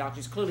become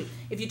doctors. Clearly,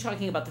 if you're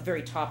talking about the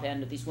very top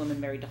end of these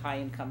women married to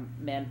high-income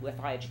men who have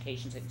high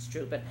educations, I think it's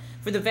true. But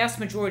for the vast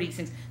majority of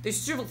things, there's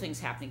several things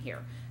happening here.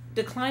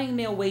 Declining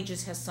male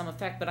wages has some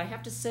effect, but I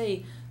have to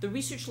say the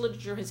research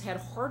literature has had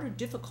harder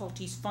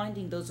difficulties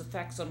finding those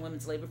effects on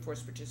women's labor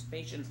force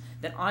participation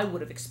than I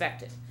would have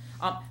expected.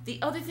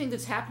 The other thing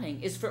that's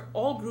happening is for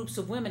all groups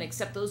of women,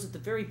 except those at the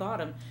very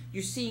bottom,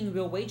 you're seeing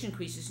real wage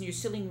increases, and you're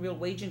seeing real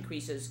wage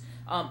increases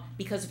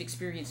because of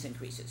experience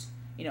increases.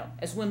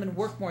 as women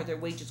work more, their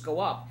wages go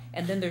up,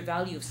 and then their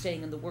value of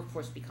staying in the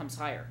workforce becomes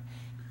higher.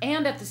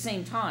 And at the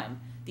same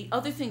time, the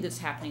other thing that's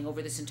happening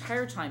over this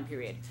entire time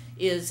period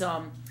is,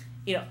 for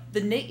the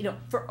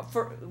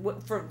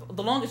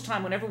longest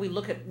time, whenever we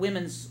look at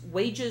women's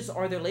wages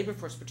or their labor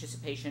force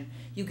participation,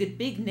 you get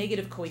big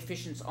negative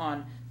coefficients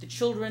on the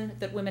children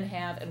that women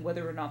have and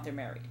whether or not they're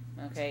married.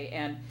 Okay,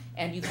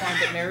 and you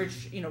find that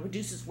marriage,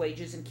 reduces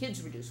wages and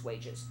kids reduce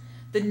wages.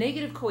 The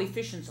negative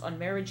coefficients on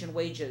marriage and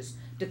wages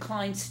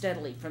declined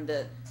steadily from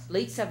the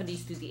late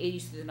 70s through the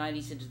 80s through the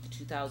 90s into the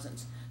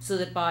 2000s, so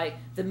that by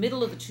the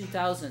middle of the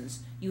 2000s,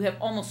 you have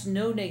almost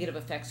no negative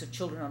effects of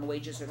children on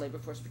wages or labor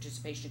force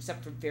participation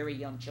except for very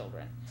young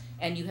children.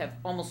 And you have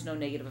almost no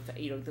negative effect,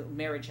 the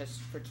marriage has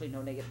virtually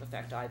no negative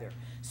effect either.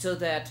 So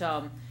that,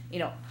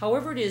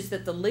 however it is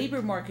that the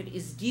labor market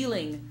is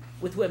dealing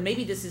with women,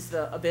 maybe this is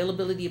the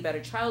availability of better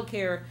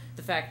childcare,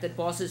 the fact that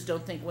bosses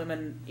don't think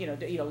women,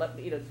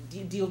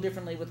 deal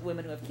differently with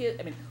women who have kids.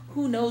 I mean,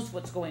 who knows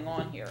what's going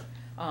on here?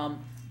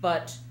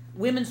 But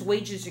women's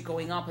wages are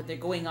going up, and they're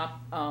going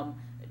up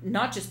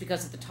not just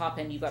because at the top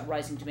end you've got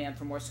rising demand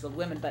for more skilled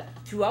women, but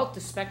throughout the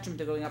spectrum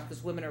they're going up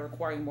because women are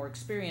acquiring more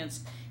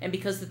experience, and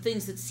because the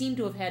things that seem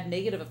to have had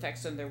negative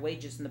effects on their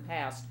wages in the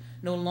past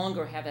no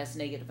longer have as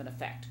negative an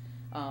effect.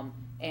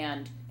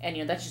 And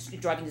that's just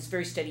driving this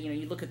very steady,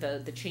 you look at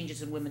the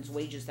changes in women's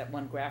wages, that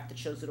one graph that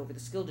shows it over the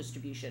skill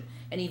distribution,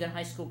 and even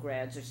high school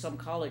grads or some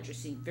college are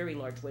seeing very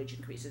large wage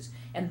increases.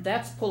 And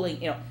that's pulling,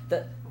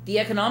 the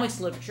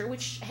economics literature,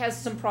 which has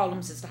some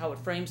problems as to how it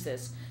frames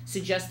this,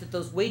 suggests that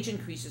those wage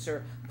increases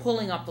are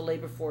pulling up the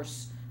labor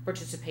force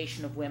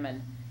participation of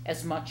women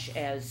as much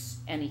as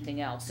anything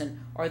else. And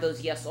are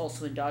those, yes,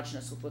 also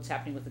endogenous with what's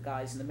happening with the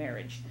guys in the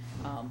marriage?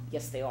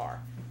 Yes, they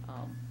are.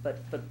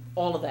 But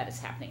all of that is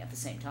happening at the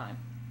same time.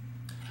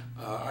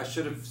 I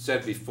should have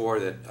said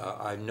before that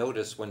I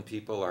notice when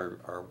people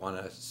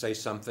want to say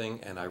something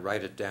and I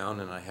write it down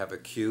and I have a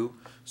cue.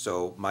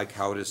 So Mike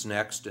Howard is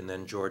next, and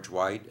then George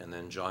White, and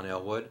then John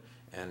Elwood.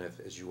 And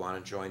as you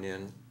want to join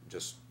in,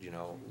 just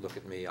look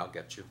at me. I'll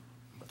get you.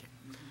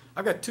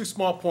 I've got two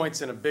small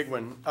points and a big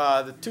one.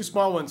 The two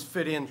small ones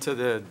fit into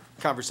the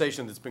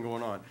conversation that's been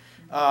going on.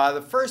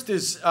 The first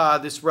is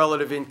this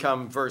relative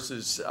income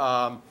versus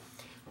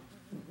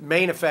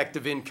main effect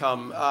of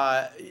income.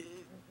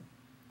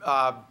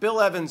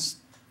 Bill Evans,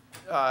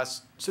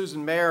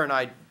 Susan Mayer, and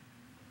I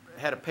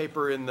had a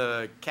paper in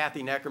the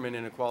Kathy Neckerman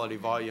Inequality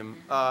volume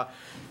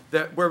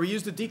where we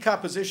used a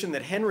decomposition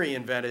that Henry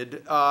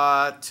invented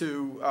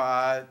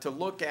to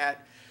look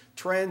at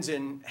trends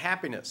in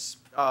happiness.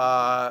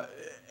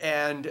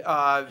 And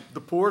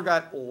the poor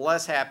got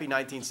less happy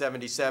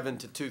 1977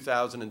 to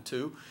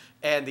 2002,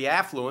 and the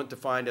affluent,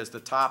 defined as the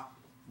top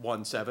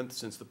 1/7,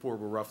 since the poor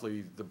were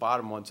roughly the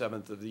bottom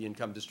 1/7 of the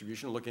income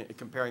distribution,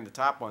 comparing the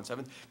top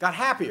 1/7, got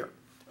happier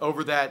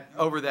over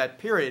that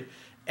period.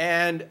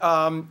 And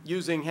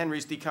using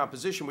Henry's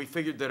decomposition, we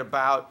figured that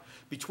about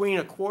between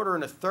a quarter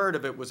and a third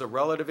of it was a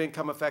relative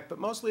income effect, but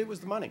mostly it was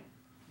the money.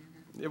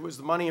 It was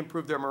the money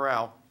improved their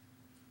morale.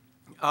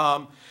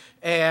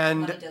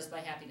 And money does buy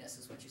happiness,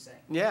 is what you're saying.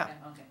 Yeah.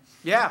 Okay.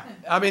 Yeah,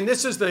 I mean,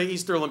 this is the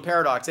Easterlin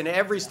paradox. In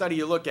every study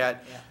you look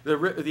at,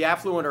 the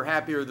affluent are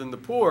happier than the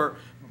poor,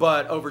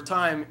 but over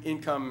time,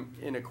 income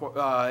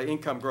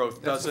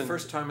growth doesn't. That's the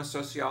first time a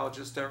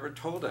sociologist ever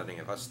told any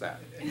of us that.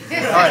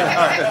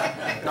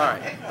 All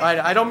right.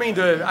 I don't mean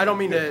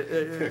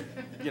to,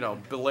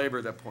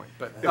 belabor that point,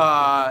 but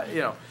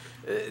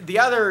the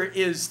other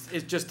is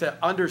just to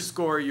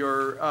underscore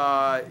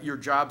your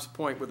Jobs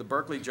point with the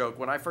Berkeley joke.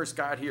 When I first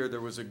got here, there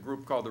was a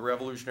group called the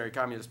Revolutionary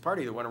Communist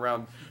Party that went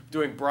around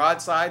doing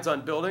broadsides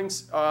on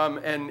buildings,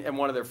 and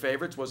one of their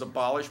favorites was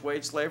abolish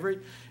wage slavery,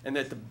 and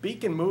that the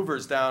Beacon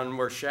Movers down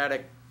where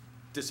Shattuck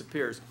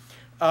disappears,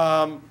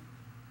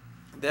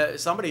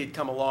 somebody had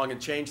come along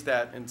and changed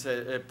that and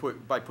said,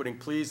 by putting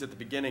please at the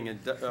beginning and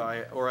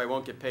or I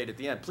won't get paid at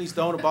the end. Please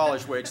don't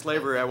abolish wage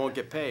slavery. I won't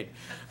get paid,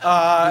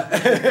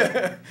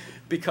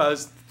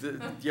 because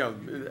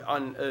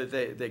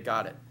they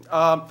got it.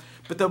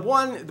 But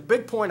the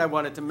big point I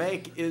wanted to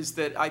make is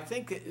that I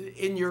think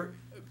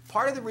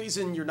part of the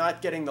reason you're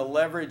not getting the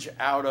leverage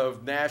out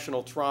of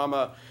national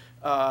trauma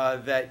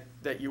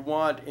that you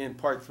want in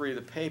part 3 of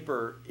the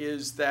paper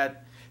is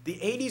that the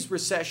 80s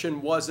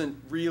recession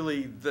wasn't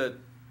really the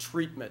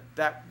treatment.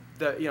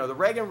 The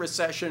Reagan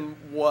recession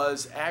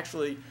was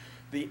actually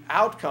the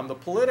outcome, the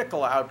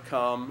political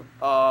outcome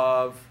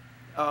of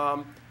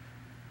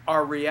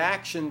our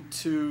reaction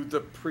to the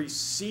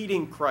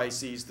preceding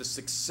crises, the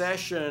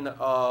succession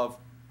of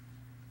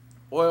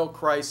oil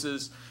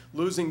crisis,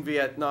 losing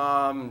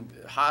Vietnam,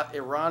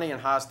 Iranian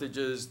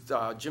hostages,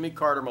 Jimmy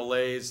Carter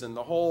malaise, and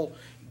the whole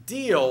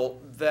deal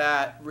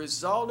that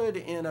resulted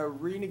in a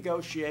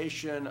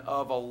renegotiation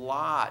of a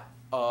lot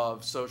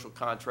of social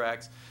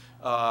contracts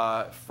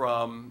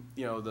from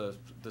the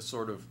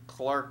sort of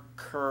Clark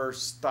Kerr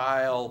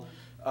style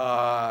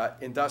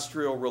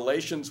industrial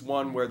relations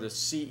one where the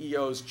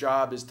CEO's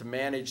job is to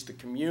manage the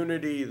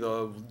community,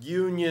 the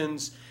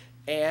unions,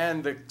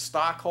 and the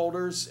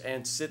stockholders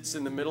and sits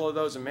in the middle of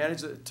those and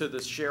manages it to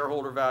the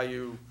shareholder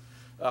value,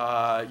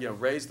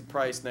 raise the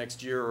price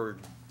next year or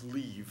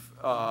leave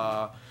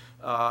kind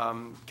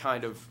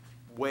of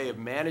way of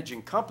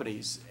managing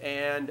companies,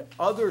 and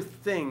other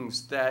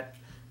things that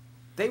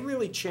they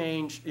really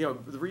change. The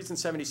reason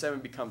 77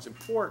 becomes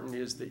important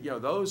is that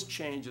those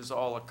changes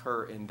all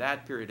occur in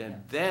that period,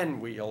 and then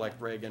we elect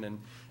Reagan and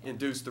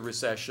induce the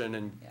recession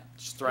and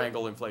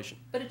strangle inflation.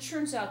 But it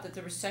turns out that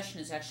the recession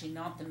is actually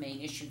not the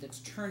main issue that's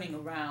turning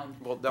around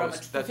from a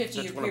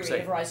 50-year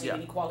period of rising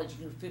inequality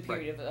to a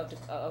period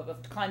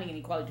of declining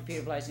inequality to a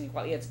period of rising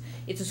inequality.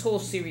 It's this whole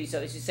series,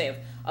 as you say,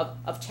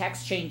 of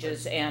tax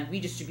changes and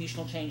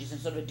redistributional changes and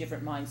sort of a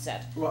different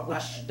mindset,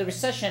 which the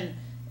recession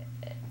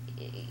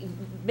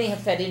may have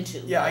fed into.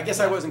 Yeah, I guess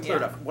I wasn't clear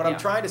enough. What I'm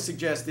trying to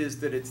suggest is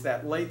that it's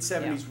that late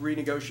 70s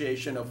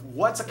renegotiation of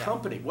what's a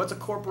company, what's a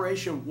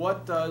corporation,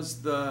 what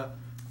does the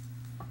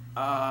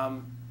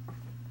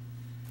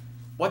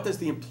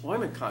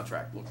employment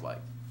contract look like?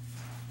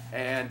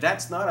 And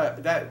that's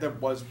not there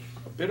was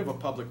a bit of a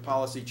public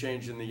policy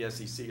change in the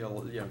SEC,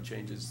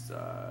 changes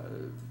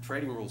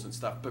trading rules and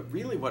stuff, but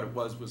really what it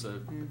was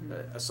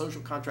a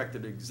social contract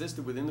that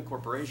existed within the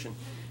corporation,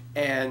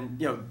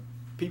 and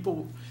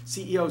people,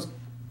 CEOs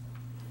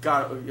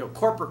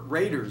corporate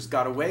raiders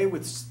got away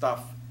with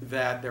stuff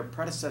that their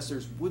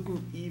predecessors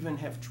wouldn't even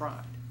have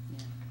tried.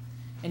 Yeah.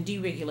 And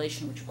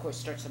deregulation, which of course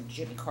starts on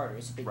Jimmy Carter,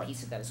 is a big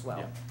piece of that as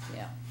well.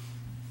 Yeah.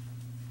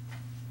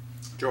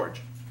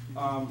 George.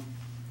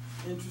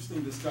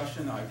 Interesting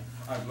discussion.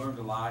 I've learned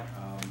a lot.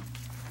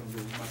 Don't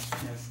get much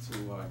chance to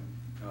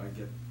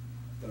get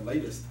the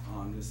latest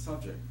on this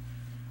subject.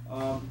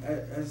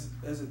 As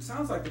it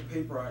sounds like the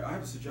paper, I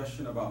have a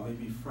suggestion about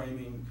maybe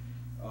framing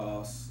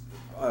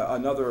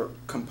another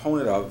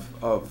component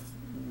of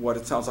what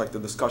it sounds like the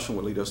discussion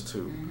would lead us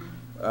to.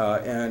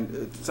 And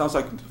it sounds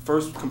like the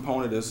first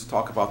component is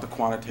talk about the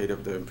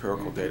quantitative, the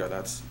empirical data,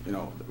 that's,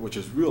 which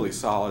is really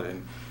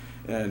solid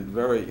and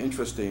very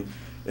interesting.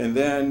 And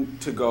then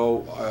to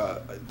go,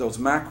 those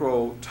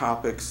macro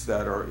topics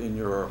that are in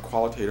your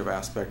qualitative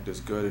aspect is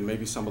good, and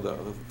maybe some of the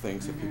other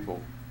things that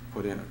people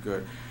put in are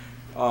good.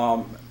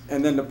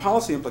 And then the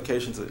policy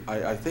implications,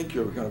 I think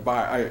you're going to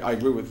buy, I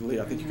agree with Lee,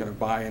 I think you're going to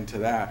buy into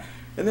that.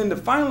 And then the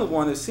final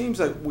one, it seems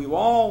like we've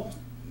all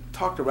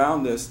talked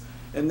around this,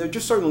 and there are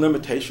just certain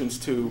limitations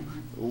to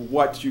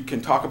what you can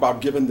talk about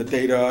given the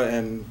data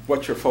and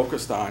what you're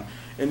focused on.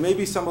 And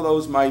maybe some of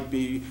those might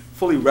be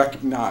fully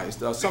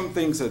recognized. Some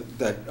things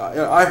that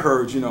I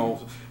heard,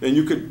 and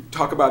you could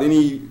talk about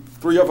any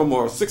 3 of them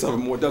or 6 of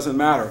them, it doesn't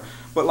matter.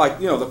 But like,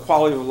 the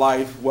quality of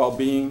life,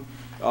 well-being,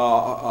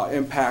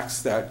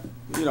 impacts that,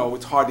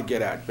 it's hard to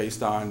get at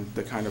based on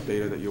the kind of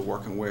data that you're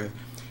working with.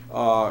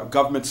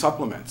 Government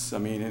supplements,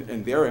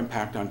 and their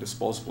impact on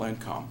disposable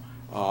income,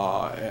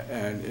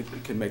 and it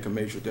can make a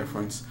major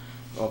difference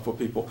for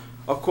people.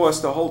 Of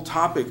course, the whole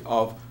topic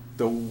of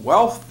the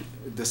wealth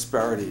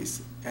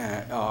disparities,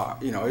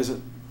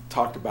 isn't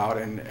talked about,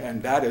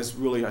 and that is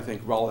really, I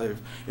think, relative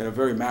in a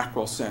very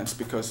macro sense,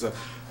 because it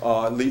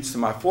leads to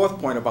my 4th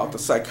point about the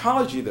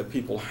psychology that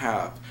people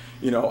have,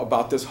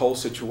 about this whole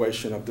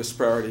situation of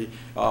disparity,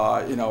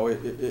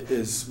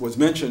 was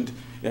mentioned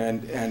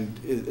and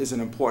is an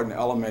important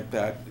element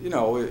that,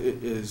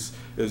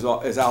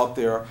 is out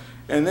there.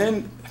 And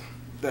then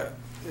the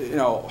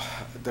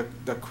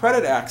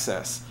credit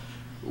access,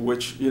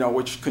 which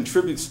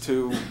contributes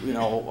to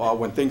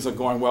when things are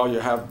going well, you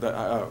have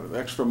the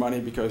extra money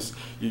because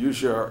you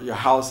use your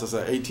house as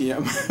an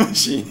ATM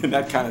machine and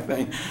that kind of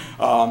thing,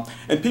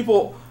 and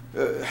people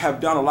have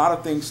done a lot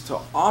of things to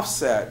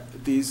offset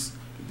these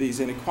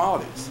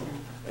inequalities,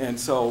 and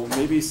so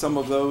maybe some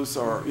of those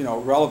are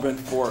relevant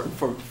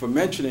for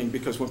mentioning,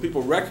 because when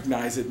people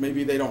recognize it,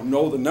 maybe they don't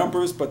know the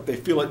numbers, but they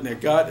feel it in their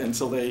gut, and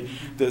so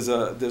there's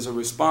a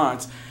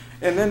response,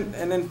 and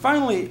then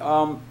finally.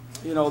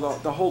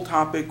 The whole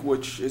topic,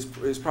 which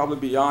is probably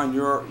beyond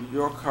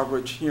your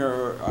coverage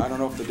here, I don't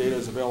know if the data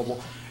is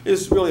available,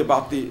 is really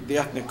about the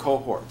ethnic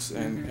cohorts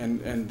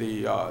and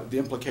the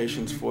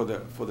implications for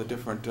the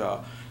different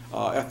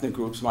ethnic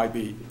groups might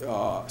be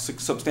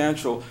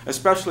substantial,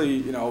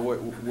 especially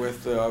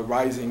with the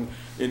rising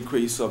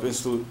increase of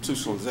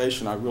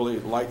institutionalization. I really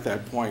like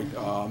that point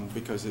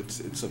because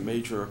it's a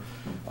major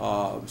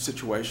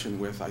situation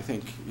with, I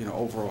think,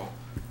 over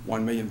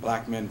 1 million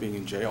black men being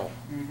in jail,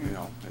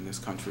 in this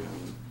country,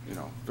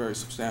 very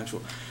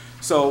substantial.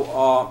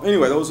 So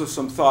anyway, those are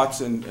some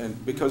thoughts,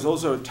 and because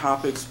those are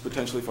topics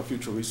potentially for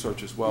future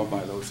research as well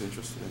by those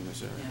interested in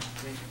this area. Yeah,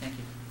 great, thank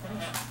you.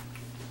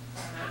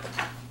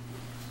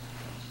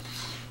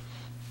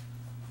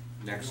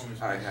 Next,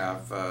 I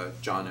have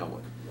John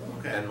Elwood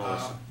and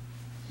Melissa.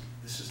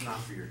 This is not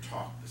for your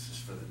talk. This is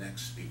for the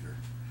next speaker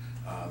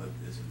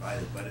that is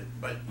invited.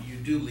 But you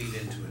do lead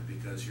into it,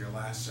 because your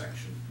last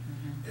section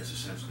is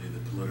essentially the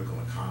political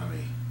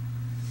economy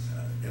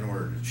in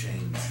order to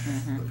change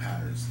the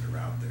patterns that are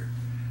out there.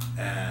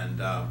 And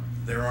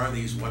there are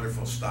these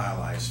wonderful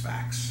stylized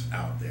facts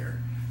out there.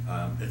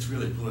 It's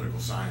really political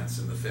science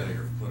and the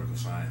failure of political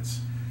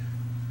science.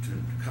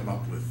 to come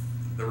up with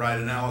the right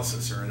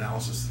analysis or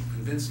analysis that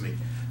convinced me.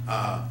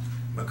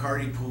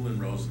 McCarty, Poole,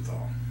 and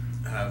Rosenthal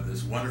have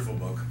this wonderful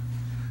book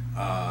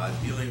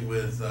dealing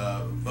with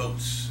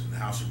votes in the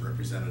House of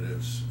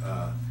Representatives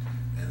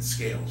and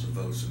scales of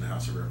votes in the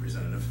House of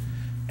Representatives.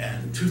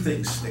 And two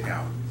things stick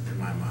out in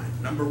my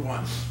mind. Number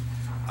one,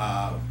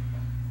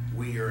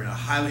 we are in a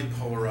highly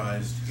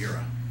polarized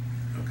era.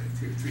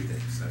 Okay, three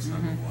things. That's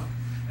number one.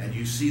 And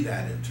you see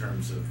that in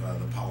terms of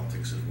the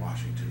politics of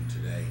Washington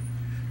today.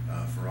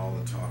 For all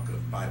the talk of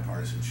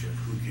bipartisanship,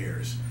 who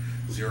cares?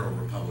 0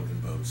 Republican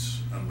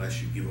votes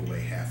unless you give away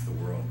half the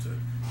world to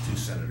 2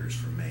 senators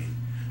from Maine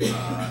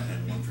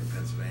and 1 from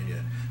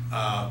Pennsylvania.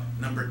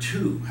 Number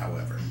two,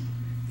 however,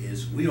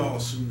 is we all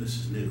assume this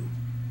is new.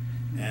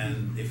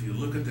 And if you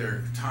look at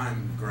their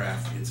time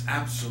graph, it's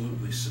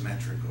absolutely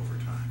symmetric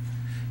over time.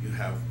 You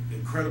have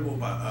incredible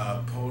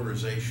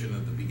polarization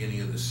at the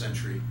beginning of this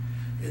century.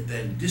 It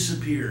then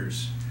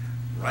disappears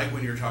right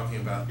when you're talking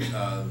about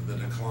the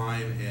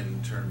decline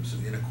in terms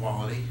of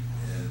inequality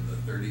in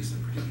the 30s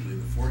and particularly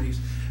the 40s.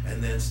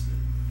 And then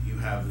you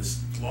have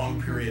this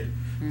long period,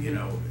 you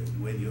know,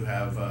 when you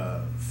have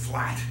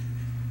flat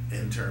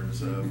in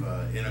terms of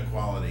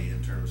inequality,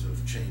 in terms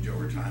of change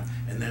over time,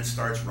 and then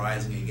starts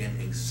rising again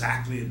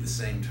exactly at the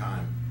same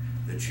time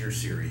that your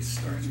series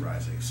starts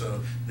rising.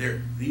 So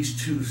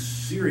these two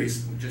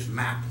series just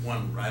map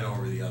one right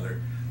over the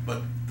other,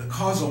 but the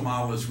causal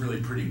model is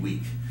really pretty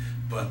weak.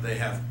 But they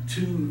have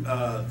two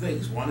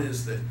things. One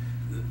is that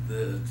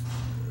the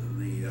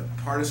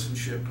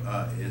partisanship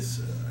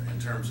is, in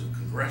terms of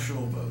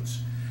congressional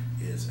votes,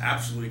 is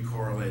absolutely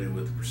correlated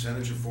with the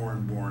percentage of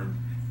foreign born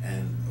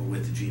and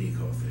with the Gini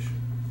coefficient.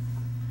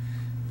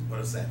 What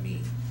does that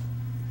mean?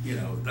 You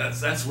know,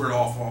 that's where it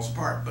all falls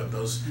apart. But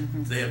those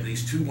they have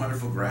these two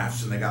wonderful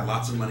graphs, and they got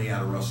lots of money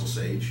out of Russell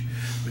Sage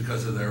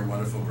because of their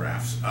wonderful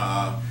graphs.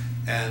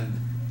 And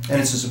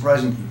it's a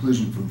surprising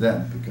conclusion for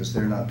them because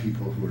they're not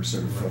people who are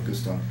sort of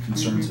focused on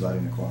concerns about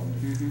inequality.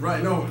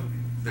 Right, no,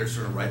 they're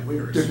sort of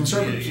right-wingers. They're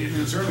conservatives.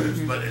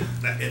 Conservatives, but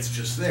it's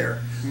just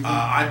there.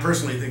 I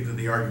personally think that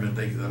the argument,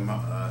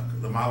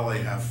 the model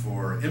they have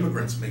for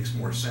immigrants makes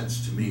more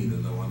sense to me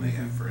than the one they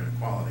have for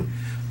inequality,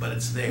 but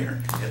it's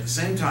there. At the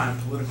same time,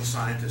 political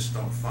scientists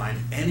don't find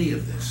any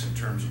of this in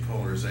terms of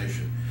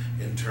polarization,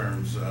 in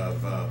terms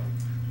of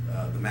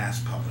the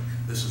mass public.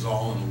 This is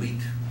all an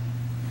elite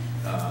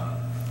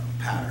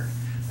pattern.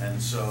 And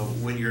so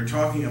when you're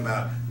talking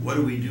about what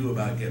do we do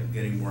about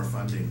getting more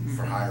funding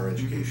for higher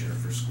education or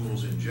for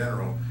schools in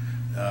general,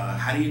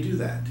 how do you do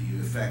that? Do you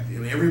affect, I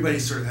mean, everybody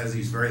sort of has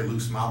these very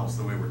loose models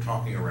the way we're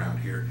talking around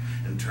here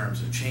in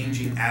terms of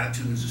changing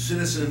attitudes of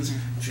citizens,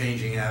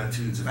 changing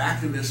attitudes of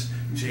activists,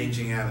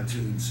 changing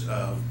attitudes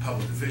of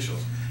public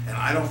officials. And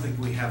I don't think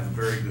we have a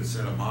very good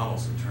set of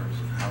models in terms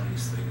of how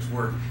these things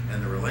work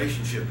and the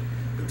relationship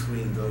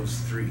between those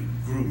three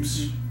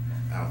groups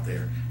out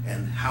there,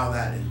 and how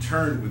that in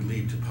turn would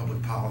lead to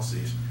public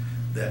policies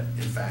that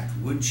in fact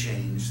would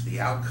change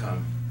the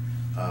outcome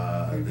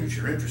that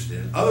you're interested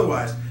in.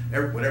 Otherwise,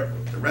 whatever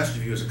the rest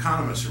of you as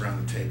economists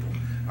around the table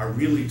are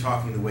really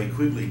talking the way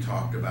Quigley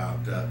talked about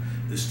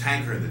this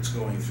tanker that's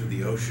going through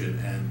the ocean,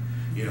 and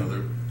you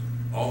know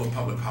all the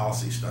public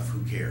policy stuff,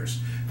 who cares?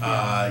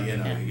 You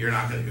know, you're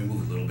not going to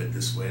move a little bit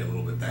this way, a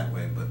little bit that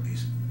way, but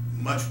these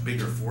much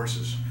bigger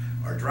forces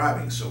are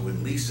driving. So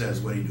when Lee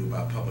says, what do you do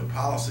about public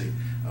policy?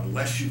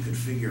 Unless you can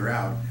figure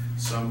out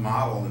some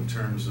model in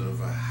terms of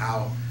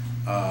how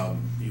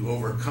you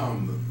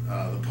overcome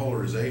the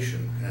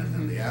polarization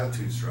and the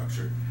attitude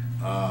structure,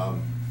 I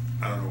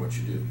don't know what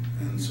you do.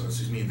 And so it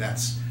seems to me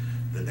that's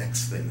the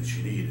next thing that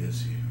you need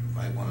is you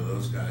invite one of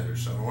those guys or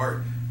so,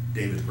 or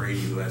David Brady,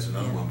 who has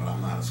another one, but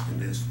I'm not as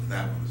convinced with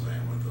that one as I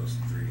am with those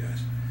three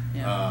guys.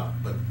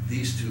 But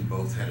these two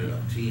both headed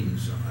up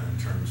teams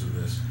in terms of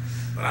this.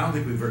 But I don't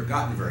think we've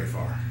gotten very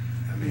far.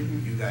 I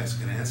mean, you guys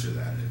can answer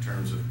that in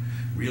terms of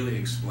really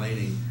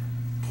explaining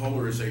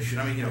polarization.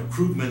 I mean, you know,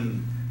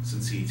 Krugman,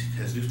 since he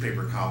has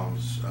newspaper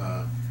columns,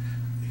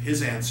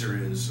 his answer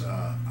is,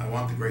 I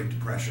want the Great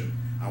Depression.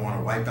 I want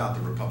to wipe out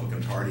the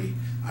Republican Party.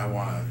 I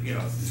want to, you know,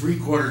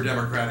 3/4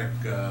 Democratic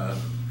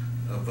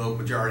vote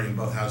majority in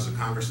both houses of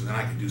Congress, and then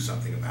I can do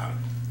something about it.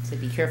 So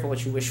be careful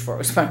what you wish for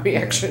was my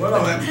reaction. Well,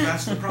 no,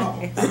 that's the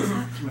problem.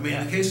 I mean,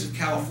 in the case of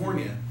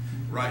California,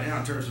 right now,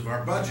 in terms of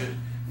our budget,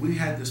 we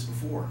had this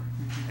before,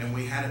 and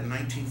we had it in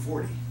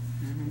 1940,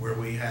 where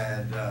we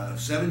had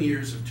 7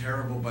 years of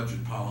terrible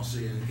budget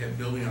policy and kept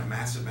building up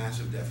massive,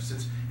 massive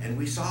deficits, and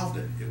we solved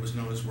it. It was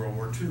known as World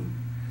War II.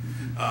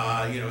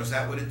 You know, is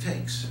that what it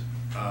takes?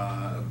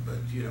 But,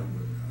 you know,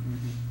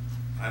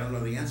 I don't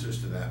know the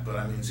answers to that, but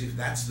I mean, see,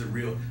 that's the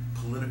real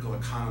political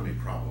economy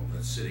problem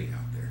that's sitting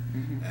out there.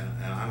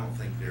 And I don't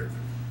think they're,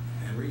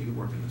 Henry, you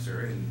work in this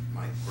area, and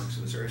Mike works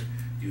in this area.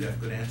 Do you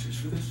have good answers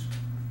for this?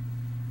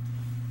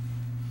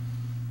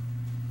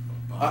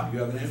 Bob, you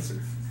have an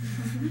answer?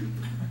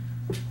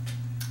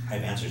 I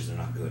have answers, they're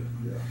not good.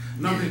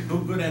 No,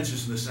 good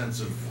answers in the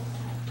sense of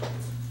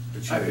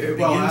that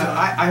you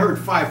I heard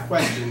 5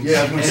 questions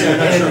Yeah,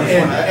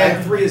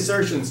 and 3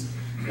 assertions.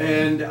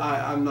 And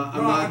I'm not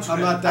down I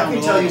can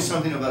with tell all you of them.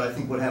 something about, I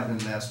think, what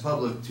happened in mass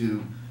public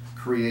to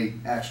create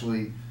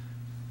actually,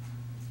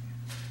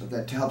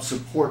 that to help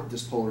support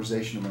this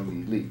polarization among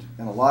the elite.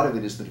 And a lot of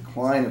it is the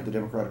decline of the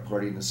Democratic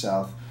Party in the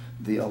South,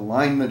 the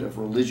alignment of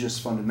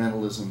religious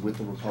fundamentalism with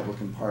the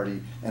Republican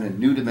Party, and a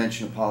new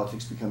dimension of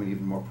politics becoming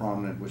even more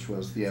prominent, which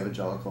was the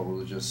evangelical,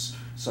 religious,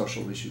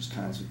 social issues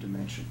kinds of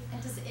dimension.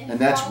 And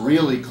that's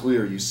really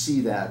clear. You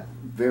see that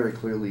very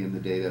clearly in the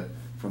data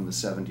from the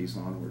 70s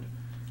onward.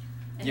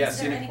 And Yes,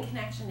 is there any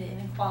connection to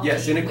inequality?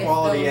 Yes,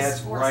 inequality with those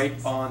adds right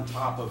forces? on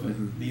top of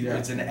it. Mhm.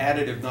 It's an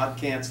additive, not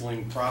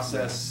canceling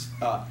process.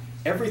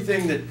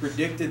 Everything that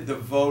predicted the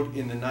vote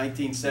in the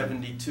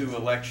 1972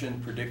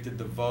 election predicted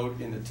the vote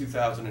in the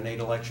 2008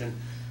 election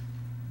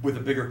with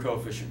a bigger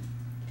coefficient.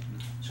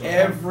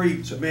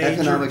 Every So major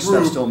economic stuff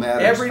group, still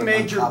matters, every but on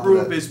major top of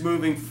group that- is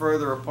moving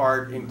further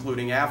apart,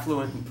 including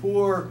affluent and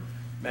poor,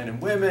 men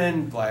and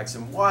women, blacks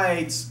and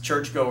whites,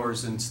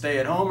 churchgoers and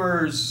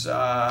stay-at-homers,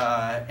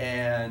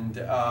 and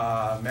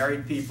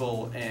married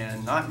people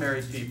and not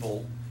married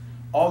people.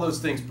 All those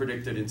things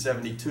predicted in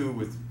 '72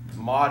 with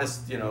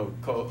modest,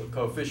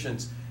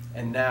 coefficients,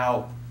 and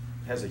now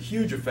has a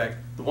huge effect.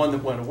 The one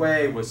that went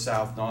away was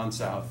South,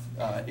 non-South.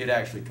 It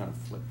actually kind of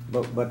flipped.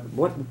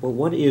 But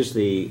what is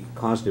the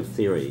causative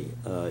theory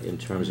in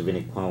terms of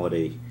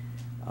inequality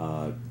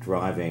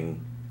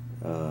driving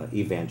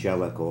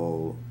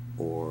evangelical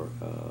or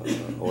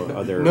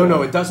other?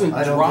 No, it doesn't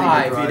I don't think it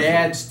drive. drives It it.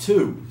 adds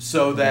to,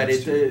 so that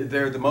Adds to.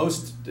 they're the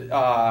most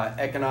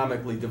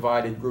economically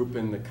divided group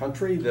in the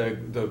country.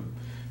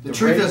 The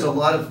truth is, a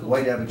lot of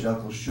white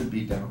evangelicals should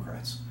be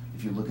Democrats,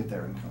 if you look at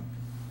their income.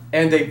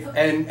 And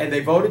they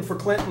voted for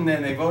Clinton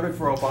and they voted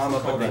for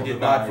Obama, but they did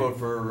not vote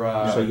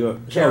for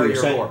Kerry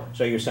or Moore.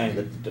 So you're saying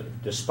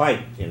that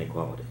despite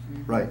inequality,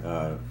 Right,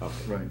 okay.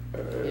 right.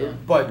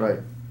 But Right.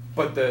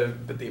 but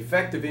the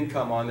effect of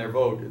income on their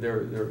vote,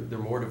 they're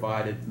more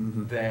divided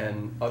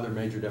than other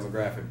major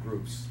demographic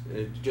groups.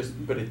 It just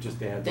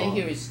adds They on.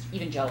 hear is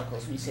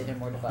evangelicals when you say they're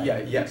more divided. Yeah,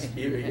 yes,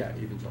 Okay.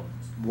 evangelicals.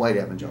 White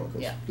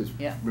evangelicals. Yeah, Because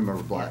yeah.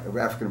 remember,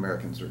 African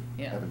Americans are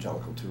Yeah.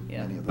 evangelical too,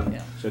 Yeah, many of them.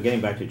 yeah. So getting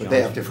back to But John's,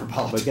 they have different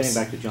politics. But getting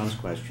back to John's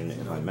question,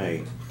 if I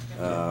may,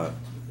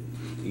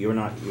 you're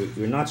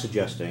not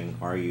suggesting,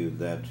 are you,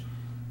 that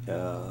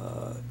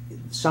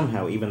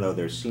somehow, even though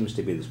there seems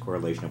to be this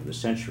correlation over the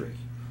century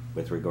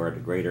with regard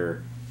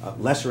to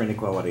lesser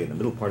inequality in the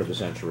middle part of the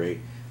century,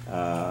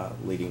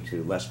 leading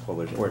to less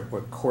polarization,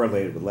 or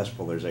correlated with less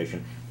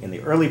polarization. In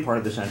the early part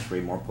of the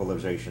century, more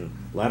polarization.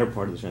 Latter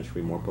part of the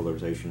century, more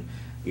polarization.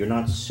 You're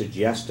not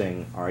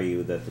suggesting, are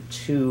you, that the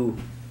two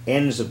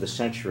ends of the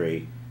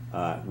century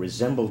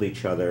resembled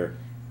each other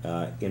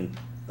in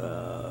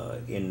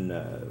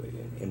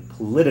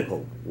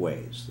political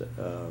ways?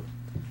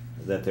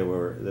 That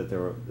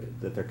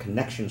there are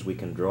connections we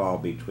can draw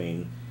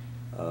between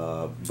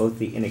both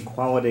the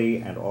inequality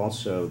and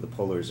also the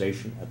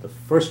polarization at the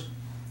first.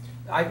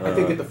 I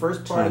think at the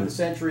first part of time. the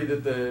century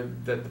that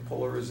the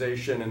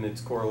polarization and its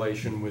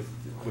correlation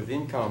with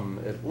income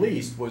at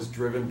least was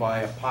driven by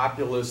a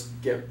populist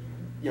get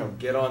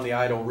on the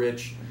idle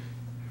rich,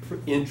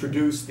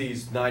 introduce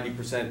these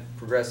 90%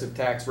 progressive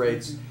tax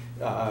rates,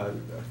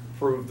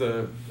 approve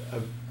the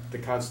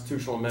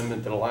constitutional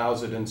amendment that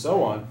allows it, and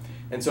so on.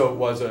 And so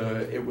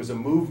it was a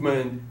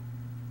movement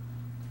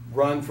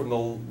run from the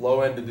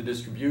low end of the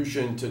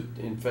distribution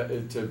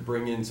to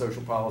bring in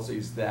social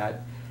policies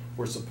that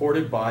were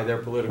supported by their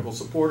political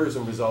supporters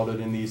and resulted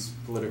in these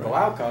political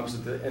outcomes.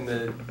 In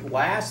the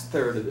last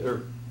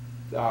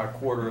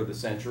quarter of the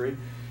century,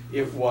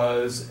 it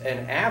was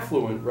an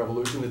affluent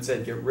revolution that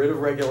said get rid of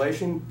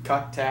regulation,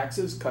 cut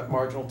taxes, cut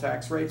marginal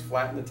tax rates,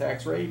 flatten the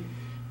tax rate,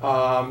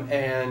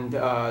 and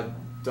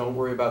don't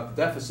worry about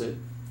the deficit.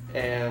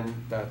 And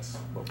that's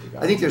what we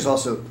got. I think there's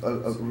also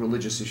a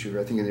religious issue.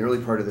 I think in the early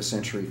part of the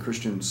century,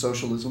 Christian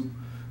socialism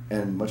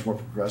and much more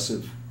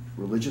progressive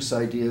religious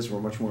ideas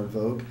were much more in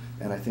vogue.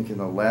 And I think in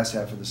the last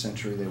half of the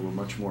century, they were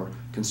much more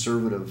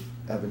conservative,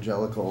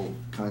 evangelical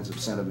kinds of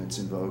sentiments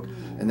in vogue.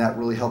 And that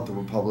really helped the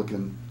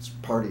Republican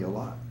Party a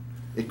lot.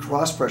 It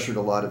cross-pressured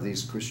a lot of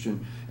these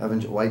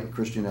white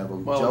Christian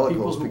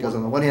evangelicals because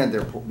on the one hand,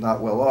 they're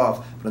not well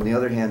off, but on the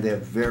other hand, they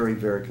have very,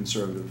 very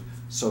conservative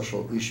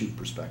social issue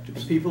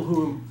perspectives. And people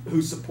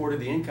who supported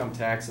the income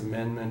tax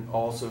amendment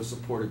also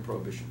supported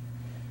prohibition.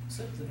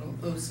 Except that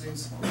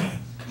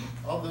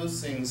all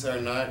those things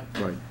are not,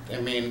 right. I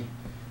mean,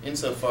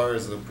 insofar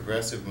as the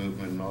progressive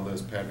movement and all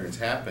those patterns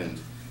happened,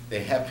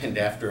 they happened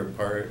after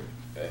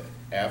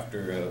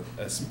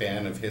a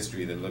span of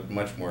history that looked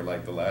much more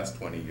like the last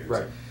 20 years.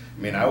 Right.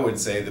 I mean, I would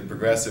say the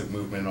progressive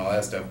movement and all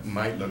that stuff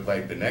might look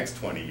like the next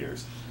 20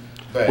 years.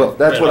 But, well,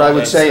 that's what I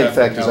would say, in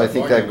fact, in is I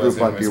think that group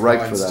California might be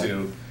right for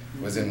that.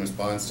 was in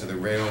response to the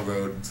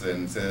railroads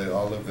and to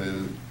all of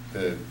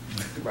the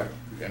right.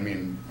 I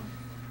mean,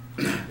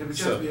 yeah, but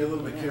you have to be a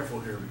little bit careful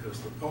here because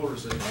the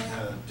polarization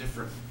had a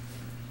different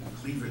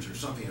cleavage or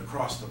something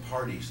across the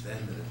parties then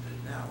than it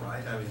did now,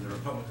 right? I mean, the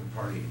Republican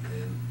Party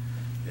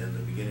in the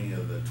beginning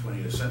of the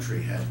 20th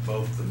century had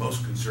both the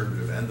most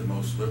conservative and the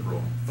most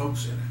liberal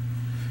folks in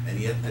it. and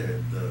yet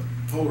the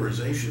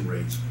polarization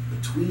rates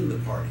between the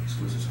parties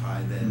was as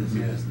high then as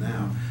it is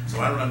now. So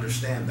I don't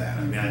understand that.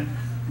 I mean,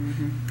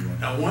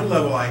 on one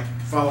level I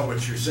follow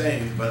what you're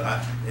saying,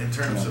 but in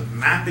terms of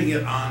mapping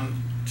it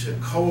on to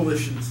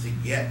coalitions to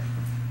get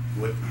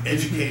what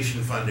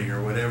education funding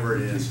or whatever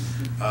it is,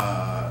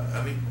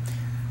 I mean,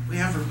 we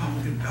have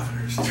Republican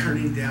governors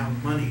turning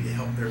down money to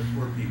help their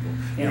poor people.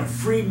 You know,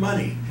 free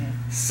money.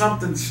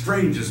 Something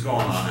strange is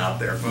going on out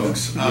there,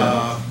 folks. You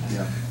know,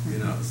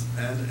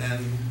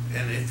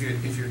 and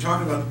if you're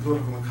talking about the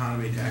political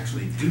economy to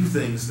actually do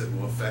things that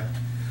will affect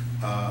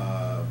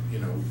you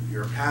know,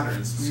 your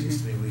patterns, it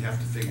seems to me we have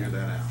to figure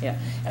that out. Yeah,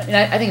 and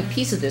I think a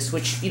piece of this,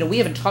 which, you know, we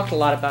haven't talked a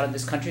lot about in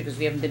this country because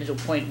we haven't been to a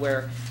point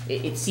where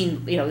it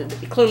seemed, you know,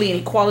 clearly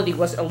inequality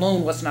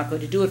alone was not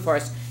going to do it for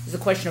us, is the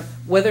question of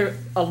whether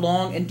a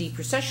long and deep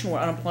recession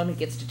where unemployment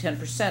gets to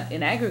 10%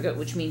 in aggregate,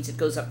 which means it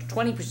goes up to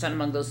 20%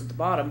 among those at the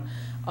bottom,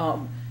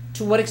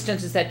 to what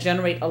extent does that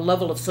generate a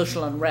level of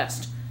social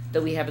unrest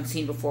that we haven't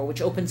seen before,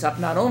 which opens up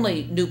not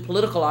only new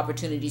political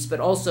opportunities, but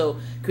also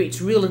creates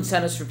real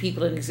incentives for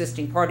people in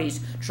existing parties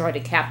to try to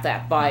cap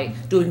that by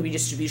doing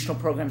redistributional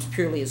programs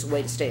purely as a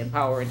way to stay in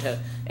power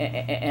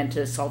and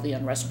to solve the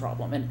unrest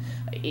problem. And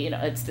you know,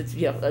 it's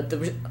you know,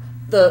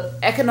 the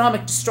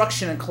economic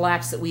destruction and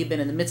collapse that we've been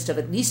in the midst of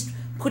at least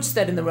puts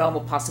that in the realm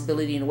of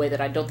possibility in a way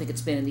that I don't think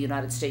it's been in the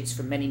United States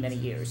for many, many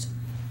years.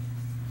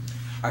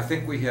 I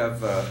think we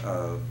have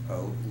a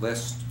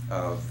list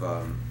of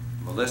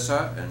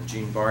Melissa and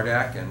Jean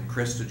Bardak and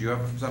Chris, did you have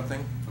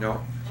something?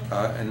 No?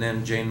 And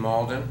then Jane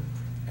Malden,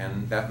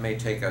 and that may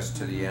take us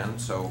to the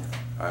end, so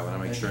I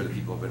want to make sure that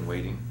people have been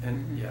waiting.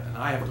 And yeah, and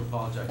I have to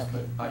apologize,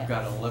 but I've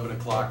got an 11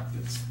 o'clock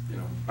that's, you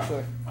know,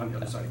 Sure. on the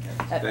other side of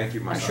campus. Thank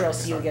you, Mike. I'm sure I'll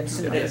see you again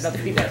soon. Yes. Another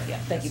feedback. Yeah,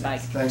 thank you,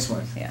 Mike. Thanks,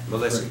 Mike. Yeah.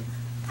 Melissa.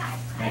 Hi,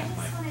 I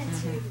just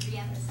wanted to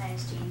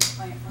re-emphasize Jane's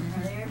point from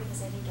earlier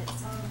because I think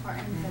it's so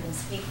important for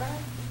this paper.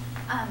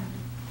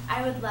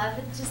 I would love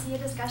to see a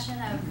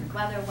discussion of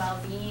whether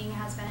well-being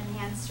has been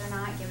enhanced or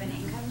not given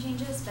income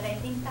changes, but I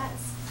think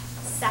that's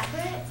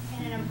separate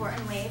in an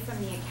important way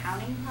from the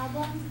accounting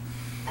problem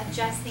of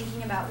just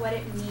thinking about what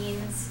it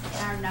means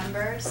in our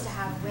numbers to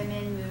have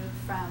women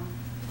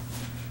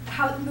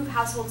move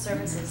household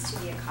services to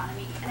the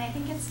economy. And I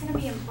think it's going to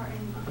be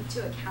important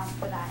to account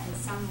for that in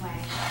some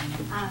way.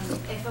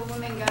 If a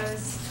woman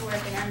goes to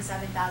work and earns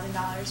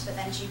 $7,000, but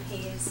then she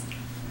pays,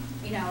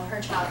 you know,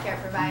 her child care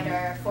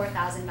provider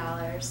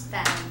 $4,000,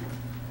 then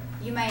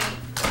you might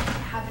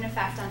have an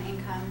effect on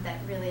income that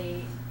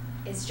really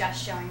is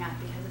just showing up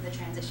because of the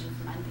transition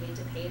from unpaid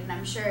to paid. And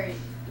I'm sure.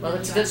 Well,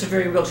 that's a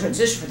very real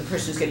transition for the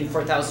person who's getting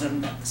 4,000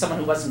 and someone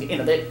who wasn't. You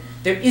know,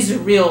 there is a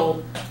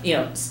real, you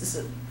know,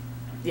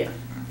 yeah.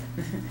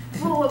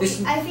 Well,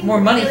 there's I think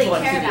more money really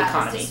flowing care through the about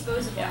economy. is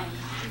disposable Yeah.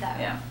 income,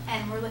 though. Yeah.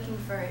 And we're looking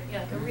for, you know,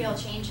 like a real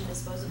change in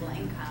disposable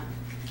income,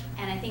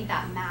 and I think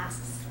that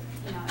masks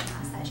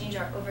that change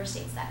or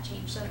overstates that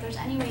change. So if there's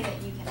any way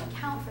that you can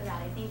account for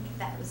that, I think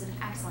that was an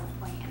excellent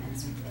point, and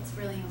it's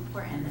really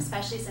important,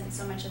 especially since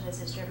so much of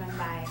this is driven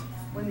by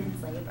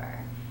women's labor.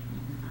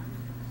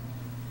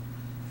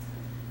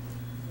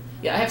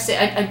 Yeah, I have to say,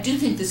 I do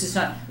think this is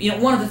not, you know,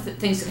 one of the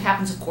things that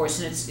happens, of course,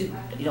 and it's, you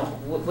know,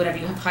 whenever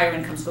you have higher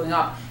incomes going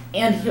up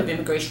and you have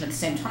immigration at the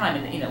same time,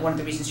 and, you know, one of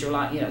the reasons you're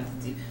allowing, you know,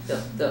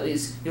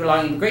 you're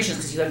allowing immigration is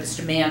because you have this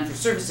demand for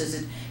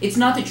services. It's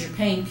not that you're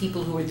paying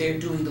people who were there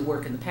doing the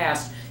work in the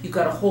past. You've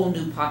got a whole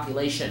new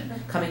population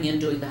coming in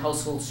doing the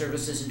household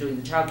services and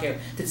doing the childcare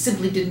that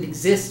simply didn't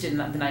exist in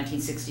the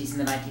 1960s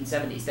and the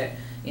 1970s. That,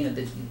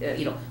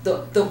 you know,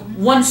 the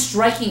one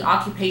striking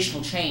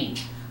occupational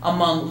change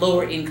among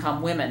lower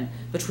income women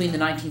between the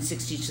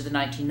 1960s to the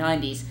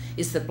 1990s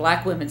is that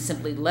black women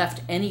simply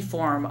left any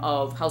form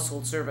of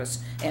household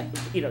service and,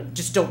 you know,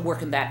 just don't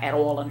work in that at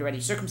all under any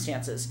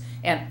circumstances.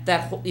 And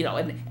that whole, you know,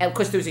 and of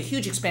course there's a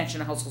huge expansion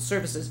of household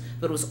services,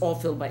 but it was all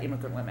filled by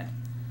immigrant women.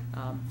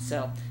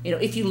 So, you know,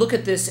 if you look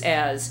at this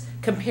as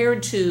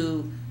compared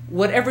to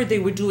whatever they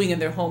were doing in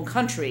their home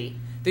country,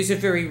 there's a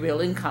very real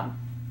income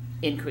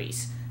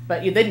increase.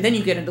 But then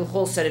you get into a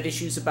whole set of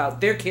issues about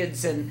their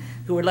kids and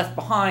who are left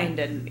behind,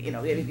 and you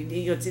know,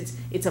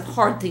 it's a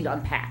hard thing to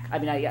unpack. I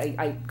mean,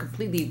 I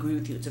completely agree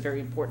with you. It's a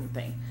very important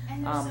thing.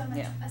 And there's so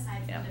much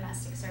aside from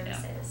domestic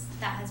services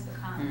that has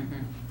become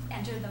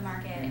entered the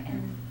market,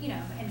 and you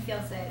know, and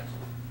fields that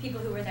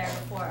people who were there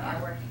before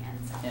are working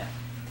in. So.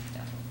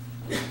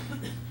 Yeah.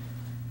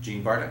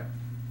 Jean Bardak.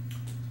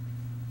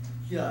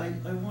 Yeah,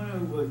 I want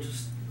to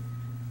just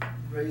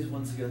raise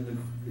once again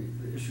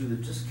the issue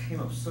that just came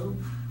up so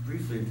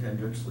briefly and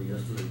tangentially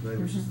yesterday,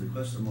 which is the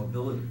question of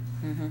mobility.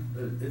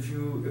 If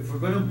we're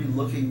going to be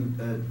looking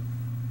at,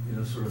 you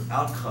know, sort of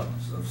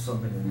outcomes of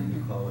something in the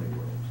inequality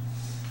world,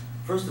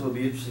 first it would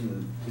be interesting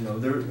that, you know,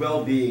 their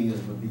well-being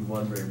would be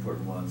one very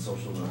important one,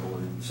 social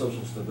mobility,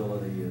 social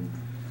stability,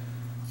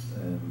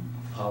 and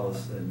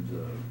policy, and you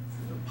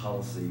know,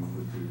 policy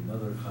would be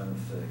another kind of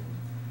thing.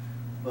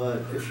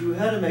 But if you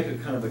had to make a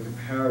kind of a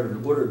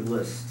comparative, ordered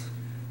list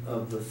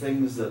of the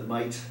things that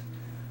might,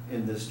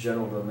 in this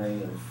general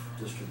domain of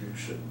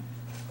distribution,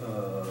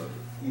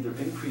 either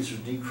increase or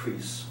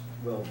decrease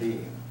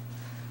well-being,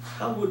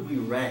 how would we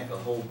rank a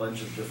whole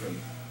bunch of different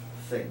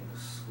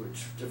things,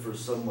 which differ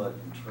somewhat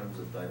in terms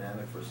of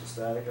dynamic versus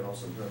static, and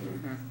also in terms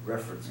of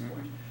reference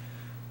point?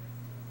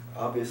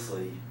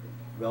 Obviously,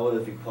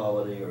 relative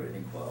equality or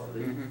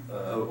inequality,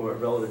 or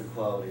relative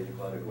equality,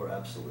 inequality, or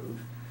absolute.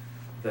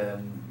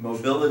 Then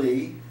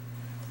mobility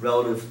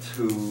relative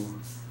to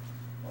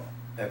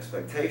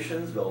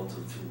expectations,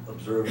 relative to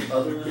observing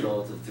others,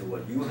 relative to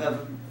what you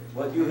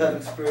have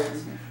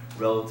experienced,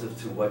 relative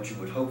to what you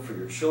would hope for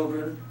your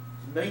children.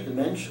 Many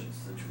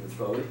dimensions that you could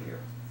throw in here.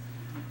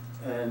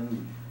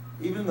 And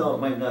even though it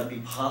might not be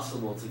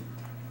possible to,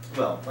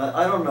 well,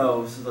 I don't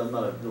know, since I'm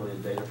not really a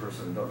data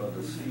person and don't know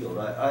this field,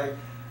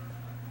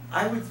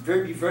 I would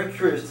be very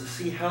curious to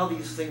see how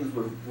these things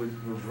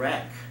would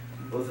rank,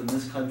 both in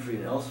this country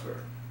and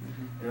elsewhere.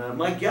 And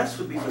my guess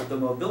would be that the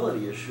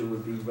mobility issue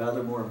would be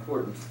rather more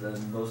important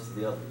than most of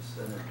the others.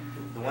 And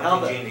the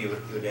one thing, Gene, you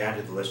would add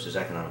to the list is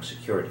economic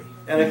security.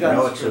 And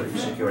economic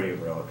security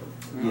relative.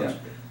 Yeah.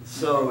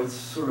 So it's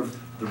sort of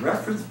the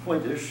reference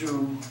point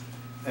issue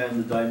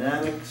and the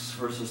dynamics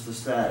versus the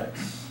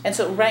statics. And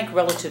so rank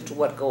relative to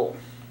what goal?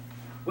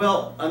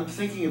 Well, I'm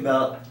thinking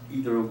about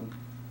either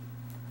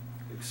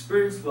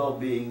experienced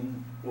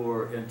well-being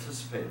or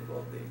anticipated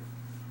well-being.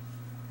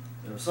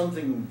 You know,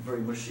 something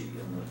very mushy in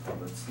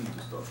what Steve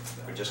was talking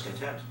about. Or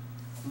discontent.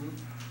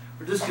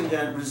 Or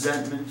discontent,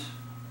 resentment.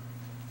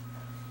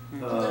 I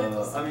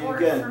mean,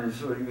 again, you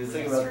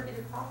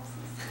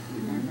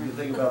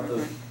think about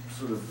the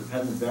sort of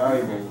dependent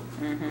variable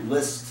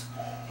list,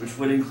 which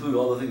would include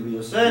all the things we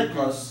just said,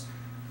 plus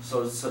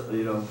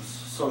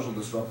social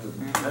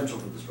disruptiveness, potential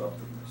for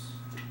disruptiveness.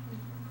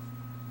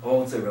 I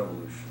won't say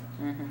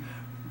revolution.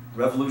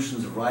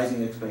 Revolutions of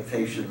rising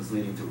expectations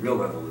leading to real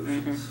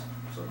revolutions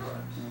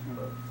sometimes.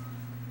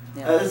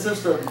 But it's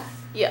just a...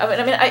 Yeah,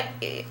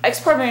 as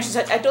part of my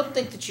answer, I don't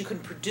think that you can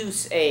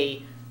produce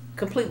a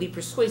completely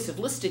persuasive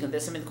listing of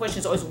this. I mean, the question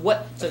is always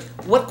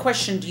what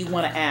question do you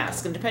want to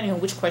ask? And depending on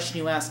which question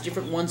you ask,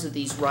 different ones of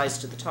these rise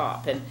to the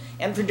top.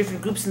 And for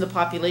different groups in the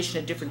population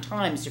at different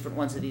times, different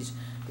ones of these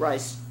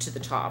rise to the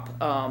top.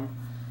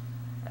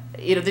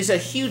 There's a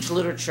huge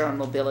literature on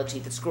mobility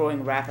that's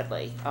growing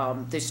rapidly.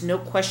 There's no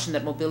question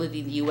that mobility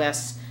in the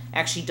U.S.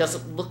 actually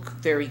doesn't look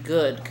very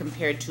good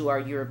compared to our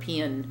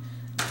European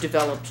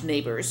developed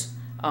neighbors.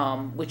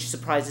 Which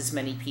surprises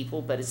many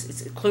people, but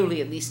it's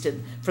clearly, at least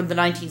from the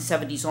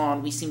 1970s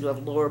on, we seem to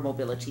have lower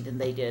mobility than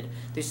they did.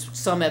 There's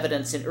some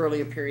evidence in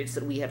earlier periods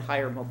that we had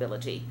higher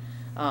mobility.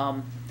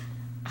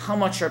 How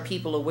much are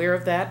people aware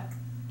of that?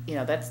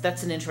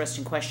 That's an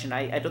interesting question.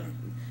 I don't,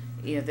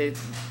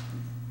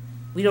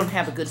 we don't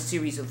have a good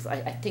series of, I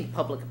think,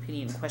 public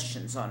opinion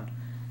questions on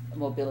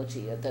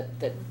mobility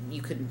that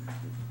you can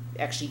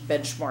actually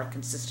benchmark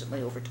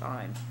consistently over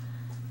time.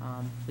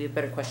 We have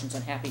better questions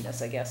on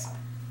happiness, I guess.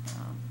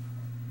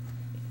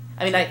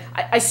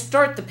 I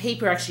start the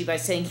paper actually by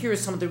saying here are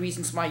some of the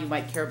reasons why you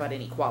might care about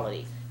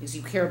inequality. Because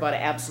you care about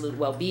absolute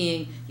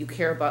well-being, you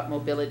care about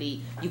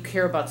mobility, you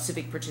care about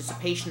civic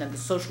participation and the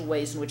social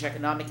ways in which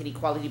economic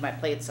inequality might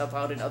play itself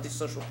out in other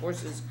social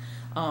forces.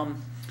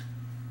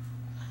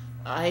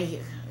 I'd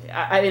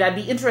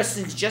be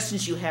interested in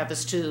suggestions you have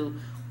as to,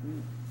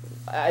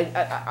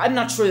 I'm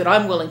not sure that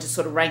I'm willing to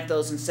sort of rank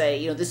those and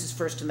say, this is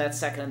first and that's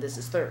second and this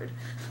is third.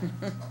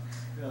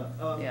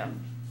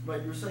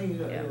 Right, you were saying,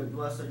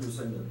 last time you were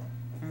saying that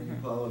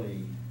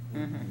inequality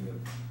would be a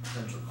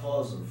potential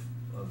cause of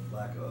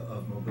lack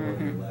of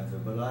mobility or lack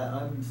of, but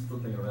I'm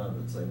flipping around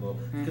and saying, well,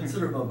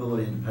 consider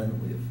mobility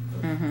independently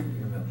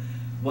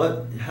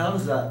of how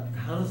does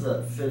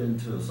that fit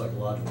into a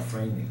psychological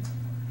framing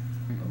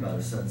about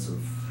a sense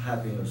of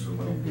happiness or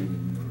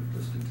well-being or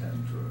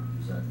discontent or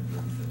resentment or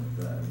anything like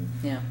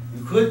that?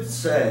 You could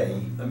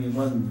say,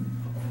 one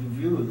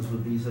view of this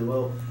would be, say,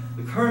 well,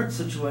 the current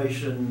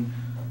situation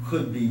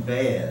could be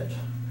bad,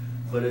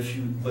 but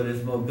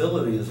if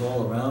mobility is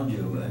all around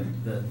you,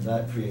 then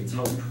that creates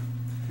hope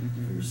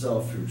for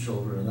yourself, for your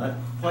children, and that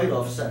quite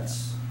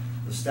offsets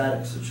the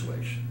static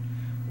situation.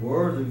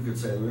 Or you could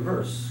say the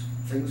reverse.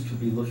 Things could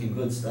be looking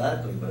good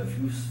statically, but if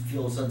you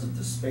feel a sense of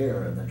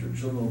despair and that your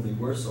children will be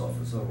worse off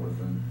and so forth,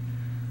 then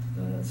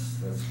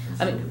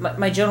that's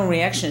my general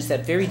reaction is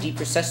that very deep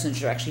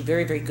recessions are actually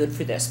very, very good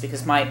for this,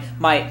 because my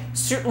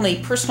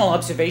certainly personal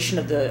observation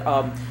of the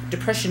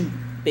Depression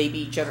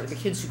the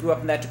kids who grew up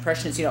in that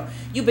Depression is,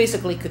 you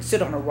basically could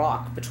sit on a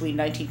rock between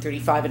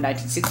 1935 and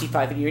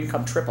 1965 and your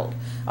income tripled.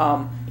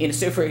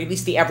 So for at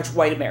least the average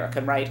white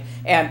American, right?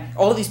 And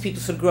all of these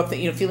people sort of grew up,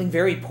 feeling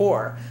very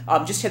poor,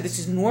 just had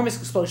this enormous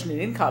explosion in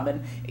income,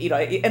 and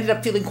ended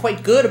up feeling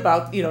quite good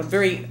about,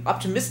 very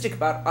optimistic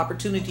about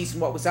opportunities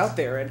and what was out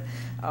there. And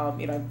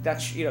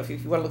that's if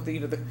you want to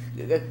look,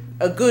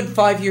 a good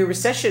 5-year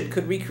recession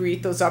could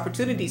recreate those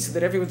opportunities so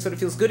that everyone sort of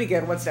feels good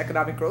again once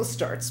economic growth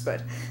starts.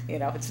 But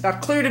it's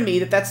not clear to me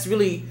that that's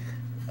really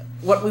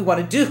what we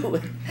want to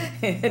do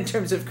in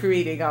terms of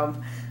creating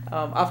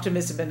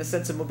optimism and a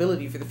sense of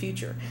mobility for the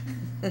future.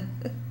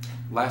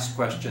 Last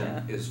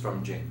question is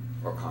from Jane,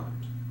 or comment.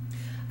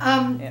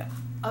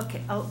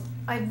 Okay,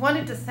 I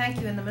wanted to thank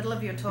you in the middle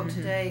of your talk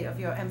today of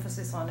your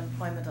emphasis on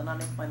employment and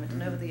unemployment.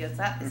 And over the years,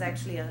 that is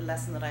actually a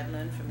lesson that I've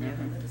learned from you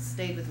and that has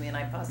stayed with me and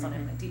I pass on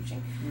in my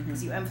teaching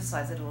because you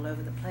emphasize it all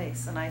over the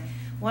place. And I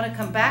want to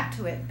come back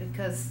to it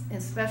because,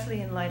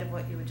 especially in light of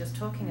what you were just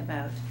talking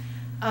about,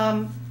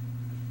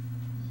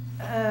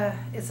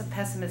 it's a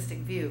pessimistic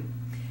view.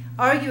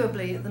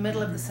 Arguably, the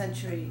middle of the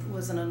century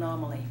was an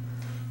anomaly.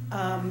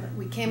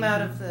 We came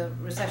out of the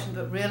recession,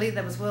 but really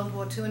there was World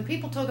War II, and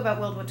people talk about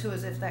World War II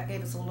as if that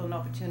gave us all an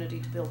opportunity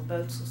to build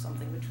boats or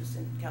something, which was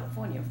in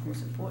California, of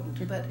course,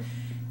 important. But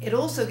it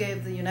also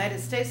gave the United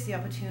States the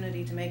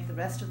opportunity to make the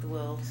rest of the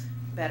world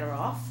better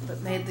off,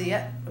 but made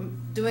the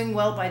doing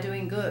well by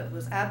doing good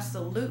was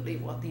absolutely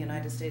what the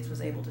United States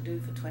was able to do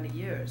for 20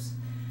 years,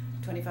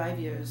 25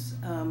 years,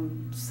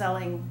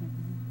 selling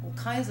all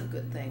kinds of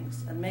good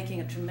things and making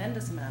a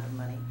tremendous amount of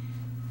money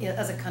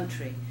as a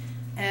country.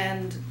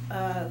 And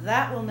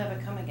that will never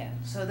come again.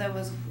 So there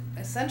was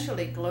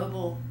essentially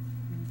global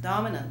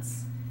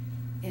dominance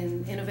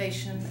in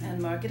innovation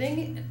and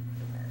marketing,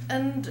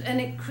 and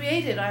it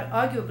created,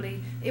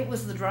 arguably, it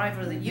was the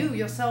driver that you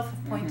yourself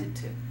have pointed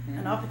to,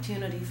 an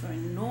opportunity for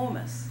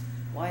enormous,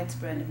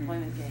 widespread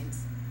employment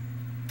gains,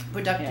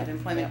 productive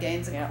employment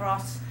gains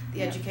across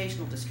the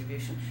educational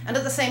distribution. And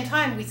at the same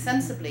time, we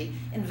sensibly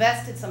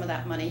invested some of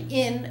that money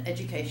in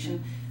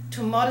education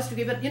to a modest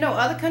degree. But,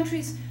 other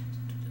countries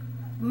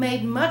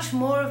made much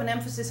more of an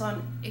emphasis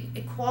on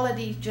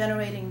equality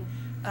generating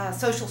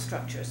social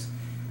structures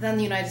than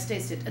the United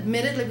States did.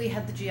 Admittedly, we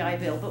had the GI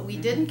Bill, but we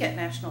didn't get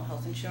national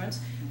health insurance.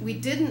 We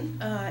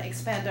didn't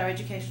expand our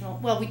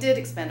we did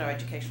expand our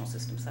educational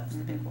systems, that was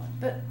the big one.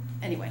 But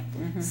anyway,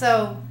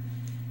 so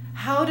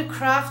how to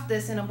craft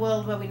this in a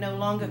world where we no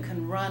longer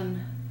can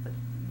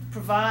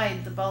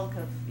provide the bulk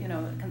of,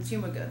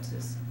 consumer goods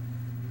is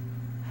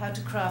how to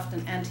craft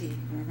an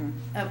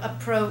a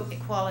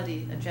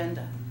pro-equality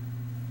agenda.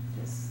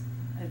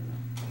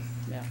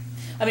 Yeah,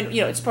 I mean,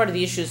 it's part of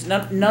the issues.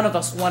 None of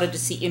us wanted to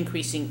see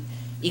increasing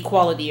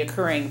equality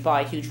occurring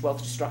by huge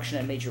wealth destruction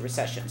and major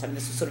recessions. I mean,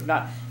 this is sort of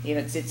not,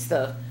 it's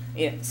the,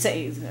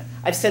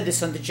 I've said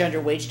this on the gender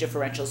wage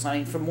differentials. I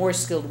mean, for more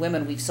skilled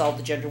women, we've solved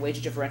the gender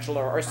wage differential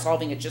or are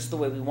solving it just the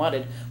way we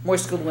wanted. More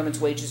skilled women's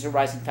wages are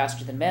rising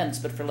faster than men's,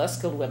 but for less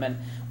skilled women,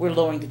 we're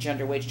lowering the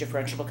gender wage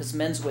differential because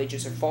men's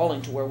wages are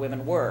falling to where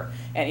women were.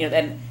 And,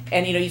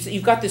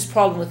 you've got this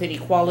problem with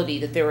inequality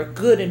that there are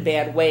good and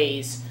bad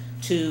ways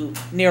to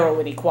narrow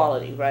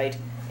inequality, right?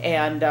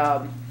 And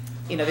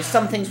there's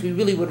some things we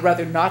really would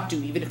rather not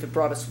do, even if it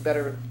brought us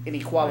better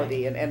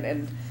inequality. Right.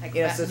 And like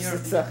so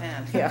it's so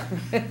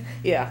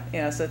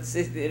it's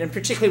and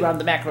particularly around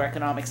the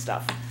macroeconomic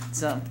stuff.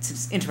 It's an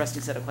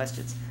interesting set of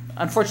questions.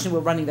 Unfortunately,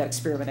 we're running that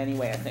experiment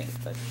anyway, I think.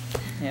 But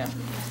yeah.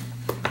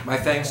 My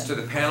thanks to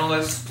the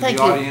panelists, to Thank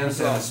the you. audience,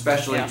 and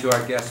especially to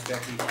our guest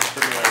Becky.